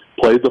 who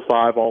played the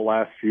 5 all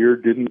last year,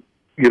 didn't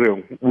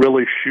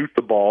really shoot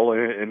the ball,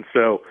 and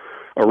so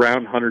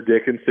around Hunter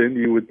Dickinson,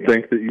 you would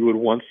think that you would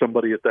want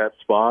somebody at that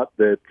spot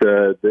that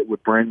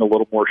would bring a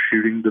little more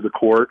shooting to the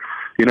court,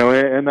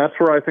 and that's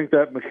where I think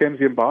that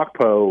Mackenzie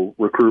Mgbacko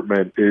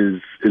recruitment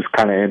is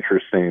kind of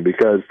interesting,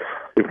 because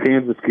if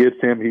Kansas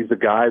gets him, he's a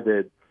guy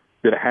that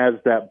has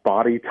that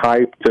body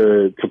type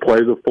to play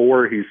the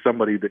 4. He's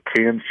somebody that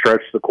can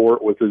stretch the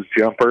court with his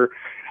jumper.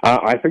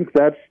 I think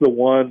that's the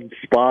one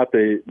spot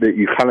that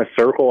you kind of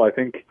circle. I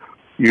think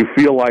you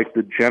feel like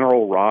the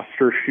general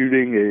roster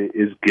shooting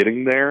is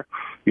getting there.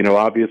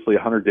 Obviously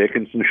Hunter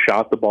Dickinson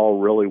shot the ball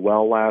really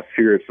well last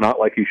year. It's not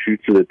like he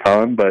shoots it a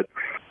ton, but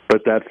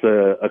that's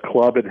a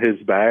club in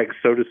his bag,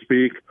 so to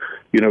speak.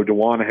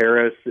 DeJuan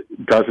Harris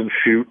doesn't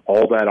shoot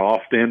all that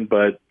often,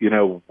 but,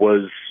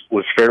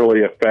 was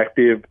fairly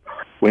effective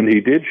when he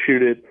did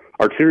shoot it.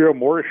 Arterio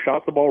Morris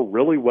shot the ball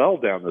really well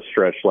down the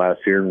stretch last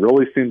year and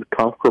really seemed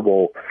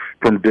comfortable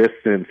from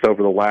distance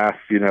over the last,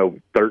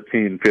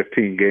 13,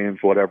 15 games,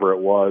 whatever it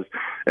was.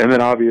 And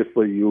then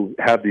obviously you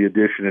have the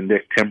addition of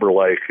Nick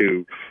Timberlake,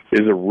 who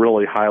is a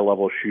really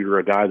high-level shooter,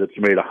 a guy that's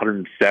made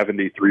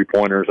 170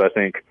 three-pointers, I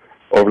think,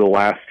 over the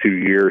last 2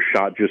 years,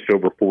 shot just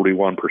over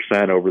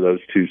 41% over those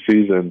 2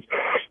 seasons.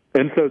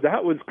 And so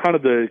that was kind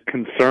of the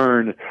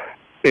concern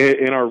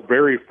in our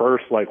very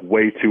first,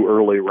 way too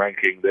early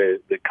ranking that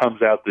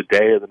comes out the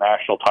day of the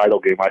national title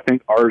game. I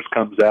think ours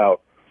comes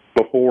out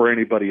before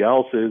anybody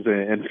else's,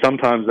 and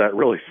sometimes that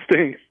really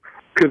stinks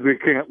because we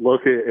can't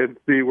look at and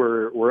see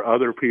where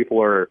other people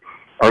are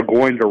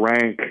going to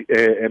rank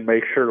and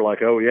make sure,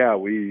 oh, yeah,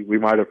 we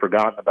might have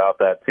forgotten about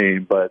that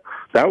team. But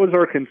that was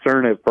our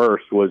concern at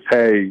first was,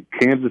 hey,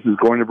 Kansas is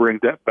going to bring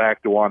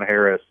back DeJuan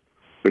Harris.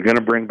 They're going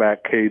to bring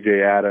back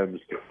KJ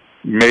Adams.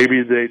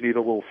 Maybe they need a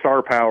little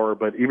star power,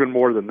 but even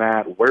more than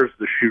that, where's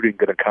the shooting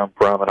going to come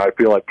from? And I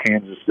feel like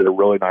Kansas did a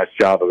really nice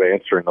job of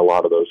answering a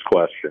lot of those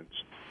questions.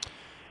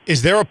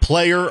 Is there a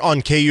player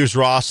on KU's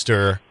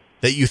roster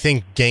that you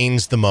think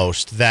gains the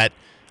most, that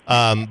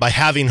by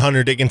having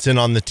Hunter Dickinson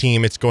on the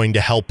team, it's going to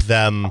help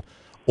them,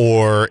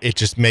 or it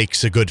just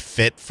makes a good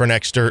fit for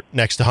next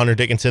to Hunter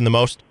Dickinson the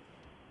most?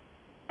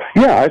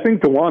 Yeah, I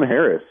think DeJuan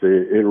Harris,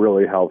 it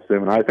really helps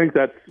him. And I think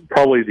that's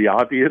probably the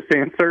obvious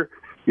answer.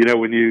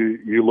 When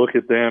you look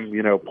at them,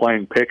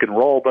 playing pick and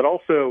roll, but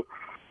also,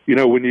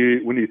 when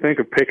you think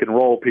of pick and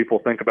roll, people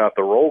think about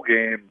the roll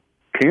game.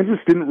 Kansas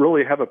didn't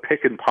really have a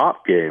pick and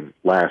pop game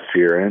last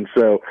year. And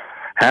so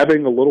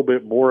having a little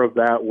bit more of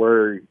that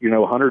where,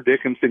 Hunter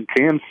Dickinson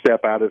can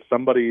step out if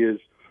somebody is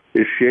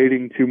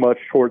shading too much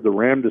toward the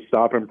rim to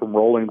stop him from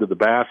rolling to the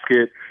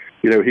basket.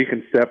 He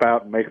can step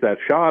out and make that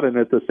shot. And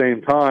at the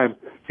same time,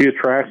 he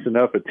attracts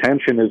enough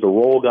attention as a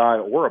roll guy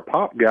or a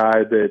pop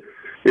guy that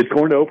it's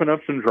going to open up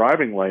some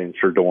driving lanes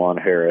for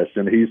DeJuan Harris.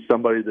 And he's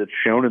somebody that's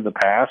shown in the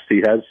past he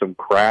has some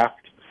craft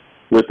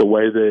with the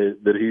way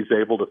that he's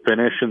able to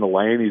finish in the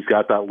lane. He's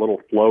got that little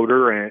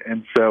floater.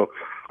 And so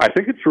I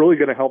think it's really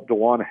going to help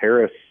DeJuan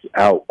Harris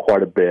out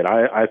quite a bit.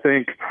 I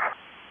think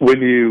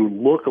when you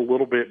look a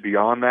little bit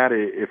beyond that,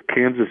 if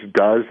Kansas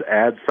does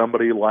add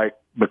somebody like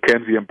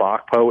Mackenzie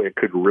Mgbacko, it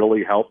could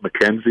really help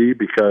Mackenzie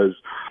because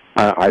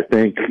I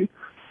think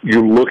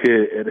you look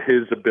at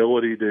his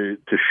ability to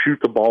shoot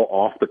the ball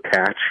off the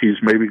catch. He's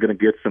maybe going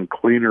to get some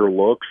cleaner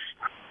looks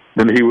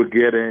than he would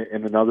get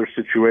in another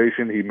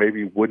situation. He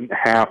maybe wouldn't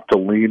have to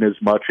lean as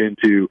much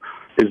into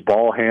his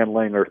ball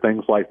handling or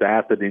things like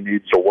that he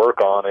needs to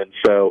work on. And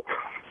so,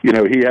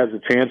 he has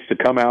a chance to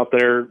come out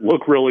there,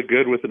 look really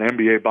good with an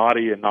NBA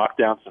body and knock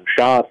down some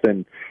shots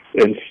and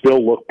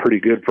still look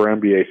pretty good for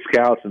NBA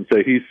scouts. And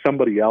so he's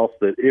somebody else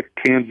that if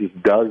Kansas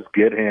does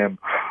get him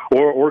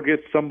or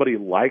get somebody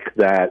like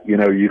that,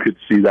 you could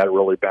see that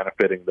really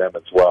benefiting them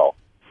as well.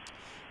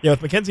 Yeah,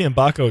 with Mackenzie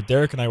Mgbacko,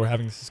 Derek and I were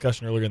having this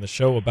discussion earlier in the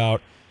show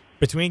about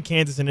between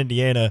Kansas and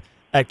Indiana.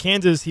 At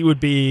Kansas, he would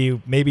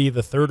be maybe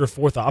the third or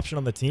fourth option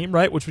on the team,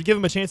 right? Which would give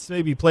him a chance to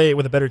maybe play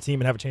with a better team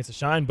and have a chance to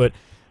shine. But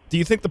do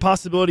you think the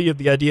possibility of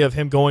the idea of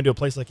him going to a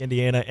place like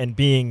Indiana and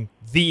being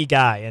the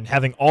guy and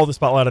having all the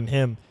spotlight on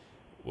him,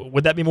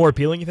 would that be more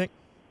appealing, you think?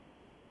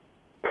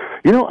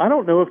 I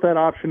don't know if that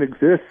option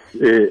exists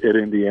at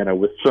Indiana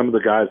with some of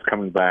the guys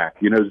coming back.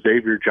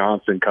 Xavier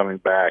Johnson coming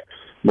back,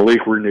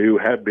 Malik Renew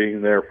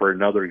being there for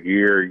another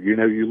year.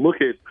 You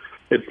look at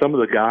some of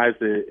the guys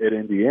at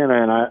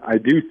Indiana, and I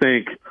do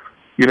think,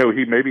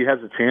 he maybe has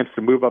a chance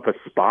to move up a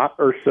spot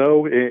or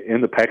so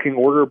in the pecking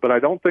order, but I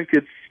don't think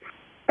it's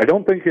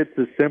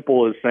as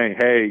simple as saying,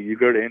 hey, you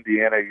go to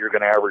Indiana, you're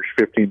going to average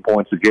 15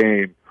 points a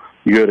game.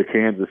 You go to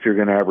Kansas, you're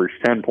going to average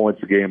 10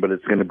 points a game, but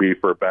it's going to be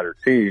for a better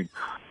team.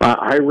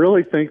 I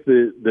really think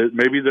that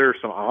maybe there are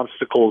some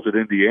obstacles at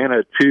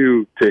Indiana,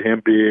 too, to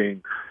him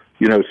being,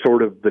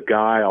 sort of the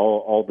guy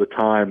all the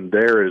time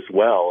there as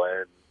well.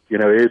 And,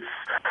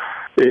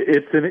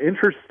 it's an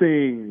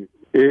interesting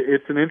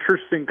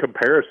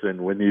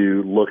comparison when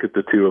you look at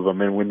the two of them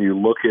and when you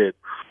look at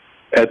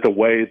the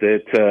way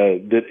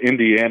that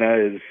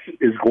Indiana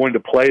is going to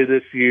play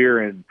this year.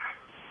 And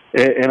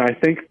I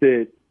think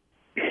that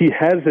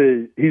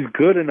he's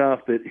good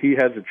enough that he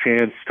has a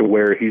chance to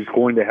where he's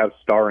going to have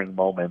starring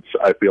moments,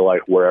 I feel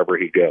like, wherever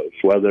he goes,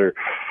 whether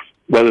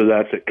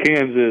that's at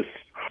Kansas,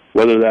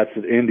 whether that's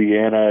at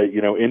Indiana,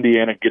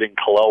 Indiana getting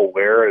Khalil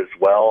Ware as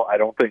well. I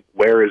don't think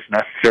Ware is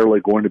necessarily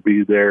going to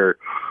be their,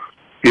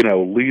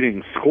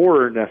 leading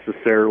scorer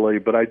necessarily,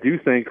 but I do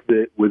think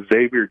that with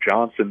Xavier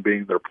Johnson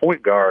being their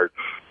point guard,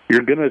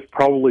 you're going to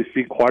probably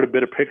see quite a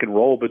bit of pick and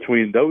roll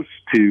between those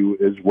two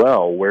as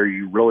well, where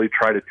you really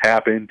try to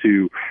tap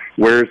into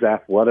where's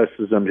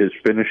athleticism, his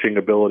finishing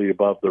ability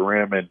above the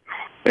rim, and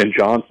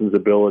Johnson's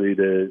ability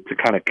to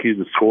kind of key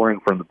the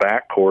scoring from the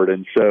backcourt.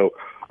 And so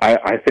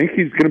I think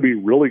he's going to be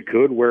really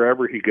good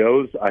wherever he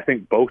goes. I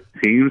think both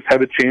teams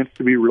have a chance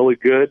to be really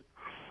good.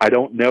 I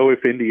don't know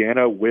if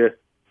Indiana with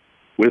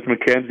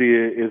Mackenzie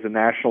is a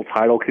national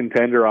title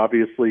contender.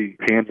 Obviously,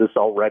 Kansas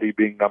already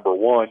being number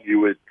one, you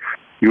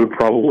would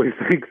probably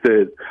think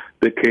that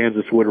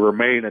Kansas would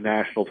remain a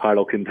national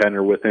title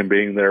contender with him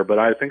being there. But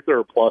I think there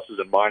are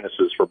pluses and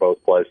minuses for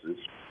both places.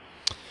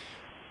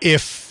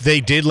 If they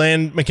did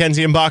land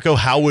Mackenzie Mgbacko,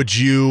 how would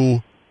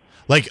you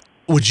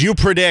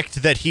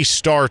predict that he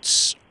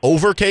starts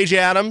over KJ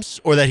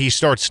Adams or that he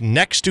starts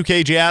next to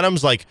KJ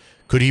Adams? Like,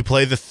 could he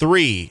play the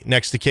 3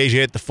 next to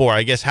KJ at the 4?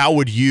 I guess, how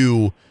would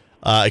you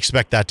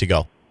expect that to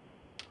go?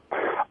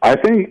 I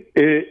think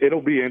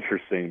it'll be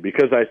interesting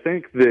because I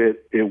think that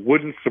it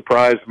wouldn't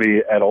surprise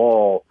me at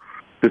all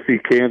to see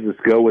Kansas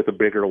go with a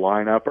bigger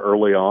lineup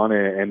early on,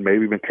 and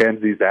maybe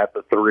Mackenzie's at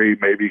the 3,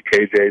 maybe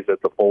KJ's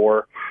at the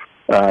 4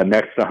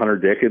 next to Hunter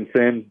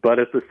Dickinson. But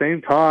at the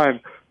same time,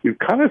 you've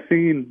kind of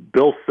seen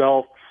Bill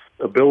Self's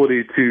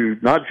ability to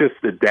not just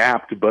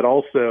adapt, but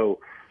also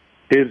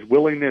his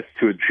willingness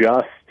to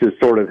adjust to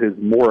sort of his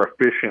more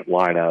efficient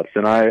lineups.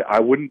 And I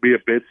wouldn't be a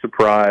bit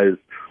surprised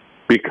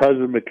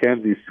because of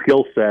Mackenzie's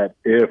skill set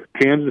if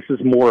Kansas's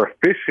more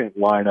efficient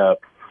lineup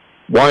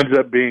winds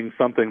up being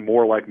something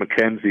more like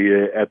Mackenzie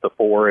at the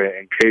 4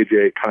 and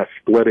KJ kind of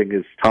splitting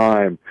his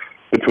time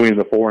between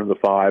the 4 and the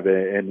 5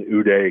 and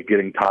Uday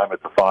getting time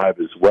at the 5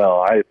 as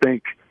well. I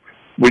think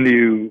when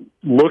you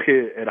look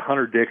at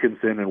Hunter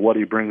Dickinson and what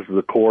he brings to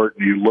the court,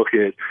 and you look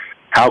at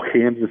how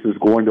Kansas is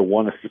going to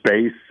want to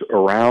space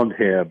around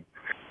him,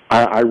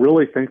 I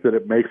really think that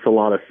it makes a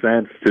lot of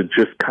sense to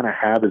just kind of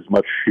have as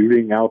much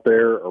shooting out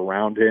there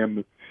around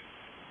him,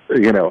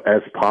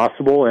 as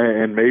possible.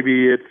 And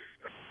maybe it's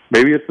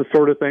the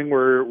sort of thing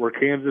where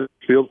Kansas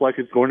feels like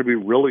it's going to be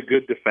really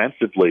good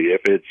defensively if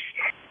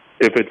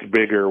it's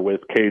bigger with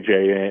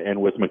KJ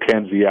and with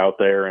Mackenzie out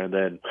there, and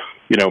then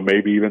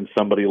maybe even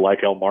somebody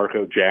like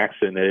Elmarco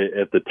Jackson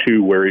at the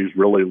 2 where he's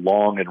really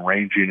long and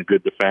rangy and a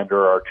good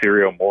defender, or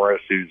Arterio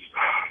Morris who's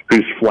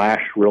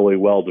flashed really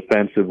well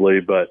defensively.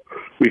 But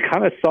we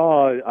kind of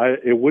saw,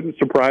 it wouldn't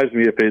surprise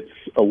me if it's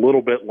a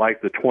little bit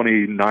like the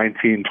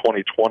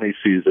 2019-2020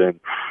 season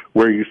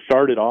where you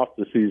started off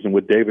the season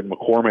with David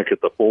McCormick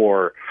at the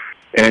 4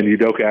 and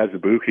Udoka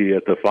Azubuike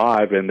at the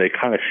 5, and they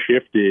kind of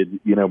shifted,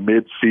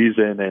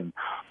 mid-season,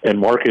 and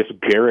Marcus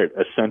Garrett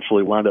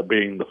essentially wound up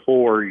being the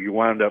 4. You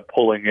wound up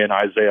pulling in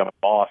Isaiah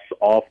Moss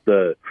off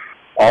the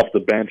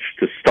bench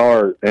to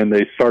start, and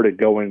they started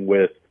going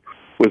with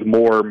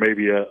more,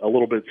 maybe a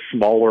little bit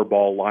smaller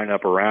ball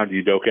lineup around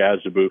Udoka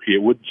Azubuike.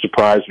 It wouldn't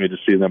surprise me to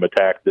see them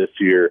attack this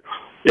year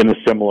in a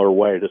similar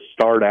way, to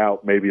start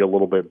out maybe a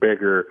little bit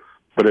bigger,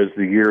 but as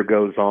the year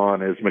goes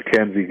on, as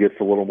Mackenzie gets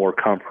a little more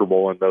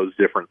comfortable in those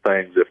different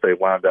things, if they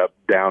wound up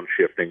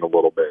downshifting a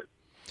little bit.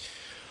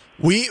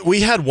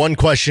 We had one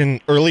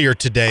question earlier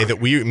today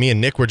that me and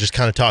Nick were just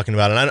kind of talking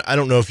about, and I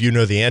don't know if you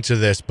know the answer to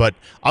this, but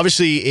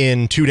obviously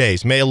in 2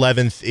 days, May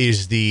 11th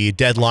is the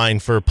deadline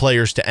for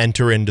players to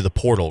enter into the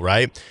portal,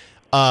 right?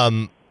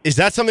 Is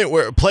that something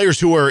where players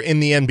who are in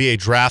the NBA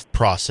draft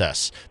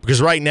process,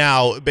 because right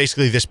now,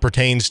 basically this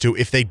pertains to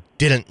if they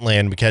didn't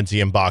land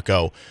Mackenzie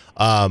Mgbacko,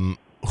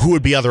 who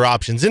would be other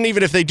options? And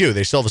even if they do,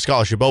 they still have a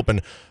scholarship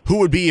open. Who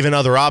would be even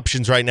other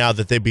options right now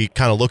that they'd be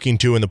kind of looking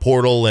to in the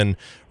portal and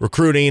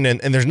recruiting? And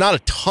there's not a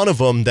ton of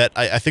them that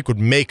I think would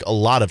make a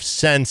lot of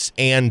sense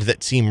and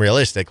that seem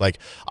realistic. Like,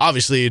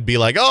 obviously, it'd be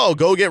like, oh,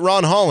 go get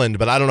Ron Holland,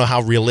 but I don't know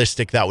how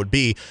realistic that would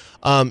be.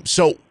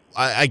 So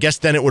I guess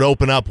then it would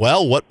open up,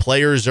 well, what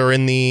players are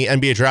in the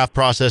NBA draft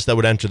process that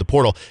would enter the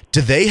portal?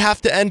 Do they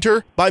have to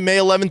enter by May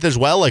 11th as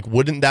well? Like,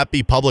 wouldn't that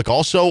be public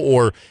also?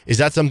 Or is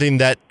that something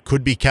that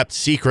could be kept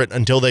secret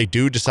until they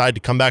do decide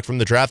to come back from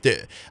the draft?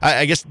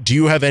 I guess, do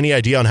you have any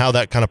idea on how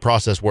that kind of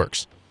process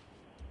works?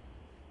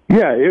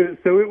 Yeah,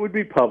 so it would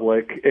be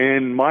public.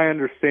 And my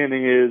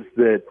understanding is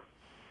that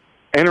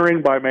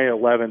entering by May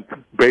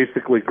 11th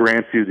basically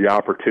grants you the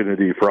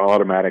opportunity for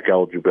automatic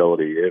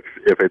eligibility if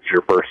it's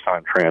your first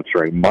time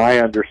transferring. My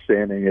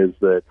understanding is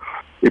that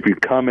if you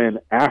come in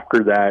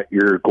after that,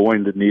 you're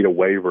going to need a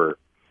waiver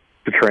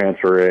to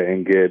transfer it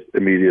and get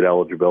immediate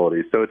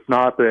eligibility. So it's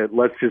not that,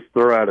 let's just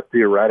throw out a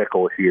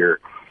theoretical here.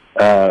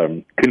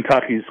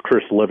 Kentucky's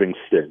Chris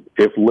Livingston.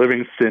 If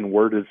Livingston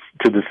were to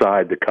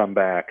decide to come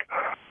back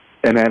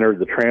and enter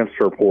the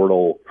transfer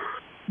portal,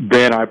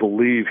 then I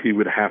believe he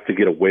would have to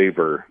get a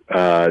waiver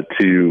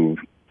to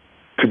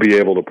be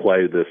able to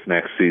play this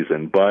next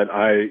season. But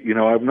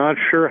I'm not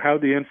sure how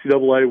the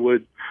NCAA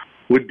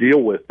would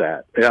deal with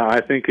that.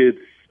 I think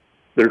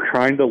they're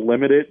trying to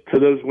limit it to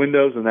those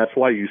windows, and that's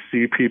why you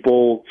see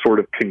people sort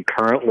of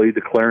concurrently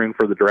declaring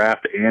for the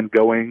draft and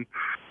going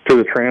to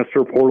the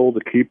transfer portal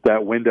to keep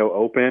that window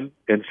open.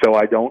 And so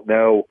I don't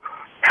know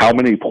how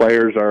many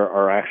players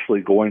are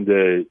actually going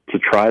to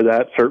try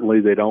that.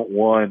 Certainly, they don't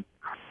want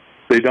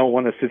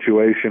a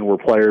situation where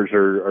players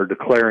are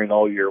declaring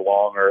all year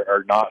long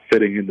or not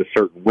fitting into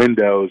certain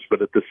windows.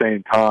 But at the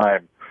same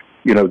time,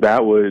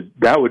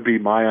 that would be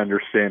my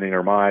understanding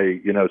or my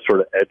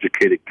sort of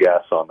educated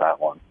guess on that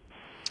one.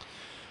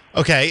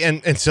 Okay,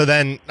 and so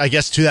then I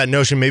guess to that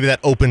notion, maybe that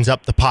opens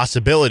up the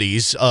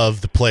possibilities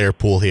of the player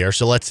pool here.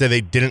 So let's say they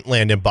didn't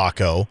land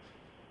Mgbacko.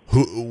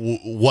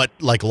 What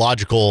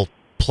logical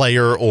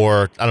player,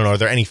 or I don't know, are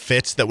there any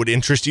fits that would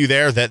interest you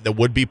there that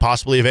would be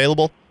possibly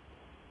available?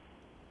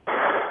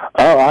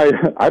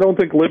 I don't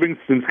think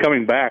Livingston's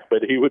coming back,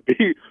 but he would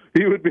be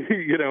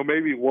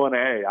maybe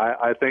 1A.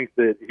 I think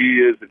that he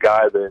is a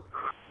guy that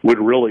would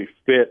really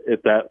fit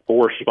at that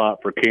 4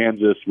 spot for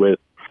Kansas with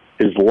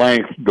his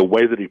length. The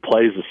way that he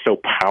plays is so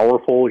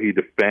powerful. He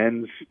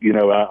defends.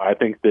 I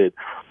think that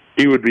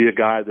he would be a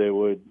guy that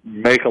would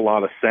make a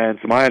lot of sense.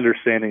 My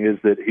understanding is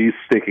that he's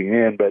sticking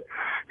in, but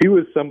he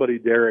was somebody,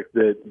 Derek,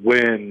 that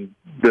when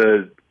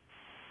the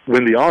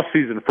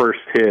offseason first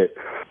hit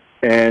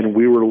and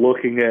we were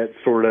looking at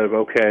sort of,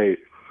 okay,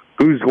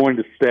 who's going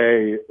to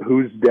stay,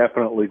 who's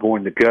definitely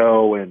going to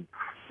go, and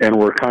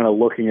we're kind of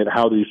looking at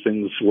how these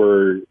things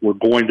were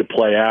going to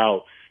play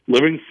out.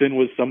 Livingston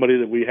was somebody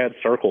that we had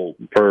circled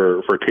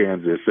for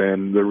Kansas,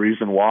 and the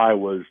reason why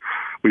was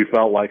we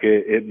felt like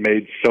it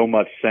made so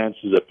much sense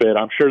as a fit.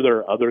 I'm sure there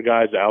are other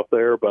guys out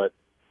there, but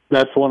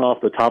that's one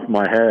off the top of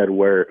my head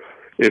where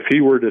if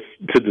he were to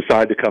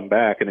decide to come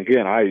back, and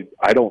again,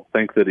 I don't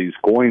think that he's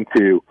going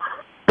to,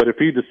 but if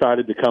he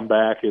decided to come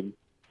back and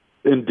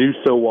do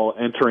so while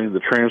entering the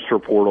transfer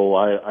portal,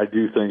 I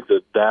do think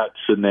that that's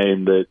a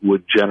name that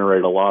would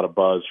generate a lot of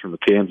buzz from the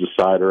Kansas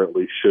side, or at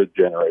least should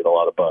generate a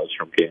lot of buzz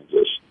from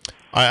Kansas.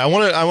 I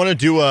want to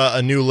do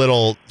a new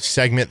little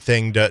segment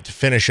thing to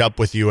finish up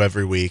with you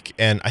every week,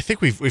 and I think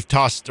we've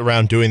tossed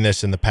around doing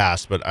this in the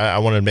past, but I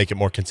want to make it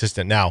more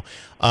consistent now.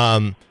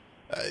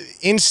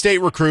 In-state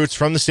recruits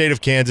from the state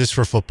of Kansas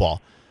for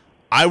football.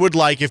 I would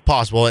like, if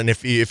possible, and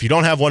if you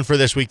don't have one for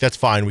this week, that's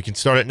fine. We can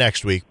start it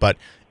next week, but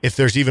if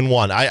there's even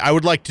one, I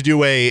would like to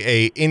do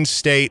a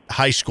in-state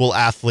high school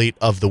athlete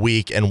of the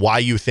week and why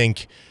you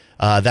think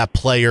that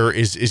player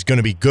is going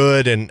to be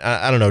good, and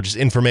I don't know, just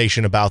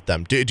information about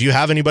them. Do you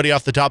have anybody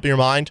off the top of your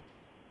mind?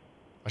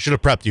 I should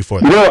have prepped you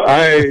for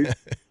that.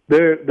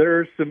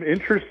 There's some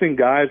interesting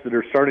guys that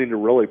are starting to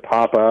really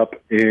pop up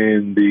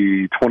in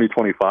the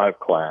 2025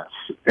 class,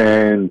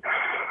 and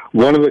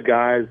one of the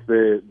guys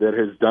that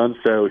has done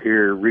so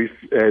here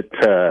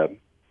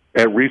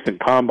at recent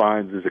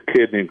combines is a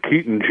kid named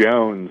Keaton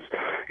Jones.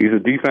 He's a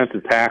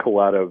defensive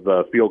tackle out of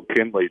Field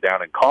Kinley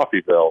down in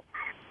Coffeyville.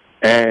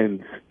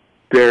 And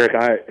Derek,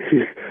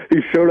 he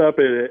showed up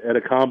at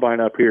a combine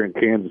up here in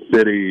Kansas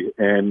City,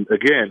 and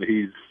again,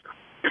 he's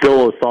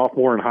still a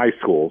sophomore in high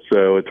school.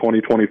 So at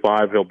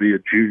 2025, he'll be a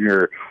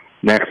junior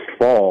next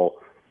fall.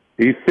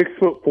 He's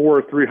 6'4",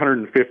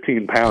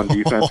 315-pound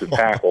defensive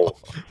tackle.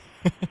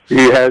 He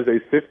has a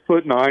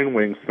 6'9"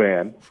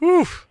 wingspan.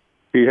 Whew.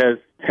 He has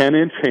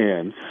 10-inch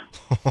hands,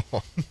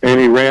 and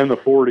he ran the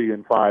 40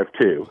 in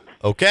 5.2.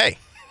 Okay.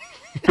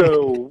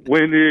 So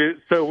when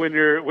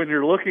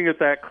you're looking at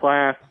that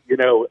class,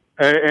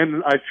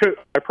 and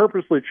I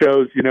purposely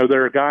chose,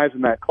 there are guys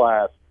in that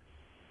class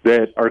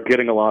that are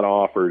getting a lot of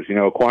offers.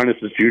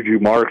 Aquinas' Juju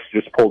Marks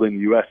just pulled in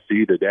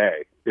USC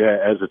today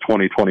as a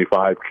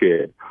 2025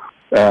 kid.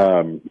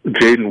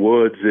 Jaden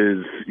Woods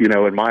is,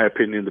 in my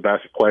opinion, the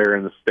best player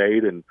in the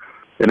state and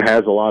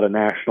has a lot of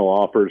national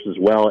offers as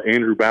well.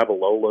 Andrew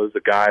Babalola is a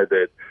guy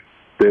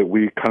that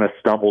we kind of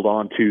stumbled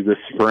onto this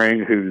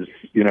spring, who's,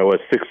 a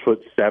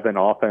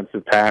 6'7"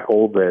 offensive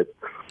tackle that,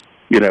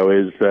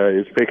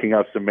 is picking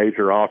up some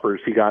major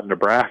offers. He got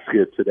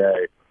Nebraska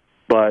today.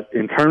 But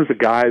in terms of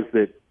guys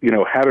that,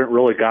 haven't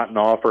really gotten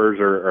offers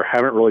or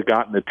haven't really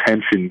gotten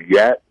attention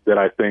yet, that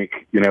I think,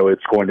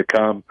 it's going to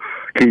come,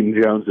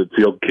 Keaton Jones at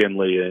Field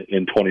Kinley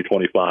in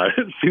 2025.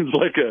 It seems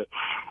like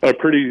a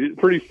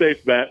pretty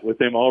safe bet with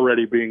him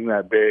already being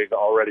that big,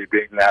 already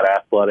being that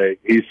athletic.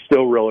 He's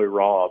still really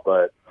raw,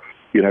 but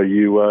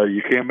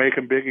you can't make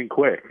them big and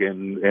quick,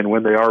 and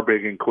when they are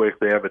big and quick,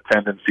 they have a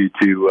tendency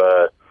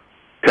to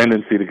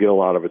get a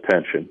lot of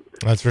attention.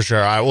 That's for sure.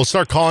 All right, we'll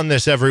start calling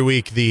this every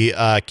week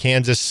the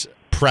Kansas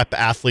Prep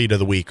Athlete of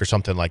the Week or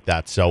something like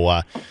that. So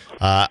I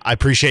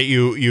appreciate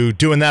you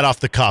doing that off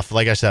the cuff.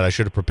 Like I said, I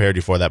should have prepared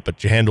you for that,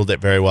 but you handled it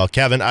very well.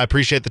 Kevin, I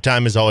appreciate the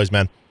time as always,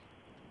 man.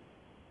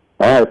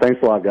 All right,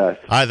 thanks a lot, guys.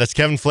 All right, that's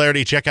Kevin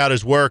Flaherty. Check out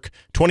his work,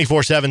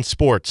 24/7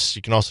 Sports.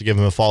 You can also give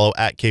him a follow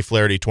at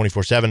KFlaherty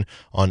 24/7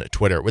 on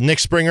Twitter. With Nick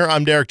Springer,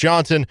 I'm Derek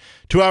Johnson.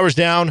 2 hours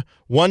down,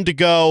 1 to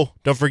go.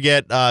 Don't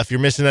forget, if you're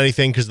missing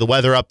anything because of the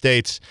weather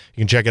updates, you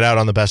can check it out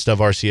on the Best of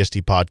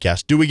RCST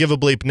podcast. Do we give a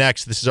bleep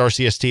next? This is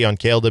RCST on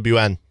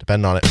KLWN.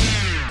 Depend on it.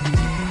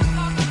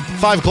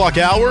 5 o'clock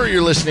hour,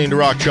 you're listening to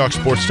Rock Chalk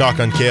Sports Talk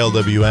on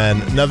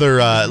KLWN. Another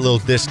little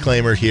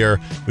disclaimer here.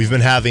 We've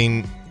been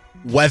having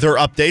weather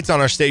updates on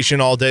our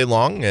station all day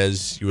long,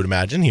 as you would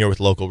imagine, here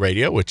with local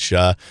radio, which,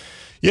 the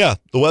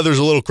weather's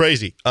a little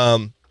crazy.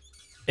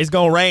 It's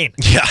going to rain.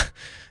 Yeah,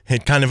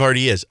 it kind of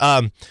already is.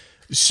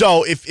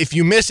 So if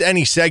you miss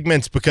any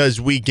segments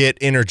because we get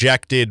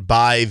interjected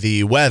by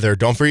the weather,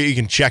 don't forget you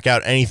can check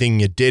out anything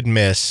you did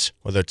miss,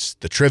 whether it's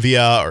the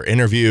trivia or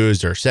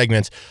interviews or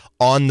segments,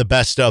 on the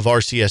Best of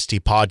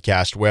RCST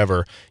podcast,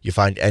 wherever you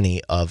find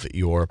any of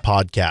your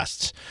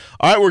podcasts.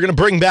 All right, we're going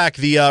to bring back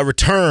the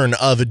return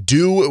of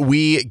Do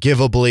We Give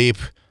a Bleep?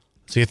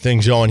 Let's get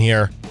things going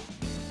here.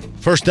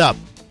 First up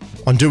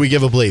on Do We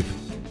Give a Bleep?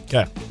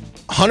 Okay.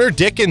 Hunter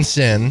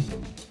Dickinson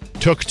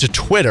took to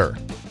Twitter.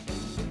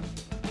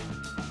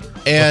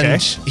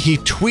 And he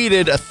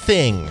tweeted a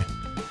thing.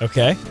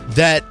 Okay.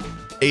 That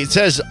it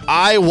says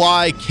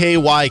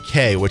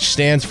IYKYK, which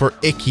stands for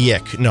ick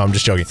yick. No, I'm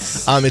just joking.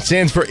 It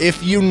stands for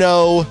if you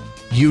know,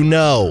 you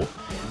know.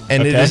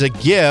 And it is a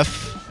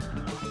GIF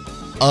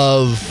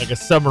of like a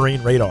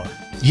submarine radar.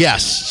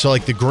 Yes. So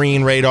like the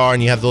green radar,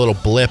 and you have the little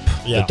blip,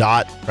 the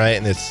dot, right?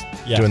 And it's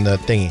doing the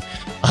thingy.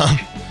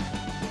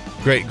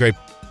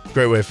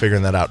 Great way of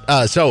figuring that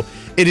out. So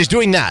it is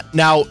doing that.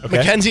 Now,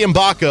 Mackenzie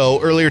Mgbacko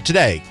earlier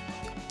today,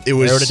 it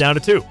was narrowed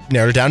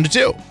it down to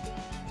two.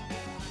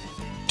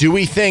 Do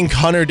we think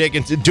Hunter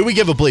Dickinson? Do we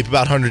give a bleep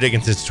about Hunter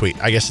Dickinson's tweet?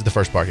 I guess is the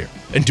first part here.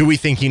 And do we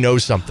think he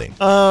knows something?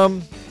 I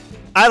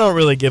don't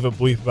really give a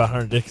bleep about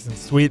Hunter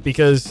Dickinson's tweet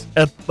because,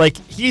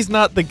 he's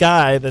not the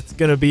guy that's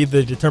going to be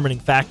the determining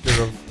factor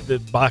of the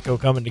Mgbacko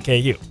coming to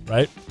KU,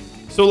 right?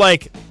 So,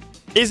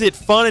 is it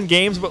fun and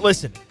games? But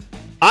listen,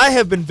 I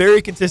have been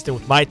very consistent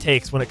with my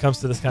takes when it comes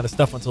to this kind of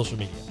stuff on social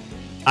media.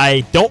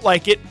 I don't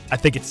like it. I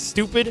think it's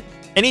stupid.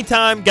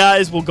 Anytime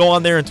guys will go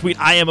on there and tweet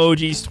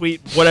IMOGs, tweet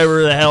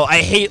whatever the hell,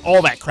 I hate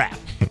all that crap,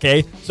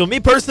 okay? So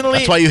me personally...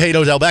 That's why you hate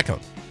Odell Beckham.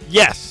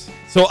 Yes.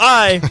 So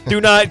I do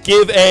not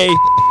give a...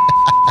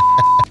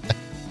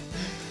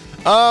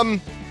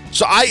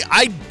 So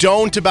I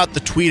don't about the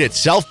tweet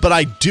itself, but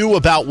I do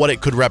about what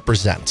it could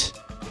represent.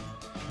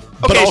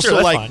 Okay, but also,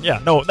 sure, that's fine.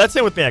 Yeah, no, that's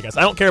it with me, I guess.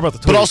 I don't care about the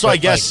tweet. But also, I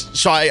guess,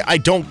 so I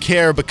don't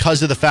care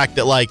because of the fact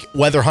that,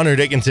 whether Hunter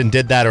Dickinson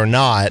did that or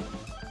not,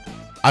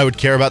 I would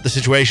care about the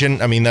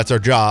situation. I mean, that's our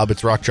job.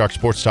 It's Rock Chalk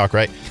Sports Talk,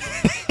 right?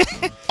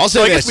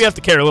 Also, I guess we have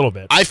to care a little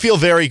bit. I feel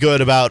very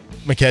good about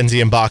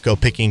Mackenzie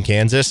Mgbacko picking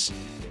Kansas,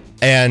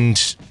 and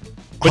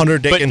Hunter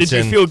Dickinson. But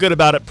did you feel good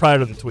about it prior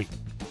to the tweet?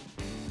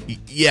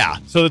 Yeah.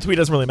 So the tweet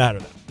doesn't really matter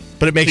then.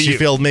 But it makes you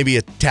feel maybe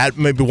a tad,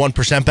 maybe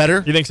 1%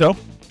 better. You think so?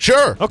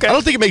 Sure. Okay. I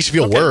don't think it makes you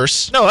feel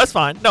worse. No, that's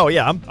fine. No,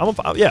 yeah,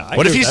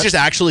 What if he's just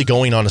actually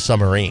going on a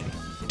submarine?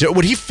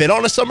 Would he fit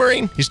on a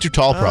submarine? He's too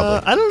tall,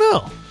 probably. I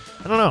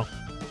don't know.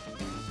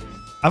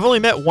 I've only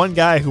met one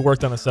guy who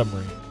worked on a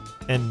submarine,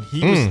 and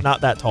he was not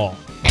that tall.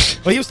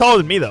 Well, he was taller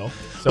than me, though.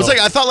 So. It's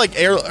I thought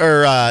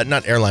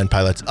not airline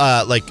pilots,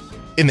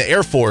 in the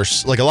Air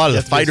Force, a lot of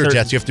the fighter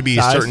jets, you have to be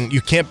a certain,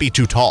 you can't be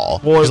too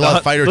tall. Well, a lot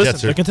of fighter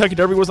jets are. The Kentucky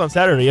Derby was on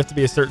Saturday. You have to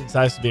be a certain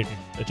size to be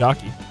a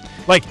jockey.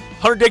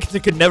 Hunter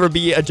Dickinson could never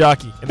be a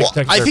jockey in the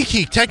Kentucky Derby. I think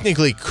he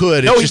technically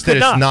could. No, it's just that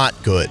it's not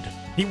good.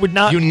 He would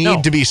not. You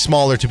need to be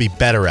smaller to be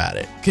better at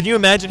it. Could you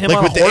imagine him on a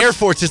horse? With the Air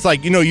Force, it's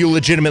you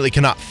legitimately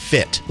cannot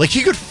fit.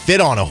 He could fit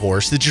on a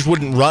horse that just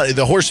wouldn't run.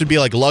 The horse would be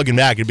lugging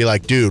back. It'd be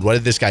dude, what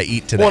did this guy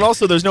eat today? Well, and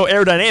also there's no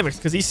aerodynamics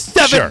because he's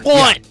 7'1". Sure,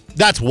 yeah.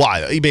 That's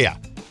why. But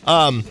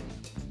yeah.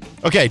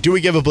 Okay, do we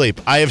give a bleep?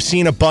 I have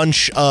seen a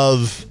bunch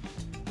of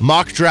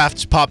mock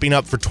drafts popping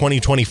up for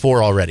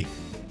 2024 already.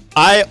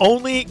 I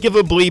only give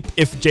a bleep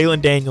if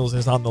Jalen Daniels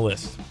is on the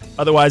list.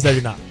 Otherwise, I do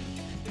not.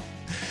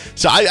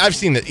 So I've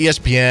seen that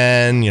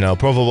ESPN,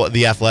 Pro Football,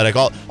 The Athletic,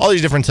 all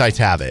these different sites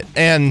have it.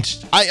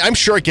 And I'm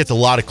sure it gets a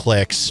lot of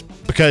clicks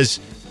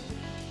because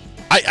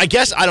I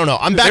guess, I don't know.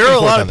 I'm back and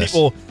forth on this.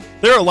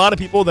 There are a lot of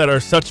people that are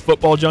such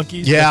football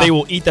junkies that they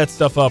will eat that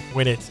stuff up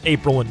when it's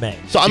April and May.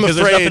 So I'm afraid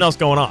there's nothing else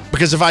going on.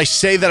 Because if I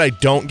say that I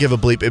don't give a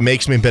bleep, it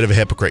makes me a bit of a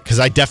hypocrite because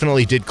I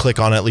definitely did click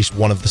on at least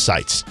one of the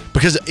sites.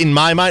 Because in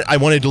my mind, I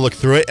wanted to look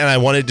through it and I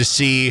wanted to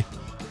see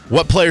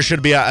what players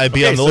should be on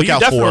the lookout for.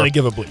 You definitely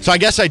give a bleep. So I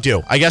guess I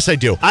do.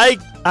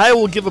 I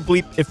will give a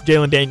bleep if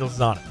Jalen Daniels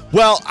is on it.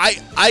 Well,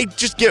 I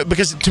just give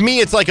because to me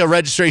it's like a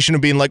registration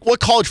of being what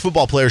college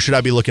football player should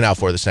I be looking out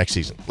for this next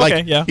season?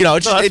 Okay, yeah.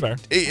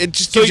 It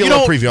just gives you a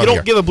little preview on here. You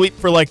don't give a bleep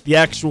for the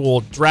actual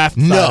draft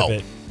side of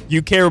it.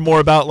 You care more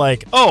about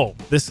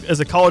this is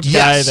a college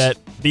guy that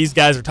these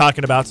guys are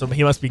talking about, so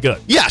he must be good.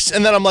 Yes,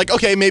 and then I'm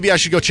okay, maybe I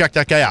should go check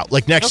that guy out.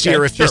 Next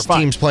year, if this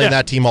team's playing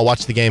that team, I'll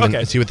watch the game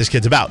and see what this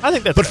kid's about. I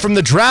think that's But from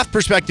the draft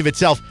perspective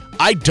itself,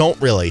 I don't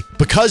really,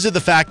 because of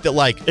the fact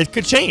that it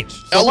could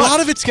change. A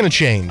lot of it's going to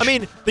change. I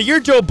mean, the year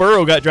Joe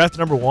Burrow got drafted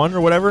number 1 or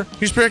whatever,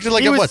 he was projected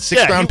a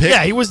sixth round pick?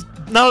 Yeah, he was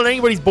not on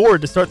anybody's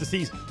board to start the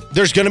season.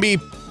 There's going to be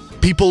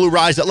people who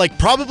rise up.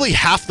 Probably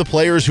half the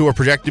players who are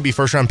projected to be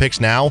first round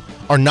picks now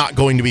are not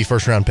going to be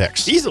first round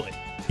picks. Easily.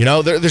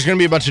 There's going to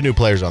be a bunch of new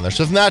players on there.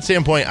 So from that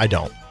standpoint, I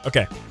don't.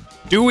 Okay.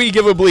 Do we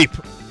give a bleep?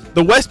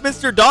 The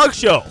Westminster Dog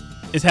Show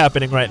is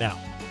happening right now.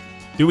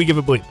 Do we give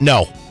a bleep?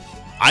 No.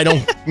 I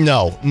don't.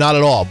 No, not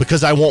at all,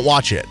 because I won't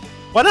watch it.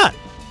 Why not?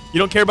 You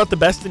don't care about the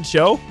Best in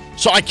Show?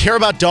 So I care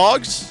about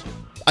dogs,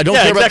 I don't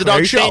care about the dog Are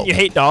you show. saying you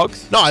hate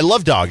dogs? No, I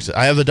love dogs.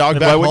 I have the dog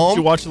Then back why wouldn't home.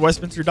 you watch the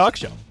Westminster Dog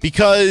Show?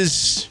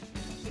 Because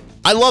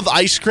I love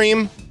ice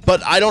cream,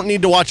 but I don't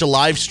need to watch a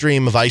live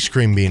stream of ice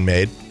cream being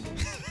made.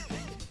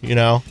 You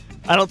know?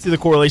 I don't see the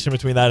correlation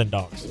between that and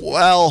dogs.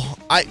 Well,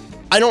 I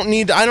don't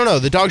know.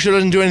 The dog show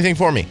doesn't do anything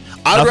for me.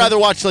 I'd rather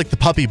watch like the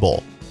Puppy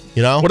Bowl,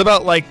 you know? What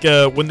about like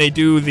when they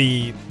do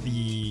the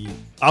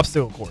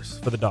obstacle course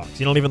for the dogs?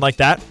 You don't even like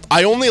that?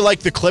 I only like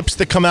the clips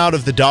that come out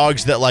of the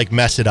dogs that like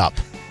mess it up.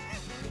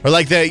 Or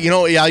like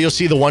you'll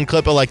see the one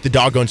clip of like the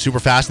dog going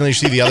super fast and then you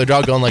see the other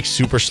dog going like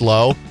super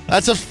slow.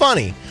 That's a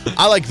funny.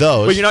 I like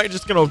those. But you're not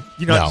just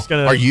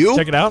gonna Are you?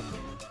 check it out?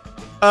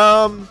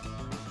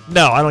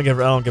 No, I don't give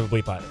a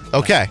bleep either.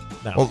 Okay.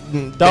 No.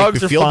 Well, Dogs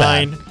make me are feel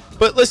fine. bad.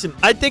 But listen,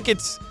 I think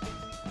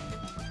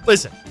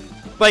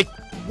like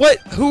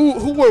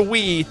who are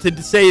we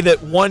to say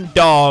that one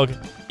dog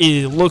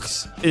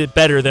looks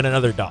better than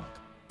another dog?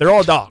 They're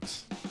all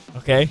dogs.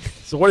 Okay?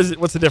 So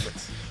what's the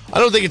difference? I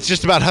don't think it's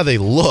just about how they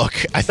look.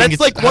 I think That's it's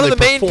like how one of the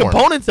they main perform.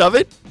 components of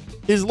it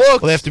is look.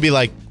 Well, they have to be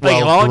like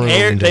long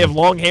hair. groomed They have and-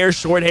 long hair,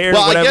 short hair,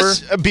 Well, whatever. I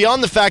guess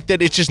beyond the fact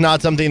that it's just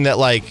not something that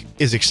like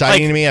is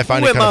exciting to me, I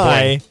find who it kind of am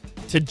boring.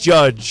 I to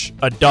judge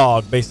a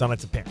dog based on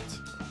its appearance?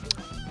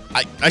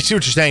 I see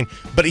what you're saying,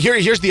 but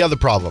here's the other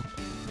problem.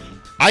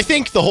 I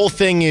think the whole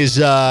thing is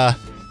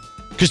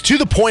because to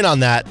the point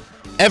on that,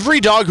 every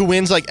dog who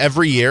wins like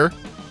every year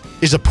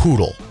is a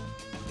poodle,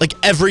 like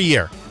every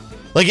year.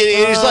 Like it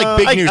is like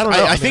big news. I don't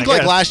know. I think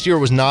like last year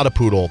was not a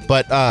poodle,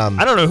 but I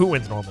don't know who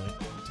wins normally,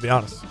 to be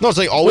honest. no, it's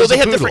like Well, always. they a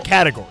have poodle. different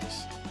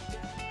categories.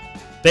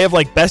 They have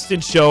like best in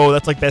show,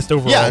 that's like best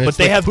overall, Yeah, and but it's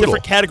they like have poodle.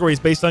 different categories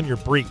based on your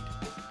breed.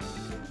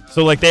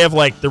 So like they have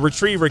like the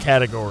retriever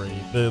category,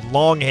 the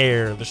long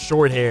hair, the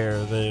short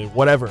hair, the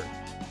whatever.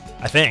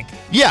 I think.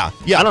 Yeah.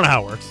 I don't know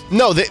how it works.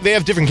 No, they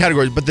have different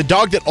categories, but the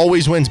dog that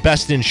always wins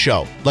best in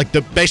show, like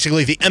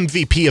basically the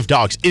MVP of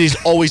dogs, it is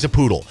always a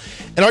poodle.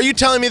 And are you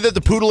telling me that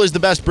the poodle is the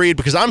best breed?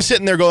 Because I'm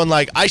sitting there going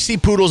like, I see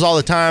poodles all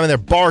the time, and they're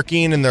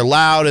barking, and they're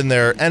loud, and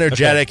they're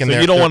energetic, Okay, and so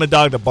they're. you don't want a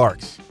dog that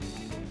barks.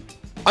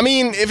 I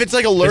mean, if it's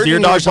like alerting your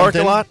or dog bark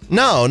something. a lot?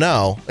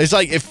 No. It's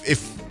like if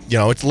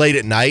it's late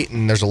at night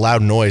and there's a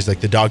loud noise, like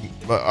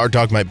our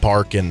dog might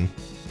bark and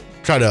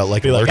try to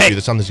like Be like, alert "Hey, you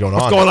that something's going on.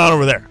 What's going on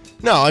over there?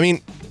 No, I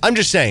mean, I'm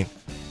just saying.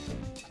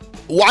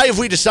 Why have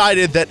we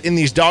decided that in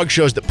these dog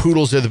shows that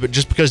poodles are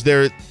just because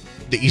they're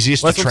the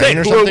easiest That's to what I'm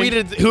train saying.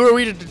 or something? Who are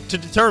we to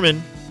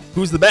determine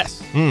who's the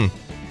best?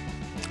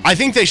 I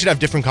think they should have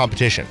different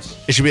competitions.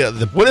 It should be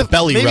the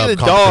belly maybe rub the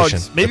competition,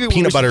 dogs? Maybe the what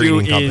peanut we butter should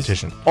do eating is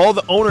competition. all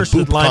the owners The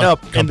should poop line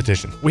up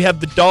competition. and we have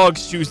the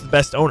dogs choose the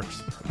best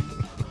owners.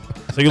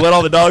 So you let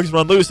all the dogs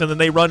run loose, and then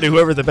they run to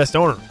whoever the best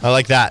owner is. I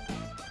like that.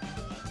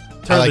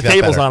 Turn like the that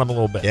tables better. on them a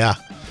little bit. Yeah.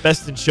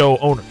 Best in show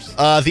owners.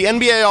 The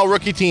NBA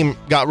All-Rookie team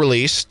got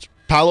released.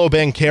 Paolo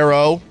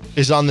Banchero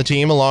is on the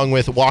team along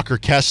with Walker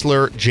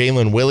Kessler,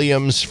 Jalen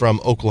Williams from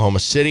Oklahoma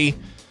City.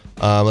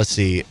 Let's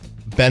see.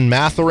 Ben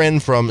Mathurin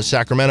from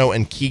Sacramento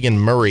and Keegan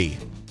Murray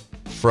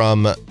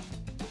from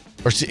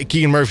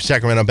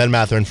Sacramento, Ben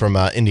Mathurin from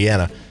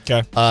Indiana.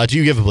 Okay. Do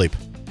you give a bleep?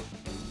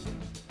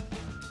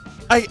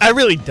 I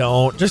really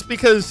don't. Just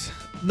because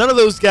none of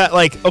those guys,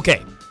 like,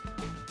 okay.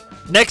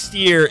 Next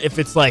year, if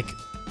it's like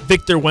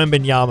Victor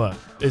Wembanyama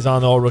is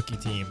on the all-rookie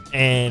team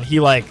and he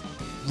like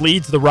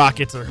leads the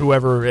Rockets or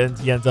whoever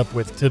he ends up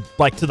with to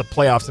the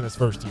playoffs in his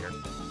first year,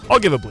 I'll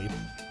give a bleep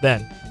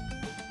then.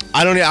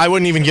 I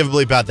wouldn't even give a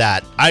bleep about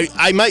that.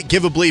 I might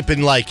give a bleep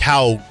in like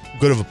how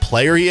good of a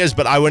player he is,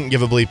 but I wouldn't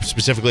give a bleep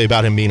specifically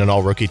about him being an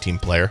all-rookie team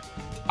player.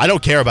 I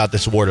don't care about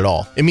this award at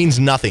all. It means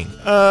nothing.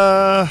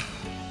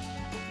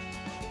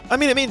 I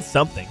mean, it means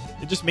something.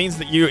 It just means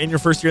that you, in your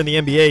first year in the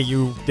NBA,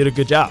 you did a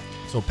good job.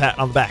 So pat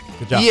on the back.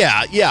 Good job.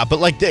 Yeah, but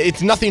like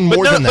it's nothing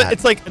more than that. But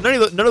it's like none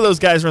of those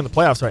guys are in the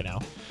playoffs right now,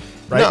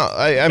 right? No,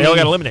 I they all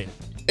got eliminated.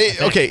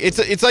 Okay,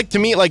 it's like to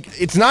me, like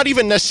it's not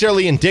even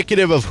necessarily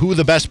indicative of who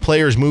the best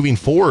players moving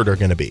forward are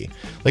going to be.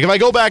 Like if I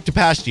go back to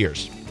past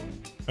years,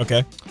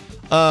 okay.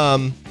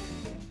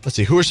 Let's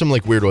see, who are some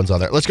like weird ones on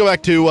there? Let's go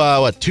back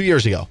to 2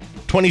 years ago,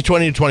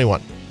 2020 to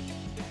 21.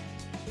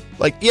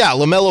 Like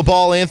LaMelo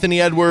Ball, Anthony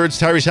Edwards,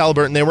 Tyrese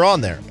Halliburton, they were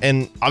on there,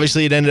 and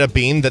obviously it ended up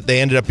being that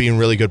they ended up being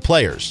really good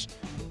players.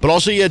 But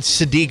also you had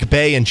Sadiq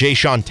Bey and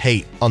Jayshawn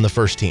Tate on the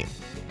first team.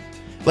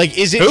 Like,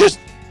 is it just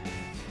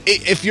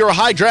if you're a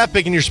high draft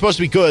pick and you're supposed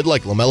to be good,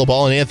 like LaMelo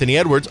Ball and Anthony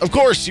Edwards, of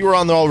course you were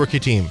on the all-rookie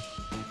team.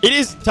 It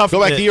is tough. Go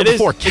back the year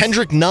before.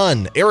 Kendrick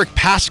Nunn, Eric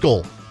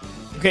Paschal.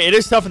 Okay, it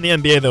is tough in the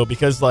NBA, though,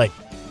 because, like,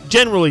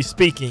 generally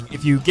speaking,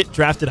 if you get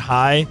drafted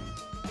high,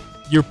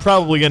 you're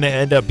probably going to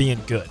end up being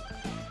good.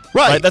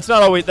 Right. That's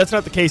not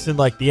the case in,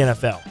 like, the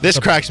NFL. This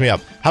cracks me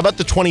up. How about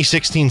the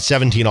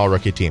 2016-17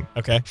 all-rookie team?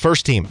 Okay.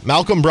 First team,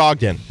 Malcolm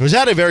Brogdon, who's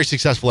had a very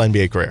successful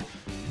NBA career.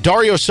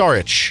 Dario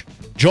Saric,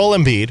 Joel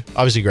Embiid,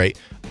 obviously great,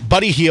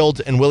 Buddy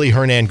Hield, and Willie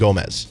Hernan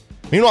Gomez.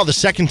 Meanwhile, the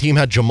second team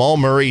had Jamal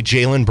Murray,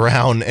 Jaylen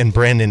Brown, and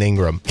Brandon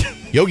Ingram.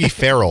 Yogi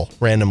Ferrell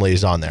randomly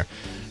is on there.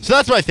 So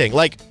that's my thing.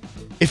 Like,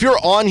 if you're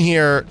on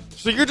here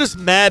So you're just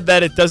mad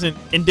that it doesn't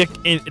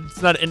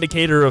it's not an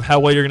indicator of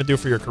how well you're going to do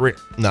for your career.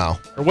 No.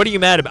 Or what are you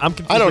mad about? I'm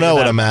confused. I don't know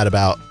what I'm mad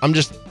about. I'm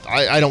just,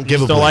 I don't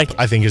give a bleep, like it.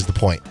 I think is the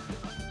point.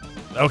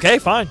 Okay,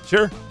 fine,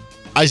 sure.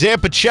 Isaiah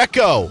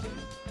Pacheco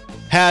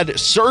had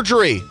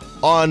surgery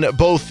on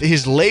both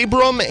his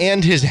labrum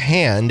and his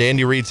hand.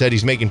 Andy Reid said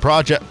he's making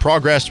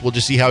progress. We'll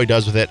just see how he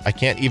does with it. I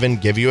can't even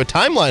give you a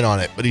timeline on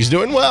it, but he's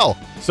doing well.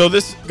 So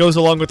this goes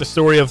along with the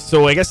story of,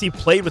 so I guess he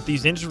played with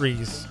these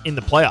injuries in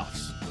the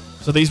playoffs.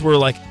 So these were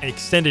like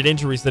extended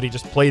injuries that he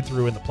just played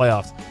through in the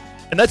playoffs.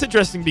 And that's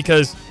interesting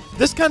because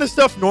this kind of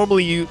stuff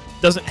normally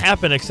doesn't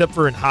happen except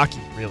for in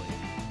hockey, really.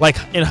 Like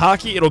in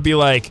hockey, it'll be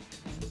like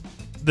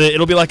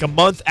a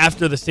month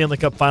after the Stanley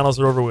Cup Finals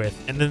are over with,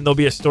 and then there'll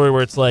be a story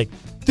where it's like,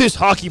 this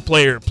hockey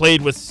player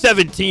played with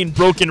 17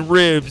 broken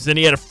ribs, and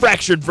he had a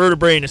fractured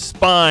vertebrae in his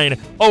spine.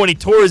 Oh, and he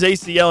tore his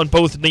ACL in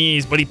both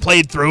knees, but he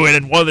played through it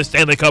and won the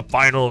Stanley Cup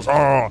Finals.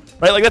 Oh,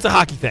 right? Like, that's a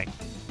hockey thing.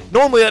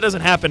 Normally, that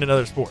doesn't happen in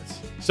other sports.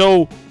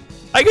 So,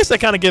 I guess I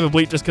kind of give a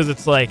bleep just because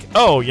it's like,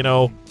 oh, you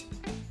know,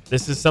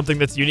 this is something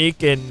that's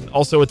unique, and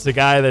also it's a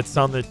guy that's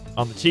on the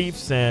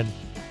Chiefs, and,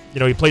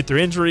 you know, he played through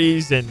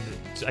injuries, and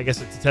I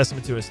guess it's a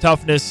testament to his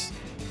toughness.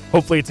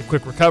 Hopefully, it's a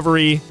quick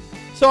recovery.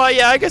 So,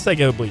 I guess I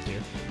give a bleep here.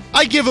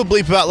 I give a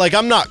bleep about, like,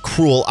 I'm not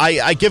cruel.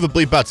 I give a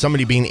bleep about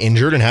somebody being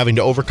injured and having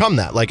to overcome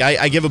that. Like,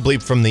 I give a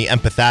bleep from the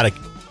empathetic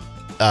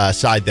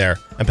side there.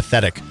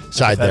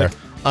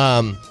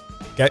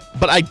 Okay.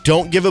 But I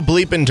don't give a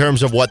bleep in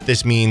terms of what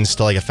this means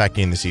to, like,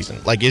 affecting the season.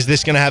 Like, is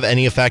this going to have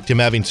any effect, him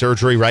having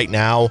surgery right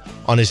now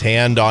on his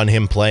hand, on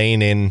him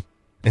playing in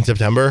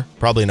September?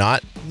 Probably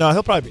not. No,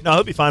 he'll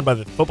be fine by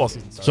the football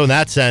season starts. So in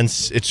that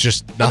sense, it's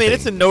just nothing. I mean,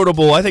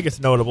 I think it's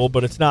notable,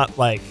 but it's not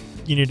like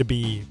you need to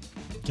be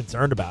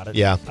concerned about it.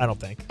 Yeah. I don't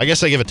think. I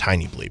guess I give a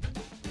tiny bleep.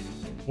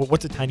 Well,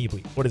 what's a tiny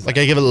bleep? What is that? Like,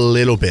 I give it a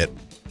little bit.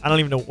 I don't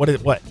even know. What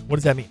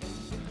does that mean?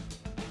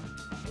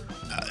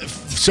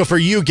 So for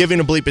you, giving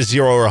a bleep is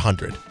 0 or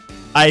 100?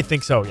 I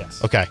think so,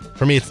 yes. Okay.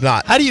 For me, it's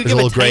not. How do you There's give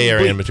a little gray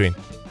area bleep? in between.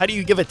 How do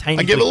you give a tiny bleep?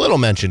 I give a little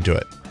mention to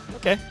it.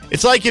 Okay.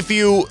 It's like if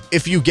you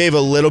gave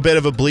a little bit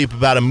of a bleep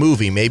about a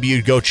movie, maybe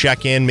you'd go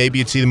check in, maybe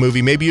you'd see the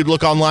movie, maybe you'd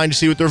look online to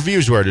see what the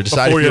reviews were to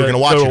decide if you were going to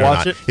watch it or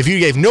not. If you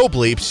gave no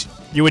bleeps,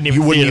 you wouldn't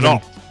even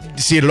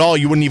see it at all.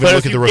 You wouldn't even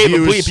look at the reviews. If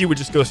you gave a bleep, you would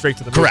just go straight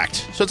to the movie.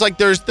 Correct. So it's like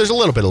there's a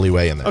little bit of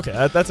leeway in there.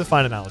 Okay, that's a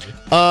fine analogy.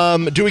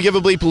 Do we give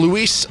a bleep?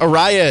 Luis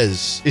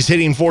Arias is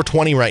hitting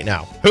 420 right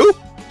now. Who?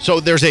 So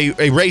there's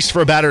a race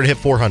for a batter to hit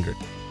 400.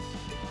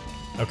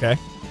 Okay.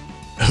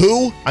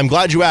 Who? I'm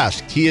glad you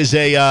asked. He is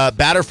a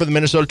batter for the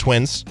Minnesota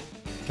Twins.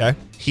 Okay.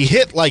 He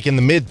hit like in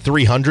the mid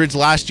 300s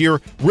last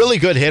year. Really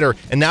good hitter.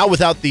 And now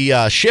without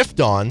the shift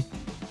on,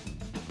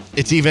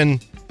 it's even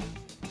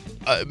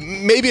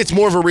maybe it's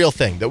more of a real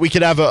thing that we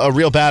could have a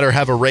real batter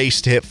have a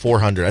race to hit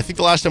 400. I think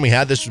the last time we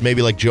had this was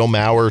maybe like Joe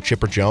Mauer,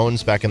 Chipper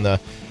Jones back in the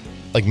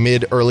like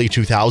mid early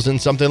 2000s,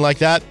 something like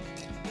that.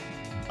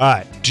 All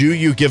right. Do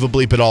you give a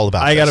bleep at all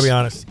about this? I got to be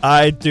honest.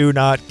 I do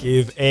not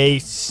give a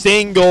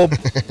single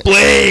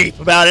bleep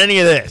about any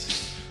of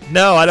this.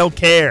 No, I don't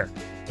care.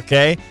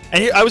 Okay?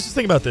 And I was just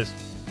thinking about this.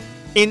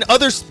 In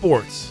other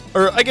sports,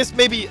 or I guess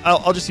maybe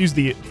I'll just use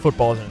the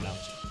football as an analogy.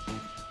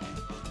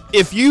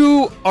 If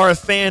you are a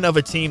fan of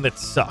a team that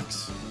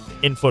sucks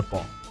in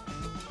football,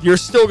 you're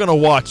still going to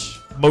watch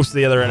most of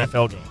the other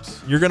NFL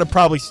games. You're going to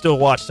probably still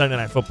watch Sunday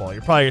Night Football.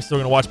 You're probably still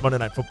going to watch Monday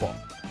Night Football.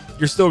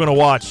 You're still going to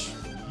watch,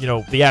 you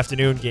know, the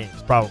afternoon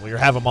games probably, or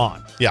have them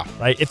on. Yeah.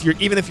 Right?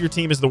 Even if your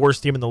team is the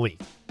worst team in the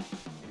league.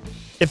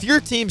 If your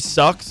team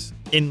sucks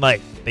in, like,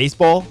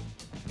 baseball,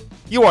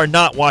 you are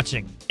not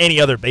watching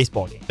any other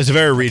baseball game. It's a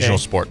very regional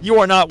sport. You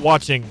are not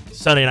watching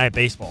Sunday Night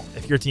Baseball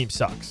if your team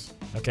sucks.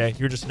 Okay?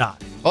 You're just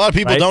not. A lot of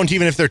people don't,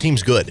 even if their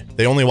team's good.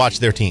 They only watch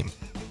their team.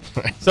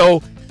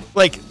 So,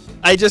 like,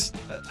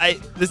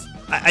 the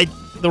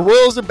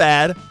Royals are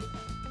bad.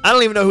 I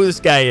don't even know who this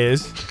guy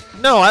is.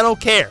 No, I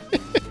don't care.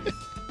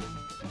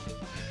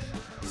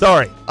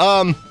 Sorry.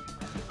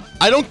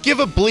 I don't give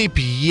a bleep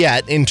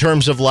yet in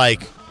terms of,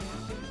 like,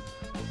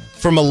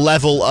 from a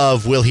level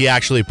of will he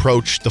actually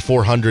approach the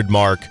 400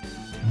 mark.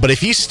 But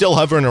if he's still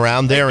hovering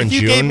around there in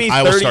June,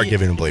 I will start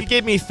giving him a bleep. If you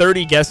gave me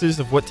 30 guesses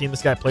of what team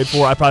this guy played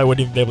for, I probably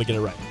wouldn't even be able to get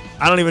it right.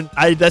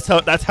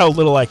 That's how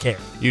little I care.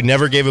 You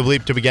never gave a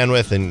bleep to begin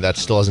with, and that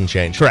still hasn't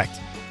changed. Correct.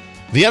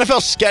 The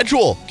NFL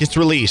schedule gets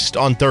released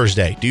on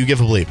Thursday. Do you give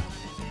a bleep?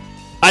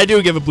 I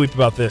do give a bleep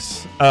about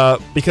this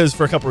because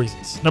for a couple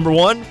reasons. Number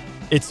one,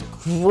 it's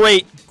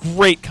great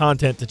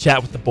content to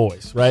chat with the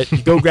boys, right?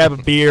 You go grab a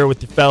beer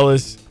with your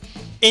fellas.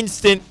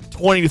 Instant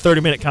 20 to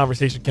 30-minute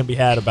conversation can be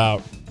had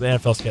about the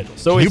NFL schedule.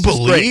 So you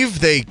believe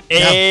they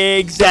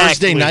have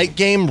Thursday night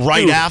game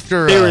right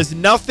after? There is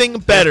nothing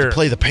better. To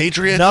play the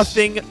Patriots.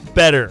 Nothing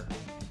better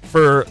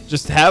for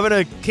just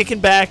having kicking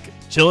back,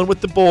 chilling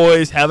with the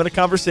boys, having a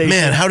conversation.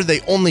 Man, how did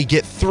they only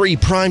get 3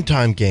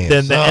 primetime games?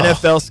 Than the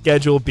NFL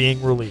schedule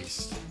being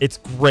released. It's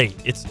great.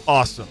 It's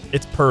awesome.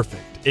 It's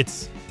perfect.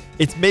 It's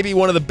maybe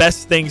one of the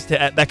best things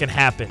that can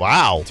happen.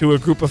 Wow. To a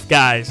group of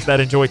guys that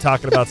enjoy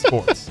talking about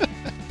sports.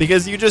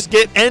 because you just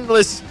get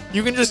endless.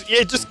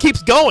 It just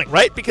keeps going,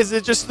 right? Because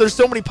there's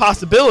so many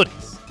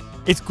possibilities.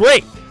 It's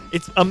great.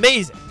 It's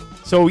amazing.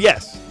 So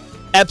yes,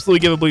 absolutely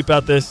give a bleep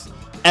about this.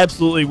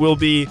 Absolutely will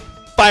be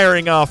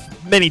firing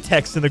off many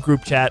texts in the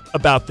group chat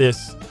about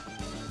this.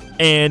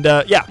 And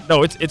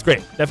it's great.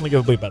 Definitely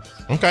give a bleep about this.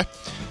 Okay.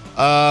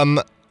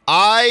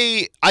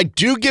 I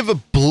do give a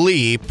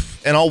bleep,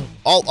 and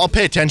I'll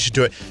pay attention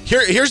to it.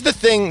 Here's the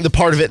thing, the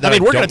part of it that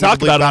we're going to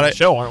talk about it on the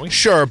show, aren't we?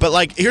 Sure,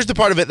 but here's the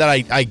part of it that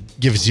I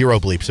give zero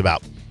bleeps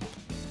about.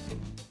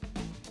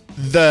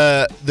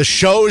 The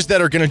shows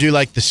that are going to do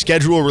the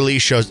schedule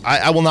release shows,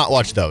 I will not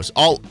watch those.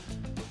 I'll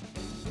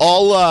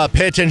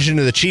pay attention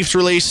to the Chiefs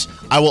release.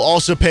 I will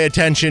also pay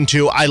attention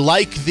to, I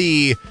like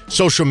the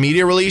social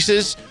media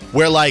releases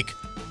where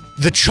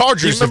the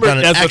Chargers have done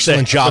an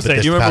excellent job at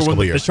this the past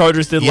couple years. The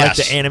Chargers did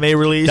the anime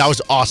release? That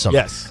was awesome.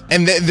 Yes.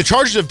 And the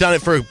Chargers have done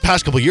it for the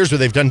past couple years where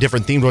they've done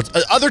different themed ones.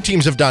 Other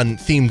teams have done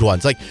themed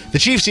ones. The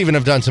Chiefs even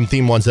have done some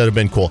themed ones that have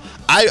been cool.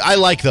 I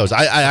like those.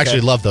 I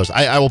actually love those.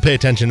 I will pay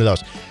attention to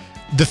those.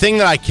 The thing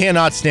that I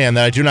cannot stand,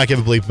 that I do not give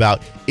a bleep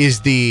about, is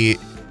the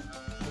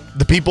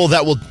people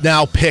that will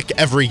now pick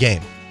every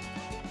game.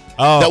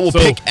 That will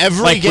pick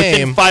every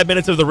game. Within 5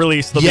 minutes of the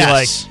release, they'll be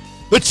like,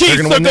 the Chiefs they're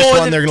going to win this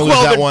one, they're going to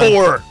lose that one.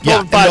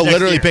 12-4, and they'll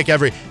literally pick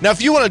every. Now,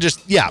 if you want to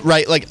just,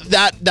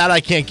 that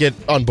I can't get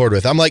on board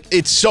with. I'm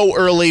it's so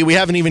early. We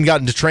haven't even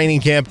gotten to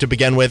training camp to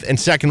begin with. And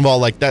second of all,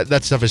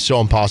 that stuff is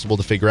so impossible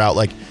to figure out.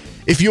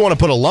 If you want to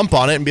put a lump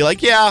on it and be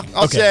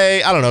I'll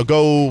say, I don't know,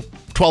 go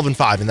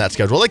 12-5 in that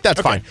schedule.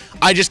 That's fine.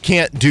 I just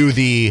can't do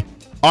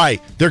all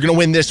right, they're going to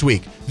win this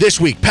week. This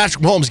week,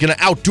 Patrick Mahomes is going to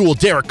outduel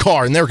Derek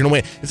Carr, and they're going to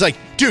win. It's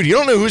dude, you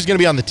don't know who's going to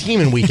be on the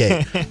team in week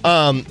 8.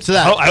 I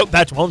hope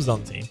Patrick Mahomes is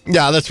on the team.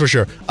 Yeah, that's for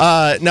sure.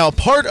 Now,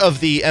 part of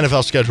the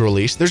NFL schedule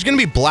release, there's going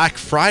to be Black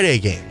Friday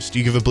games. Do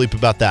you give a bleep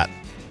about that?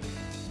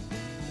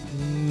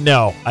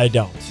 No, I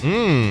don't.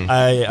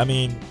 I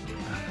mean,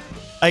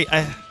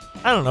 I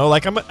don't know.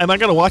 Am I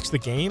going to watch the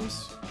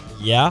games?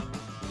 Yeah.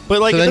 But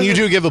so then you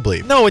do give a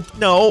bleep.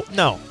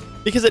 No.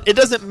 Because it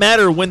doesn't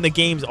matter when the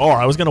games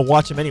are. I was going to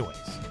watch them anyways.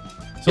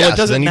 So it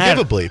doesn't matter. Then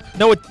you give a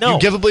bleep. No. You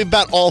give a bleep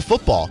about all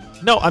football.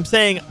 No, I'm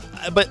saying,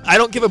 but I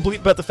don't give a bleep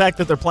about the fact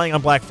that they're playing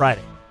on Black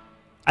Friday.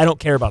 I don't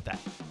care about that.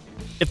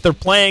 If they're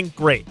playing,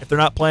 great. If they're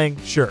not playing,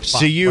 sure. Fine,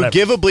 so you whatever.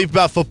 give a bleep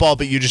about football,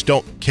 but you just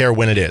don't care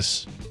when it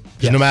is.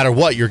 Because no matter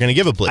what, you're going to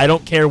give a bleep. I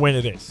don't care when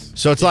it is.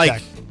 So it's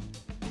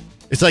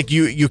it's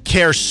you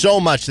care so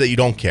much that you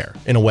don't care,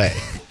 in a way.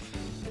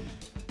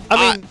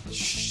 I mean,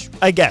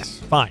 I guess.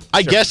 Fine.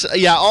 I guess,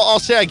 yeah, I'll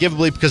say I give a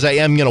bleep because I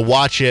am going to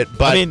watch it,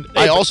 but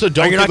I also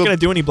don't. Are you not going to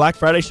do any Black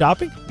Friday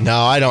shopping? No,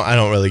 I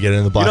don't really get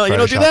into Black Friday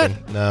shopping. You don't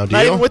do that? No, do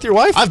not you? Even with your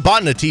wife? I've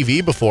bought a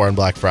TV before on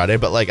Black Friday,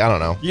 but I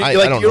don't know. I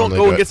don't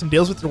go and get some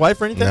deals with your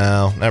wife or anything?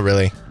 No, not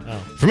really. Oh.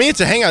 For me,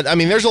 it's a hangout. I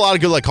mean, there's a lot of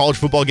good college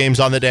football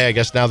games on the day. I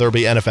guess now there'll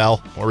be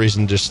NFL. More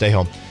reason to just stay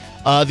home.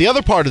 The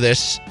other part of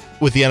this,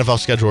 with the NFL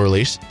schedule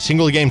release,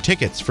 single game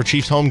tickets for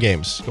Chiefs home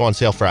games go on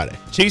sale Friday.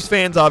 Chiefs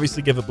fans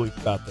obviously give a bleep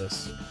about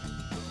this.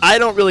 I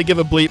don't really give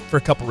a bleep for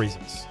a couple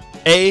reasons.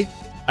 A,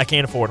 I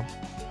can't afford them,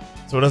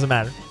 so it doesn't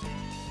matter.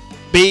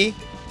 B,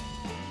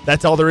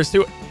 that's all there is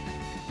to it.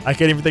 I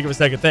can't even think of a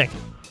second thing.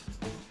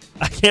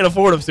 I can't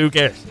afford them, so who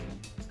cares?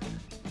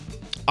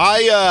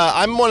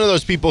 I'm one of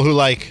those people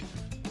who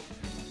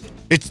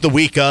it's the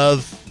week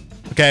of,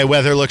 okay,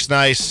 weather looks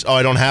nice. Oh,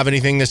 I don't have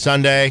anything this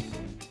Sunday.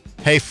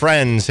 Hey,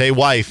 friends, hey,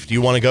 wife, do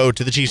you want to go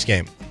to the Chiefs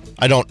game?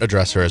 I don't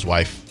address her as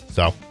wife,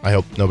 so I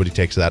hope nobody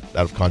takes that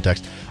out of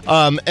context.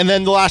 And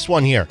then the last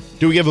one here.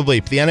 Do we give a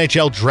bleep? The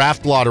NHL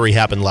draft lottery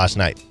happened last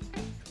night.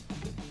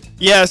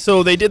 Yeah,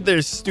 so they did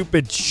their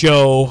stupid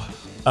show.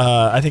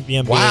 I think the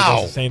NBA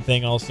does the same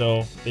thing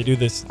also. They do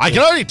this. I can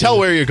already tell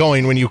where you're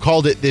going when you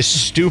called it this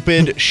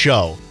stupid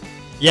show.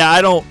 Yeah,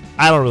 I don't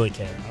really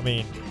care. I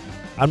mean,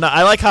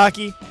 I like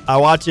hockey. I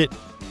watch it,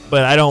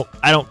 but I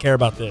don't care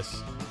about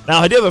this. Now,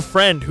 I do have a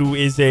friend who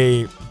is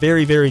a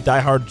very, very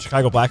diehard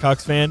Chicago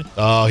Blackhawks fan.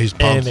 Oh, he's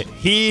pumped. And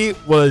he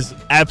was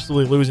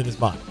absolutely losing his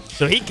mind.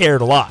 So he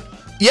cared a lot.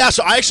 Yeah,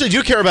 so I actually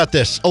do care about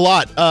this a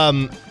lot.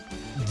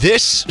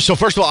 So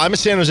first of all, I'm a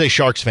San Jose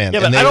Sharks fan.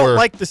 Yeah, but I don't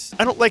like this.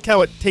 I don't like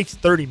how it takes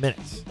 30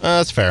 minutes.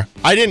 That's fair.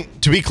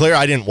 To be clear,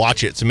 I didn't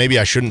watch it, so maybe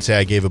I shouldn't say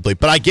I gave a bleep.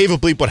 But I gave a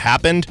bleep what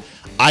happened.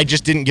 I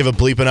just didn't give a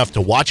bleep enough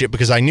to watch it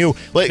because I knew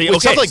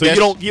stuff like so this.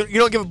 You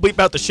don't give a bleep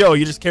about the show.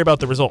 You just care about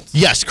the results.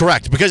 Yes,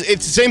 correct. Because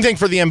it's the same thing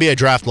for the NBA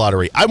draft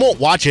lottery. I won't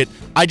watch it.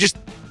 I just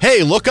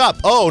look up.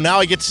 Oh, now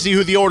I get to see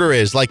who the order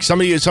is.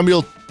 Somebody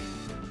will.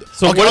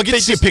 So I'll get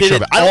to see a picture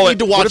of it. I don't need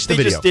to watch the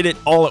video. They just did it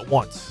all at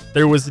once.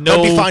 There was no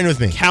That'd be fine with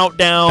me.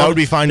 Countdown. That would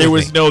be fine with me. There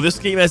was no, this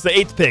game has the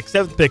 8th pick,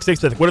 7th pick,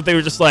 6th pick. What if they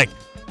were just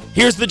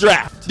here's the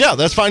draft? Yeah,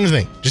 that's fine with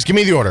me. Just give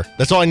me the order.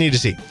 That's all I need to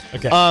see.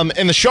 Okay.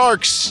 And the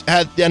Sharks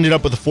ended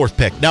up with the 4th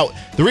pick. Now,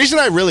 the reason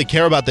I really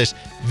care about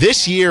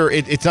this year,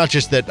 it's not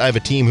just that I have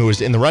a team who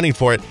is in the running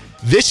for it.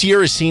 This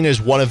year is seen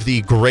as one of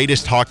the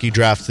greatest hockey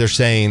drafts they're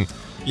saying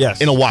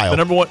in a while. The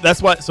number one.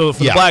 That's why. So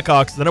for the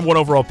Blackhawks, the number 1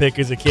 overall pick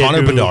is a kid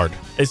Connor who Bedard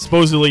is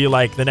supposedly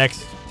the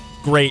next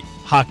great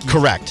hockey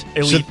Correct.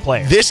 elite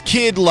player. This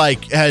kid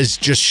has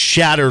just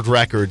shattered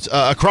records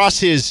across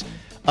his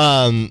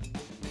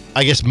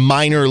I guess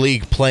minor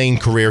league playing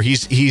career.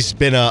 He's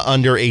been a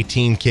under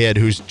 18 kid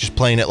who's just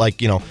playing at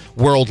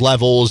world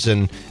levels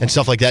and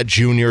stuff like that.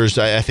 Juniors,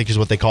 I think is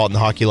what they call it in the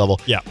hockey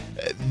level. Yeah.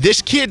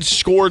 This kid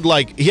scored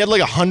he had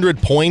 100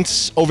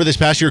 points over this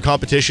past year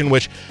competition,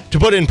 which to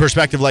put it in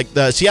perspective,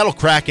 the Seattle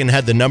Kraken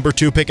had the number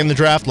 2 pick in the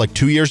draft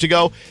 2 years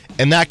ago,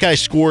 and that guy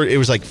scored, it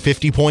was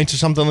 50 points or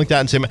something like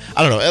that. And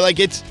I don't know,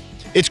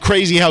 it's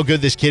crazy how good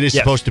this kid is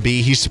supposed to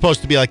be. He's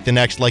supposed to be the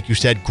next, like you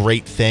said,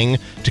 great thing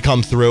to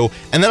come through.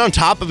 And then on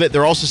top of it,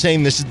 they're also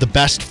saying this is the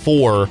best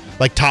 4,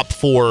 top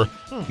 4,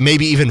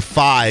 maybe even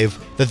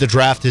 5 that the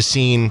draft has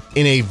seen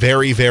in a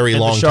very, very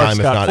long time,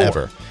 if not 4.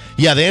 ever.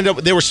 Yeah,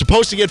 they were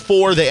supposed to get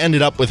 4. They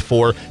ended up with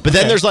 4. But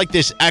then there's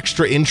this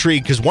extra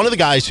intrigue because one of the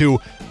guys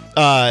who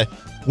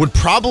would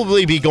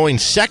probably be going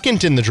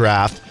second in the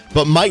draft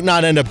but might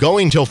not end up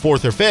going till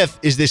 4th or 5th,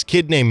 is this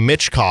kid named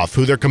Michkov,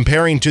 who they're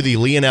comparing to the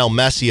Lionel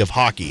Messi of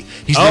hockey.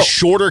 He's this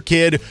shorter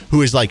kid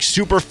who is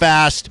super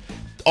fast,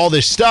 all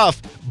this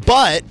stuff,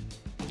 but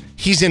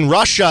he's in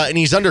Russia and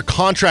he's under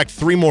contract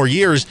 3 more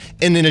years.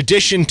 And in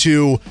addition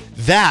to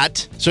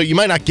that, so you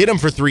might not get him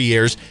for 3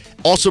 years,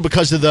 also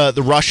because of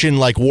the Russian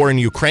war in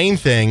Ukraine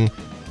thing,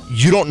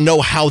 you don't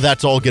know how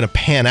that's all going to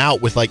pan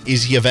out with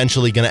is he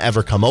eventually going to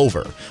ever come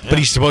over? Yeah. But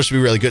he's supposed to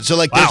be really good. So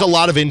there's a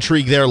lot of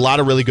intrigue there, a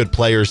lot of really good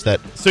players that.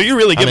 So you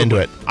really give into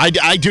it. I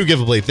do give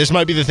a bleep. This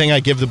might be the thing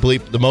I give the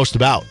bleep the most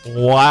about.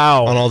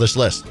 Wow. On all this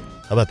list.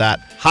 How about that?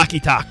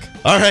 Hockey talk.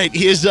 All right.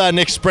 He is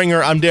Nick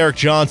Springer. I'm Derek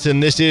Johnson.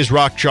 This is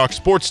Rock Chalk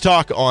Sports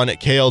Talk on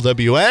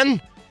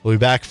KLWN. We'll be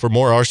back for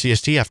more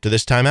RCST after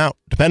this timeout.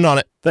 Depend on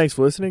it. Thanks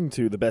for listening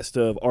to the Best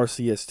of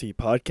RCST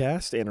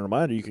podcast. And a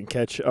reminder, you can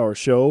catch our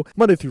show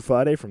Monday through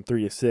Friday from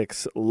 3 to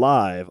 6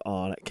 live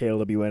on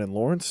KLWN in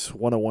Lawrence,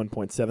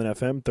 101.7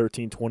 FM,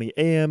 1320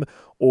 AM,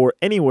 or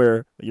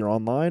anywhere you're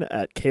online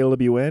at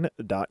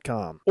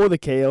klwn.com or the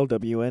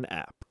KLWN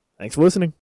app. Thanks for listening.